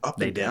field up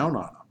They and did. down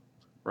on them,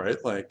 right?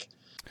 Like.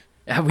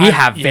 We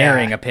have yeah.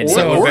 varying opinions.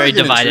 So- We're very Oregon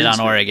divided intrigues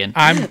on me. Oregon.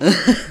 I'm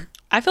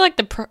I feel like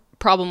the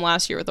problem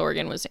last year with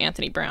Oregon was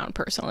Anthony Brown,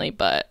 personally,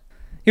 but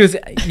He was,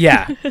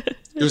 yeah. It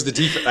was the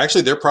defense.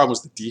 Actually, their problem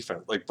was the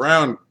defense. Like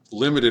Brown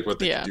limited what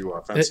they Yeah. could do the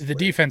offensively.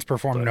 defense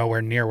performed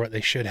nowhere near what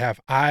they should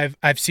have. I've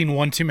seen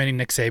one too many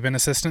Nick Saban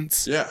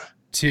assistants Yeah.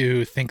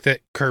 to think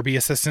that Kirby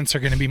assistants are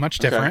going to be much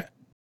Okay.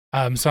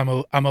 different.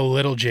 So I'm a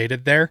little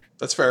jaded there.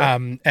 That's fair.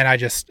 And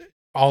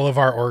all of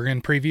our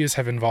Oregon previews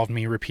have involved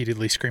me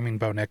repeatedly screaming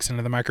Bo Nix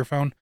into the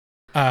microphone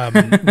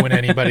when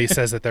anybody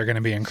says that they're going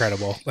to be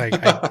incredible. Like,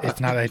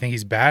 it's not that I think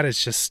he's bad.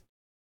 It's just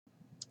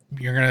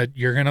you're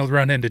gonna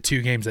run into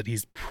 2 games that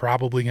he's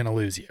probably going to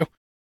lose you.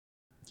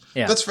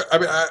 Yeah. That's fair. I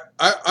mean,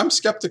 I'm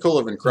skeptical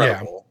of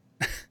incredible.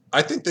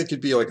 I think they could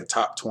be like a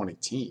top 20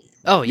 team.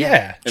 Oh,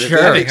 yeah. And Sure.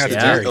 if they fix the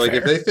Yeah.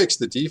 if they fix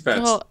the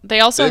defense, well,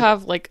 they also they-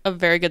 have like a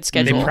very good They,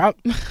 schedule. prob-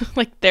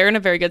 They're in a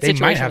very good they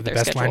situation might have with the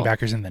their best schedule.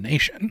 linebackers in the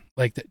nation.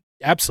 Like,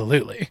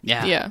 absolutely.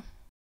 Yeah. Yeah.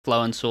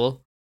 Flo and Sewell.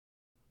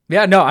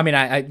 Yeah, no, I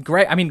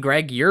mean,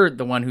 Greg, you're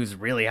the one who's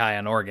really high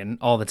on Oregon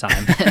all the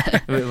time.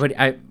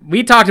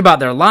 We talked about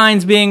their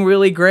lines being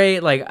really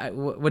great. Like,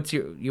 what's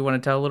you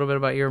want to tell a little bit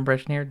about your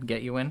impression here to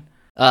get you in?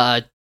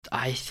 I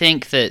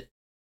think that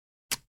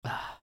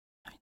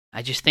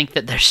I just think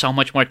that they're so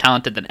much more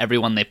talented than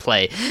everyone they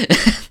play,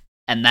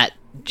 and that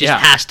just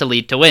has to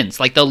lead to wins.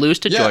 Like they'll lose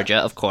to Yeah. Georgia,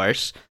 of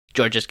course.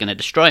 Georgia's going to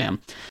destroy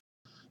them.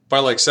 by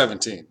like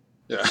 17.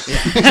 Yeah.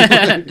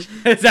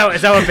 Is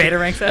that what Beta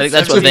Rank says? I think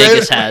that's So what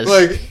Vegas Beta- has.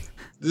 Like,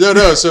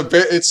 no. So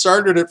it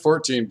started at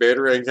 14.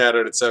 Beta Rank had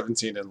it at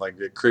 17, and like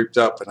it creeped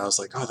up, and I was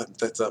like, oh,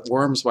 that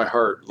warms my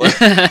heart. Like,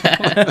 does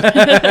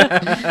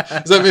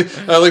that mean,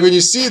 like when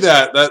you see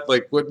that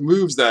like what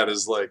moves that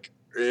is like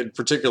in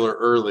particular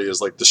early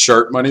is like the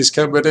sharp money's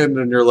coming in,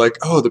 and you're like,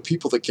 oh, the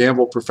people that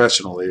gamble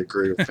professionally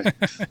agree with me.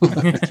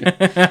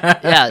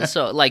 Yeah,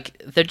 so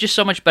like they're just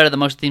so much better than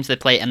most teams they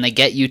play, and they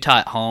get Utah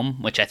at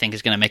home, which I think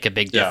is going to make a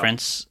big Yeah.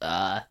 difference.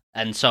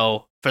 And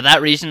so for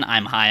that reason,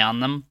 I'm high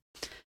on them.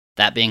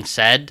 That being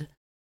said,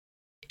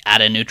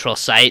 at a neutral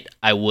site,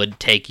 I would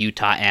take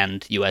Utah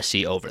and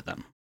USC over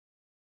them.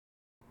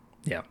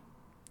 Yeah,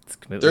 it's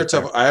completely They're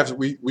fair. tough.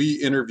 We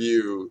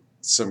interview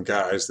some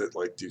guys that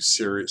like do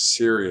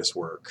serious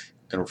work,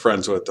 and we're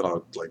friends with, and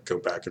I'll like go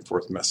back and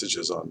forth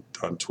messages on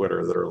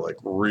Twitter that are like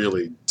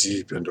really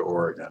deep into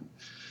Oregon.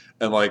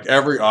 And like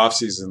every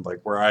offseason, like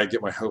where I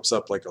get my hopes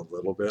up like a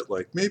little bit,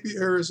 like maybe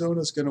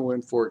Arizona's going to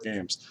win 4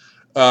 games.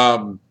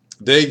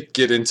 They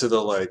get into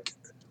the like,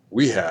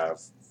 we have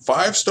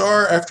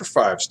 5-star after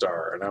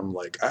 5-star, and I'm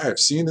like, I have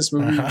seen this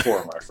movie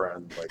before, my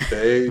friend. Like,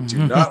 they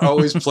do not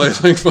always play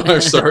like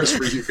 5 stars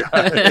for you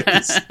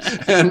guys.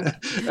 and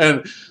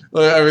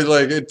I mean,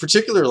 like, in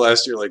particular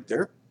last year, like,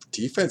 their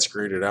defense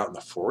graded out in the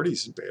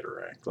 40s in beta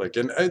rank. Like,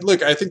 and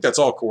look, I think that's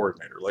all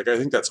coordinator. Like, I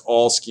think that's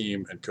all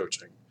scheme and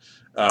coaching,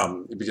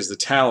 because the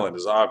talent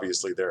is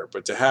obviously there.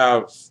 But to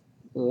have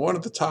one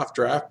of the top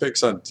draft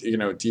picks on,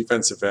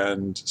 defensive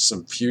end,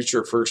 some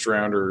future first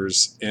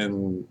rounders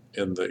in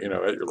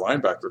the, at your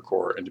linebacker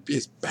core, and to be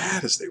as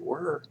bad as they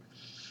were,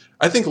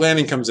 I think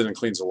Lanning comes in and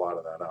cleans a lot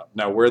of that up.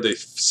 Now, where they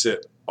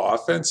sit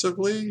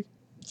offensively,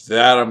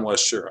 that I'm less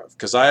sure of,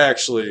 because I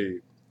actually,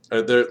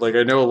 I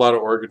know a lot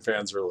of Oregon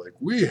fans are like,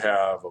 we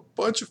have a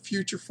bunch of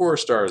future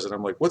 4-stars, and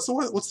I'm like, what's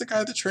the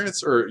guy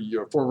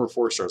that former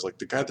 4-stars, like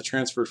the guy that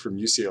transferred from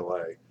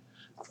UCLA?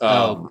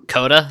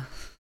 Coda.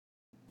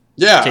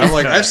 Yeah, Jason I'm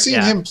like, Coda, I've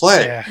seen him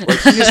play. Yeah. Like,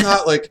 he is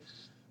not like,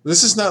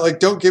 this is not like,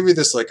 don't give me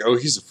this like, oh,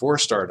 he's a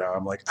 4-star now.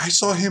 I'm like, I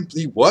saw him,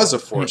 he was a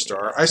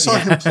 4-star. I saw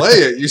him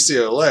play at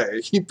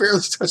UCLA. He barely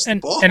touched the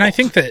ball. And I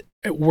think that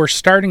we're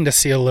starting to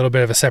see a little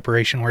bit of a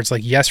separation where it's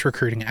like, yes,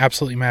 recruiting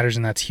absolutely matters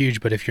and that's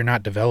huge, but if you're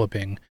not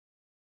developing,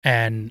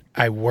 and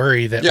I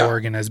worry that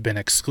Oregon has been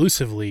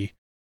exclusively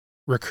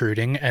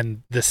recruiting,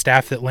 and the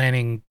staff that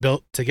Lanning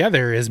built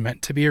together is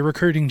meant to be a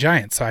recruiting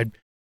giant. So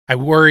I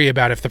worry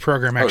about if the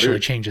program actually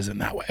changes in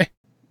that way.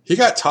 He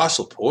got Tosh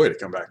Lapoy to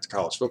come back to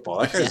college football.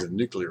 That guy's a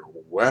nuclear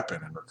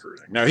weapon in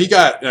recruiting. Now he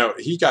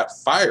got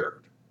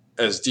fired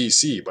as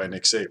DC by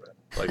Nick Saban.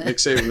 Like Nick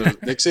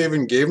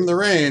Saban gave him the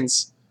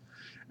reins,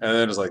 and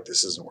then it was like,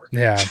 this isn't working.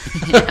 Yeah.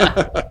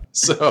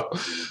 So,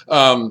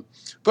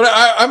 but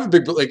I'm a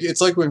big, like, it's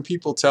like when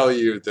people tell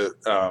you that,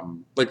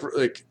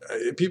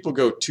 people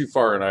go too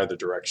far in either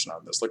direction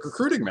on this. Like,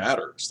 recruiting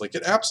matters. Like,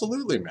 it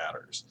absolutely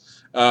matters.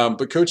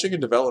 But coaching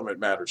and development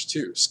matters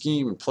too.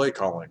 Scheme and play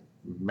calling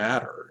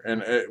matter.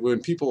 And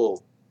when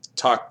people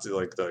talk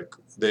to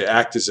they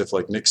act as if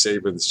like Nick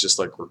Saban's just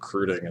like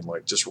recruiting and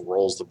like just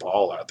rolls the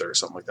ball out there or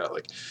something like that.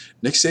 Like,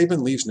 Nick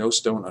Saban leaves no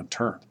stone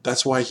unturned.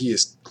 That's why he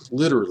is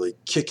literally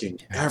kicking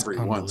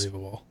everyone's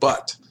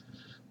butt.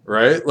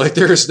 Right? Like,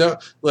 there's no,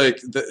 like,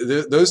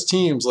 those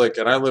teams, like,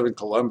 and I live in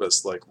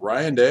Columbus, like,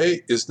 Ryan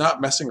Day is not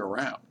messing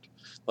around.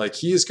 Like,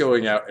 he is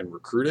going out and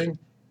recruiting,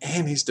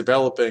 and he's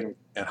developing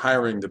and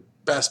hiring the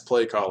best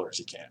play callers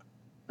he can.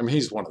 I mean,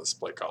 he's one of the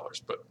play callers,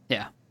 but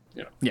yeah,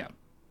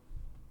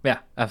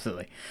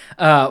 absolutely.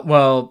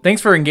 Well,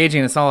 thanks for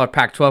engaging us in all our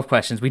Pac-12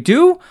 questions. We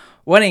do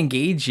want to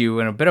engage you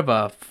in a bit of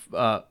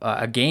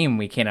a game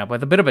we came up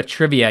with, a bit of a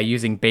trivia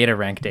using beta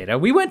rank data.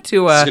 We went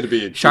to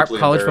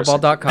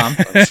sharpcollegefootball.com.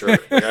 I'm sure.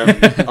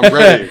 I'm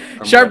ready.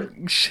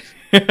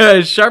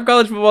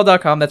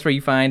 Sharpcollegefootball.com. That's where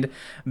you find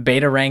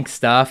beta rank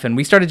stuff, and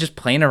we started just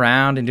playing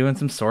around and doing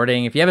some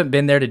sorting. If you haven't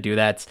been there to do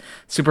that, it's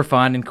super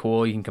fun and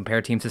cool. You can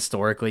compare teams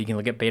historically. You can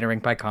look at beta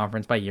rank by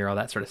conference, by year, all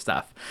that sort of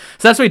stuff.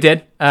 So that's what we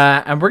did,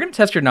 and we're going to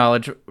test your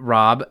knowledge,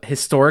 Rob,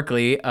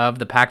 historically of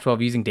the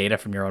Pac-12 using data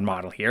from your own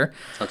model here.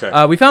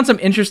 Okay. We found some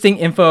interesting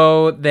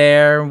info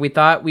there. We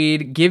thought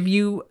we'd give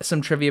you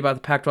some trivia about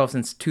the Pac-12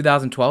 since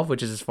 2012,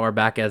 which is as far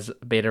back as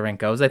beta rank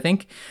goes, I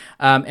think.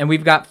 And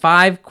we've got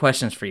 5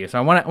 questions for you. So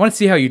I want to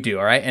see how you do,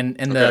 all right? And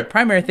the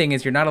primary thing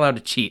is you're not allowed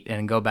to cheat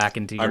and go back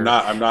into your... I'm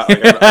not.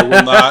 Like, I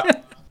will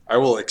not. I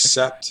will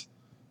accept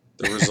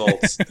the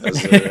results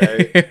as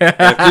they.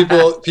 And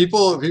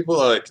people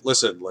are like,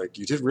 listen, like,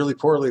 you did really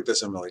poorly at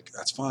this. I'm like,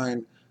 that's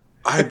fine.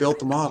 I built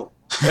the model.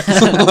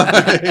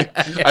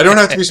 I don't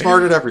have to be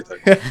smart at everything.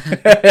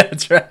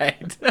 That's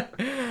right.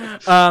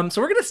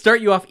 So we're going to start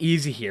you off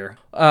easy here.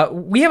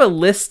 We have a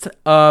list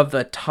of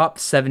the top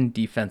 7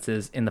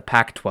 defenses in the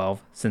Pac-12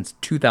 since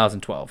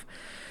 2012.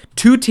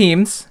 2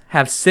 programs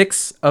have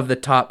 6 of the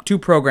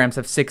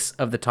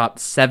top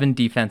 7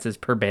 defenses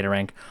per beta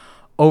rank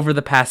over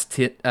the past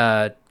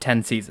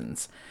 10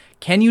 seasons.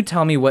 Can you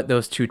tell me what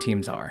those 2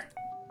 teams are?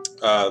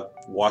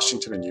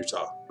 Washington and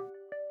Utah.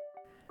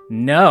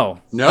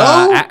 No.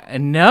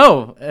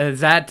 No.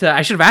 Is that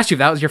I should have asked you if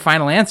that was your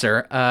final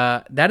answer.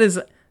 That is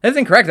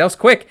incorrect. That was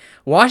quick.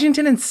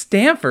 Washington and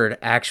Stanford,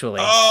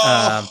 actually.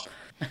 Oh.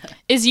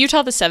 Is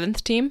Utah the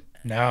 7th team?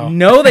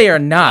 No, they are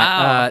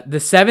not. Wow. The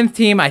 7th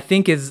team, I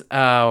think, is.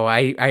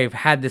 I've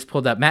had this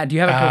pulled up. Matt, do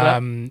you have it pulled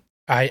up?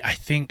 I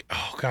think.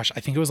 Oh gosh, I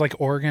think it was like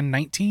Oregon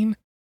 19.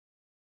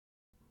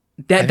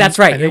 That's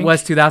right. It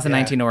was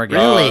 2019 Oregon.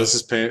 Really? This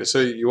is pain.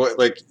 So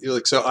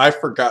so I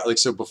forgot.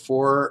 So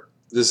before.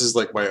 This is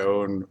like my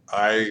own,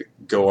 I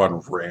go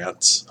on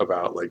rants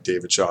about like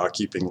David Shaw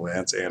keeping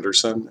Lance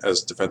Anderson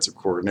as defensive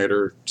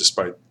coordinator,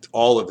 despite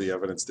all of the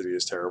evidence that he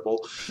is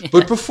terrible.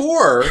 But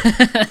before,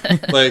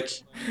 like,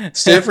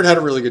 Stanford had a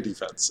really good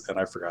defense, and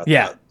I forgot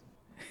that.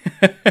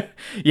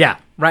 Yeah,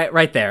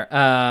 right there.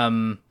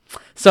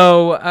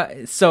 So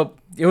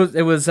it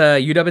was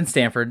UW and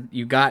Stanford.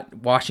 You got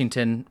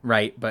Washington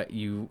right, but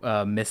you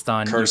missed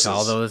on Utah,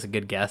 although it was a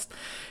good guess.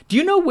 Do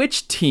you know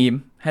which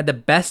team had the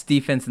best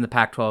defense in the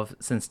Pac-12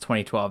 since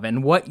 2012,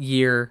 and what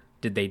year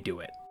did they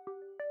do it?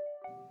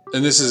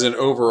 And this is an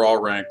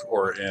overall rank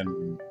or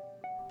in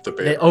The The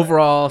Beta.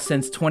 overall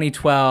since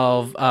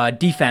 2012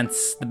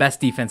 defense, the best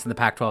defense in the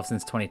Pac-12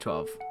 since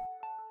 2012.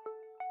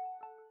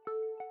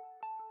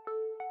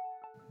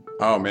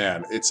 Oh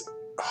man, it's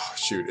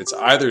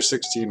either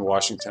 16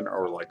 Washington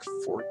or like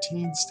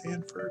 14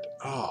 Stanford.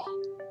 Oh,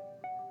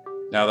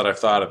 now that I've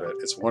thought of it,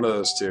 it's one of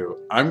those two.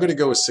 I'm gonna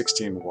go with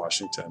 16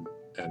 Washington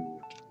and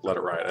let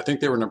it ride. I think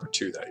they were number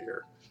 2 that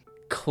year.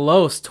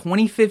 Close.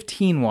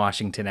 2015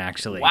 Washington,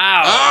 actually.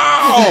 Wow.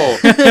 Oh,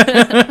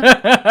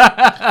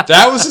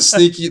 that was a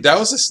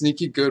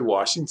sneaky good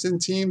Washington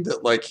team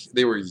that like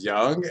they were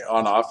young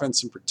on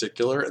offense in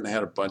particular, and they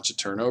had a bunch of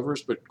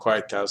turnovers. But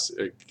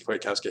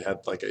Kwiatkowski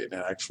had like an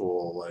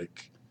actual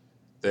like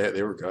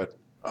they were good.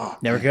 Oh,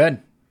 They were good.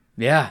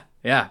 Yeah.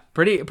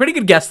 Pretty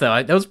good guess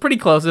though. That was pretty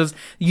close.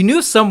 You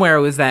knew somewhere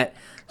it was that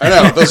I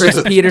know those Chris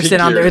are the Peterson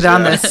peak on years, the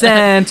yeah.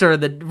 ascent or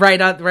the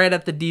right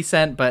at the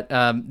descent, but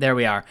there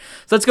we are.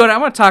 So let's go. I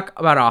want to talk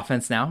about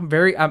offense now.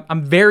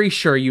 I'm very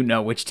sure you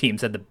know which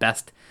teams had the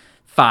best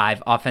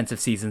 5 offensive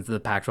seasons of the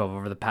Pac-12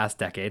 over the past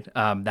decade.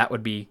 That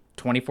would be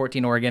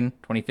 2014 Oregon,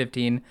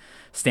 2015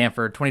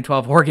 Stanford,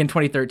 2012 Oregon,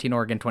 2013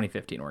 Oregon,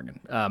 2015 Oregon.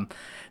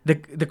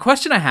 The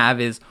question I have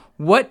is,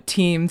 what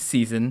team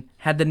season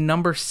had the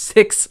number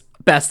 6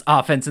 best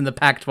offense in the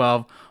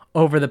Pac-12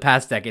 over the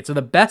past decade? So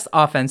the best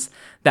offense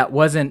that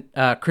wasn't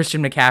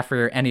Christian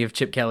McCaffrey or any of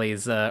Chip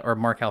Kelly's or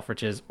Mark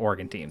Helfrich's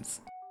Oregon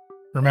teams.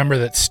 Remember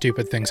that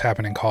stupid things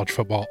happen in college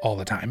football all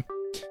the time.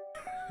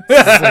 This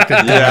is like the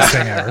dumbest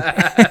thing ever.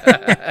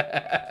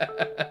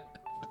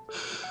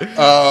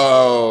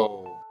 Oh.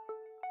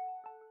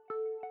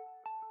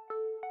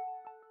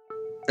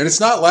 And it's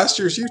not last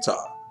year's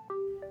Utah.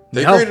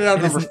 They No, graded out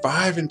it number isn't.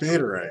 5 in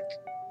beta rank.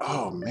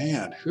 Oh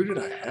man, who did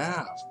I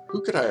have?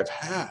 Who could I have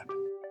had?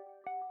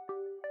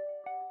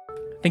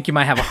 I think you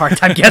might have a hard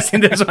time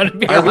guessing this one. To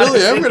be I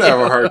really honest am with gonna have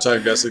you. a hard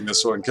time guessing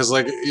this one because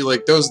like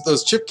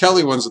those Chip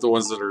Kelly ones are the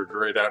ones that are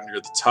right out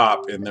near the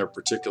top in their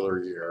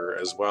particular year,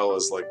 as well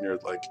as like near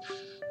like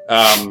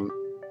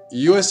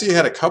USC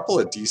had a couple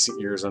of decent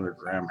years under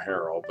Graham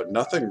Harrell, but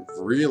nothing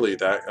really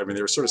that. I mean,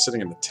 they were sort of sitting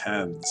in the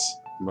 10s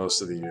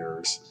most of the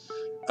years.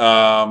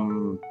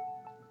 ASU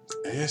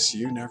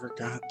never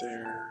got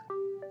there.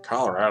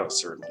 Colorado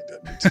certainly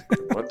didn't.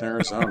 It wasn't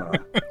Arizona.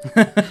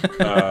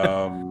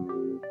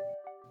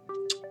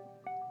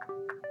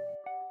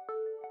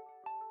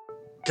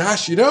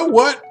 Gosh, you know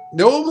what?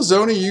 Noah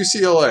Mazzoni,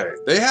 UCLA.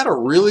 They had a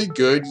really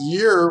good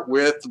year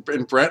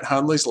in Brent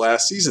Hundley's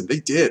last season. They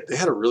did. They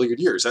had a really good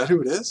year. Is that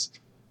who it is?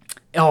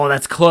 Oh,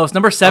 that's close.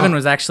 Number 7 Oh.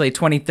 was actually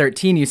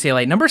 2013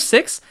 UCLA. Number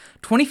 6,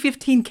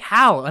 2015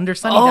 Cal under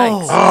Sonny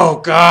Dykes.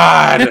 Oh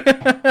God,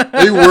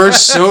 they were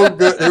so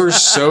good. They were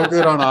so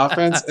good on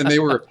offense, and they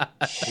were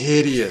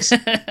hideous.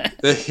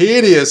 The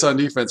hideous on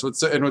defense. What's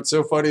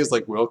so funny is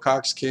like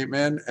Wilcox came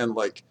in and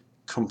like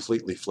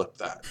completely flipped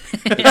that.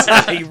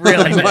 He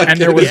really did. Like, And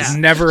there was Yeah.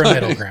 never a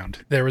middle ground.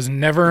 There was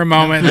never a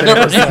moment that it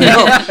was like,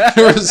 No,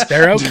 there was,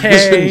 They're okay.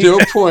 There's been no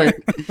point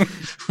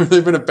where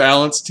they've been a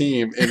balanced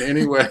team in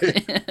any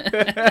way.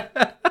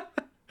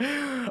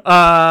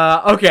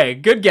 Okay,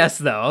 good guess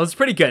though. It was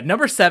pretty good.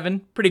 Number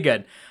 7, pretty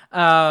good.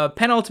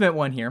 Penultimate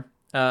one here.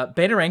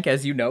 Beta rank,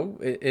 as you know,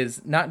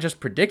 is not just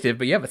predictive,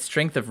 but you have a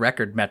strength of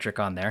record metric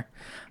on there.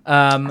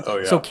 Oh,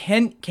 yeah. So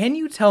can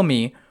you tell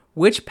me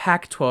which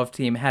Pac-12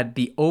 team had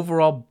the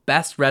overall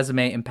best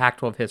resume in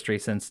Pac-12 history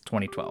since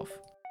 2012?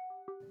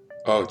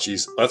 Oh,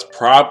 geez. So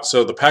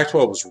the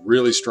Pac-12 was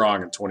really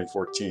strong in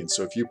 2014.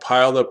 So if you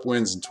piled up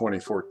wins in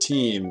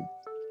 2014,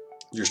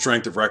 your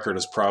strength of record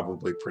is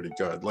probably pretty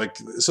good. Like,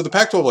 so the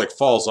Pac-12 like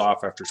falls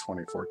off after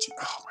 2014.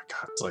 Oh my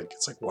God. It's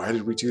like, why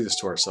did we do this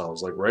to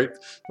ourselves? Like, right?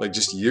 Like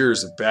just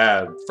years of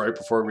bad right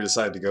before we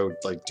decided to go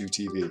like do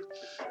TV.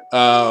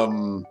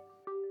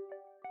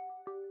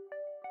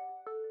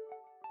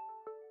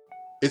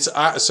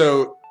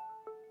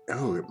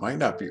 It might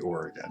not be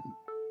Oregon.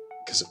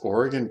 Because I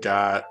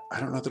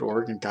don't know that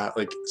Oregon got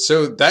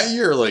so that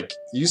year, like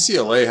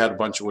UCLA had a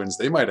bunch of wins.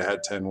 They might have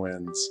had 10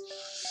 wins.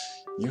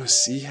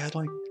 USC had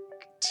like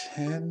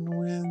 10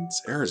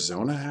 wins.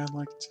 Arizona had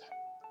like 10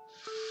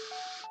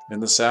 in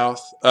the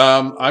South.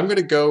 I'm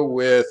gonna go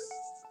with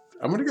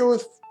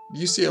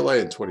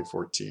UCLA in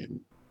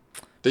 2014.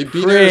 They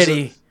beat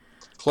Arizona.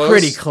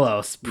 Pretty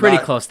close.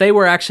 They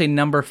were actually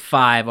number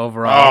 5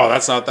 overall. Oh,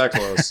 that's not that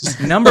close.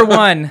 Number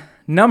one.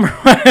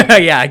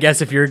 Yeah, I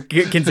guess if you're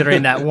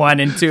considering that 1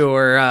 and 2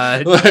 or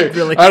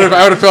really. I would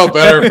have felt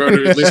better if it would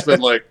have at least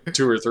been like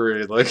 2 or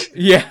 3. Like,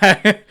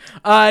 Yeah.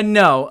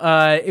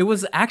 No. It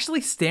was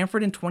actually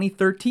Stanford in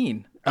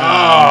 2013.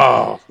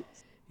 oh,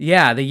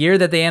 Yeah, the year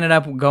that they ended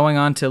up going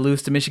on to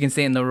lose to Michigan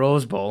State in the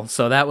Rose Bowl.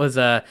 So that was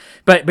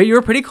but you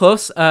were pretty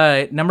close.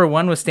 Number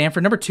 1 was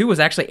Stanford. Number 2 was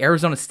actually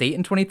Arizona State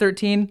in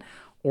 2013,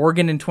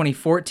 Oregon in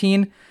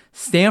 2014,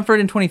 Stanford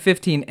in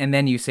 2015, and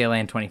then UCLA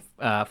in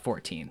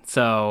 2014.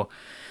 So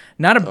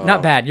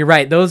not bad. You're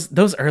right.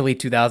 Those early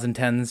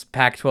 2010s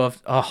Pac-12.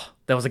 Oh,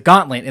 that was a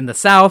gauntlet in the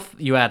South.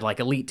 You had like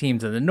elite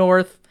teams in the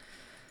North.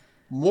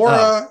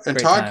 Mora and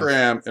great Todd times.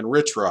 Graham and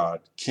Rich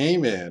Rod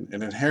came in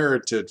and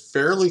inherited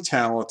fairly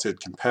talented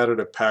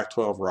competitive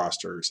Pac-12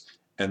 rosters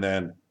and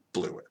then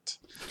blew it.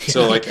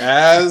 So like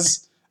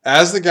as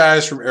the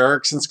guys from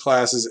Erickson's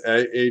classes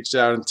aged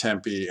out in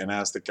Tempe, and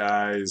as the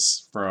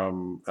guys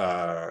from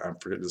I'm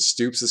forgetting the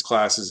Stoops'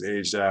 classes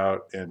aged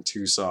out in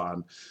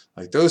Tucson,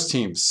 like those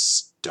teams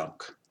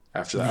stunk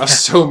after that. I was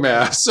so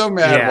mad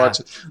Yeah.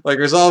 watching. Like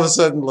there's all of a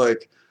sudden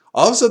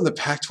the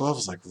Pac-12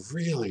 was like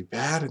really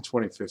bad in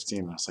 2015.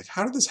 And I was like,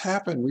 how did this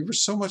happen? We were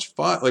so much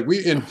fun. Like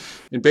we in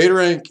Beta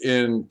Rank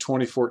in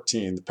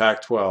 2014, the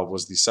Pac-12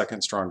 was the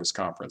second strongest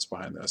conference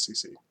behind the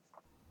SEC.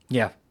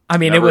 Yeah. I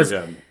mean, Never it was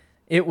again.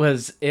 It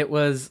was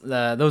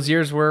those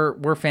years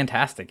were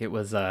fantastic. It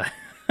was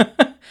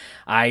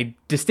I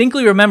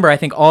distinctly remember, I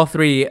think all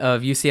three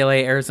of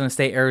UCLA, Arizona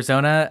State,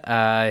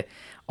 Arizona,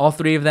 all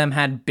three of them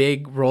had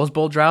big Rose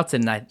Bowl droughts,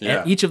 and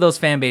each of those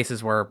fan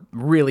bases were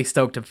really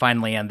stoked to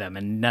finally end them,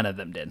 and none of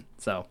them did.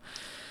 So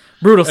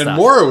brutal And stuff.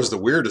 Mora was the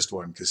weirdest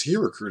one because he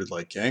recruited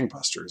like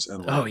gangbusters,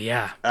 and like, Oh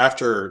yeah.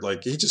 after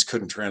like he just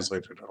couldn't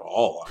translate it at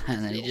all. on the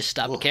And then he field. just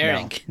stopped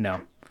caring.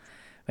 No.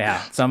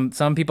 Yeah, some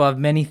people have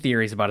many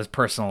theories about his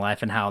personal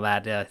life and how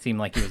that seemed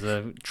like he was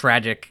a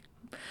tragic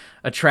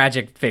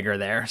figure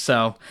there.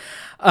 So,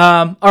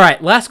 all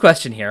right, last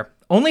question here.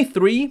 Only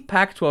 3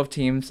 Pac-12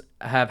 teams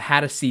have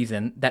had a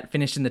season that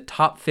finished in the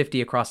top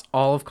 50 across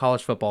all of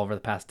college football over the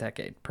past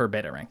decade per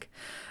Beta Rank.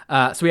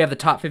 So we have the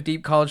top 50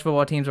 college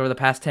football teams over the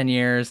past 10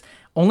 years.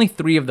 Only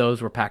 3 of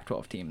those were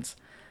Pac-12 teams.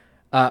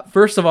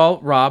 First of all,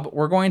 Rob,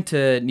 we're going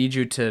to need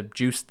you to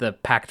juice the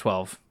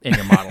Pac-12 in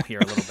your model here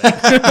a little bit.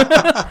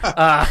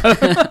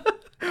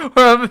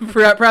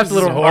 Perhaps a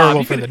little horrible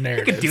Rob, for the You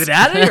narrative. could do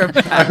that. You're a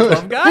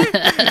Pac-12 guy.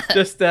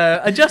 Just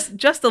adjust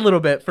just a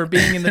little bit for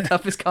being in the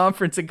toughest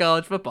conference in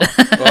college football.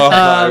 Oh,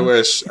 I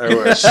wish.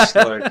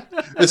 Like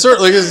it's sort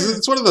of like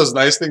it's one of those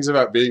nice things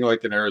about being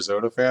like an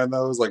Arizona fan,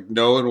 though. Is like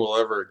no one will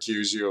ever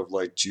accuse you of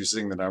like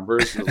juicing the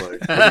numbers. You're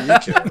like, what do you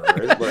care,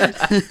 right?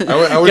 Like, I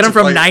went Get him to,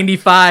 from like,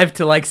 95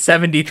 to like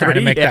 73. Trying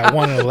to make yeah. that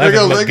 111 They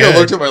look go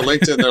looked good. at my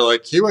LinkedIn. They're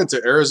like, he went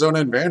to Arizona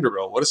and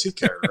Vanderbilt. What does he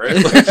care, right?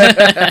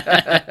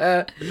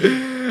 Like,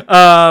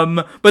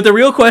 But the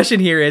real question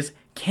here is,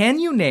 can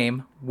you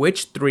name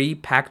which 3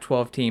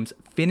 Pac-12 teams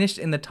finished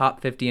in the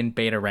top 50 in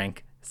Beta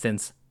Rank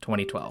since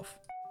 2012?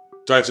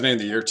 do I have to name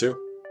the year too?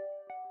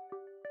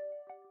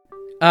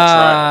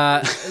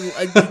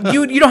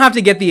 You don't have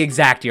to get the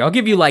exact year. I'll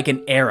give you like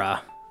an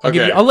era.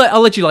 Okay. I'll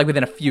let you like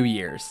within a few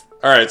years.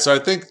 All right, so I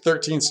think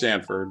 13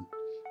 Stanford.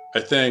 I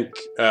think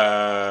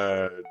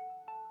 12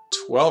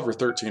 or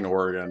 13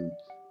 Oregon,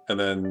 and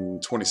then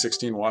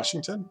 2016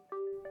 Washington.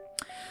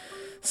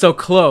 So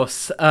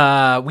close.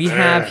 We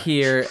have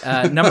here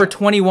number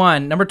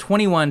 21,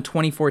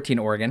 2014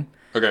 Oregon.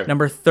 Okay.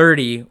 Number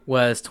 30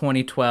 was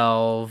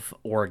 2012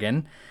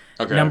 Oregon.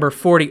 Okay. Number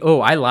 40. Oh,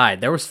 I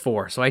lied. There was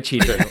 4, so I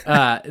cheated.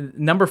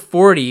 Number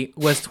 40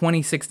 was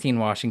 2016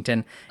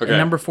 Washington. Okay. And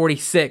number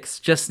 46,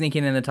 just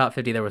sneaking in the top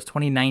 50, there was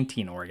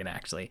 2019 Oregon,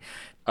 actually.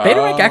 Beta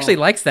Rank actually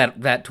likes that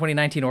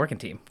 2019 Oregon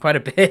team quite a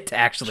bit,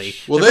 actually.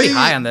 Well, They're pretty they-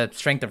 high on the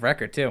strength of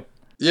record, too.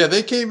 Yeah,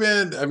 they came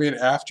in, I mean,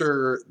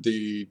 after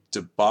the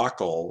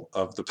debacle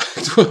of the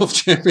Pac-12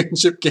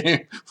 championship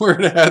game where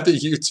it had the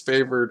Utes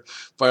favored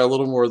by a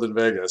little more than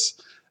Vegas.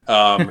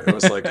 It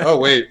was like, oh,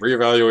 wait,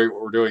 reevaluate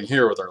what we're doing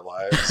here with our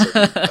lives.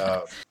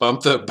 And,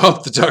 bump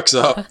the Ducks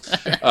up.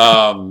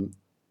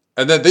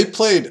 And then they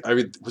played, I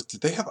mean,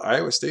 did they have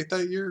Iowa State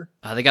that year?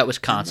 They got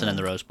Wisconsin in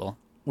the Rose Bowl.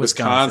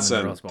 Wisconsin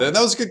in the Rose Bowl.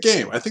 That was a good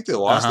game. I think they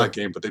lost that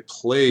game, but they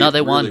played No,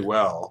 they really won.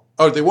 well.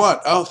 Oh, they won.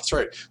 Oh, that's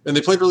right. And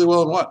they played really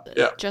well and won.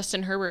 Yeah.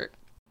 Justin Herbert.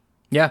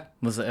 Yeah,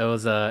 it was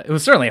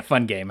certainly a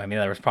fun game. I mean,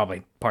 there was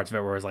probably parts of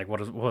it where I was like,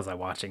 what was I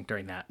watching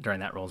during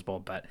that Rose Bowl?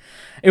 But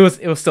it was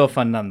still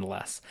fun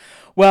nonetheless.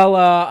 Well,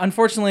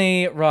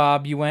 unfortunately,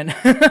 Rob, you went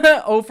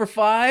 0 for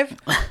 5.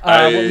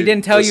 What we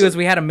didn't tell you is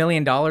we had $1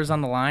 million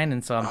on the line,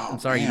 and so I'm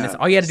sorry you missed.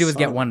 All you had to do was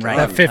get one right.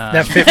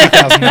 That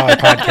 $50,000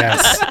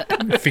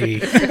 podcast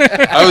fee.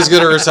 I was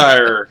going to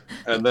retire,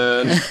 and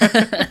then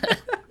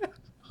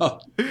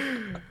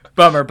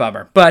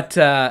Bummer. But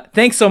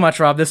thanks so much,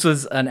 Rob. This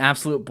was an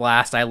absolute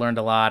blast. I learned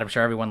a lot. I'm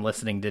sure everyone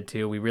listening did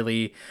too. We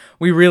really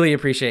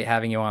appreciate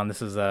having you on.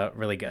 This was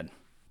really good.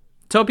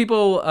 Tell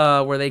people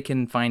where they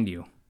can find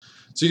you.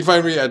 So you can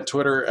find me at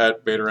Twitter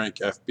at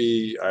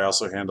BetaRankFB. I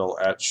also handle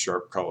at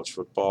Sharp College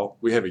Football.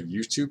 We have a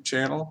YouTube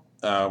channel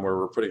where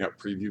we're putting up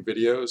preview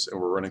videos,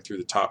 and we're running through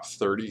the top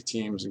 30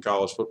 teams in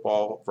college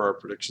football for our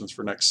predictions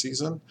for next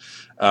season.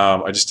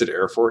 I just did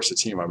Air Force, a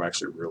team I'm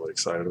actually really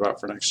excited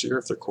about for next year.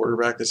 If their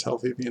quarterback is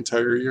healthy the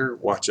entire year,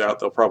 watch out.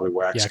 They'll probably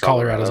wax Yeah,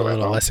 Colorado's a Colorado at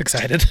little home. less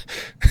excited.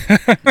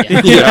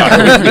 Yeah,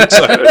 I'm really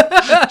excited.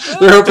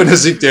 They're hoping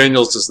Zeke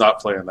Daniels does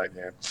not play in that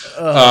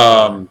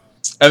game.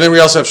 And then we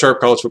also have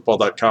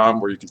sharpcollegefootball.com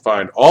where you can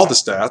find all the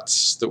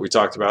stats that we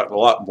talked about and a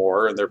lot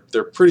more. And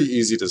they're pretty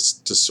easy to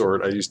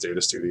sort. I use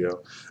Data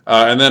Studio.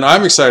 And then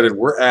I'm excited.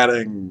 We're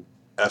adding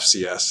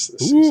FCS this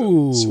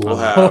season. So we'll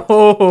have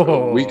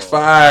week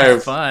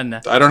 5.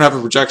 Fun. I don't have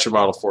a projection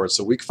model for it.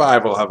 So week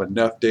 5, we'll have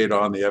enough data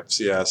on the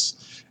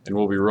FCS, and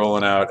we'll be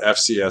rolling out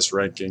FCS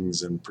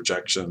rankings and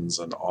projections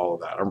and all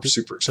of that. I'm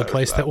super excited. The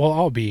place for that we'll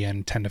all be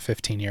in 10 to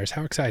 15 years.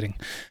 How exciting.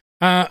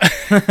 I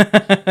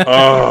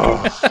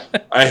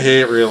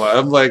hate real life.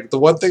 I'm like, the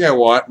one thing I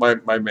want,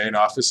 my main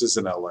office is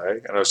in LA,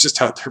 and I was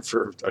just out there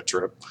for a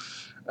trip.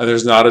 And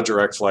there's not a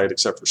direct flight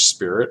except for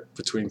Spirit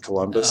between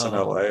Columbus and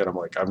LA. And I'm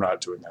like, I'm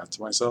not doing that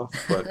to myself.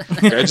 But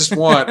I just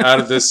want out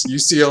of this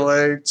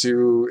UCLA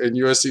and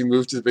USC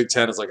move to the Big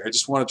Ten. It's like, I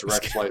just want a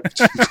direct flight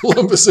between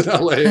Columbus and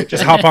LA.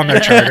 Just hop on their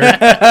charter.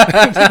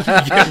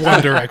 Get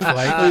one direct flight.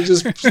 Like,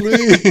 just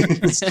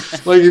please.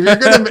 Like,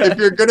 if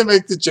you're gonna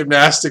make the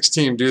gymnastics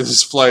team do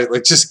this flight,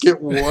 like, just get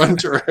one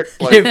direct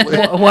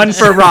flight. One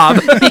for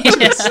Rob.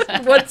 Yes.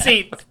 One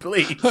seat,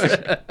 please.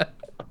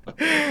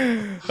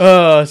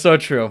 Oh, so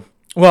true.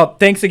 Well,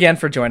 thanks again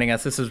for joining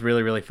us. This was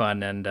really, really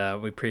fun, and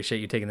we appreciate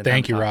you taking the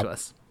time to talk to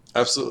us.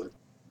 Absolutely.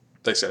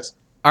 Thanks, guys.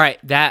 All right,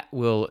 that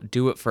will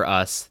do it for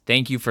us.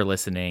 Thank you for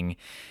listening.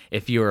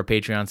 If you're a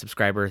Patreon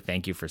subscriber,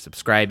 thank you for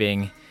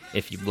subscribing.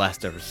 If you've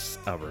left us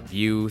a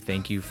review,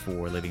 thank you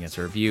for leaving us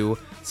a review.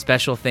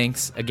 Special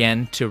thanks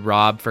again to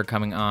Rob for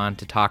coming on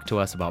to talk to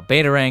us about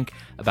Beta Rank,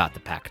 about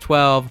the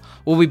Pac-12.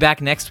 We'll be back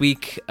next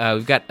week.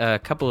 We've got a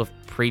couple of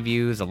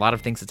previews, a lot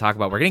of things to talk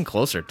about. We're getting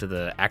closer to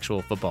the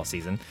actual football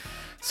season,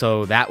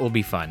 so that will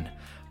be fun.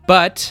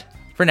 But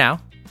for now,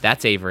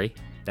 that's Avery,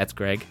 that's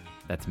Greg,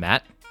 that's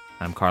Matt,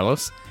 I'm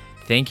Carlos.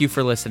 Thank you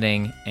for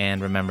listening,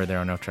 and remember, there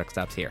are no truck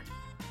stops here.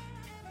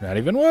 Not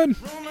even one.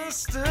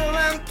 Still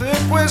and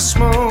thick with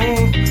smoke,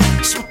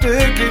 so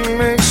thick it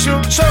makes you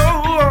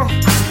choke.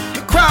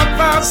 The crowd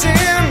vibes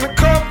in, the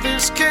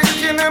coffee's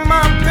kicking, and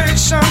my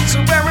patience to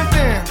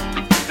everything.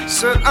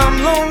 Said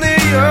I'm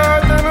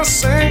lonelier than a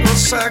single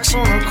sax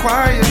on a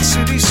quiet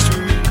city street.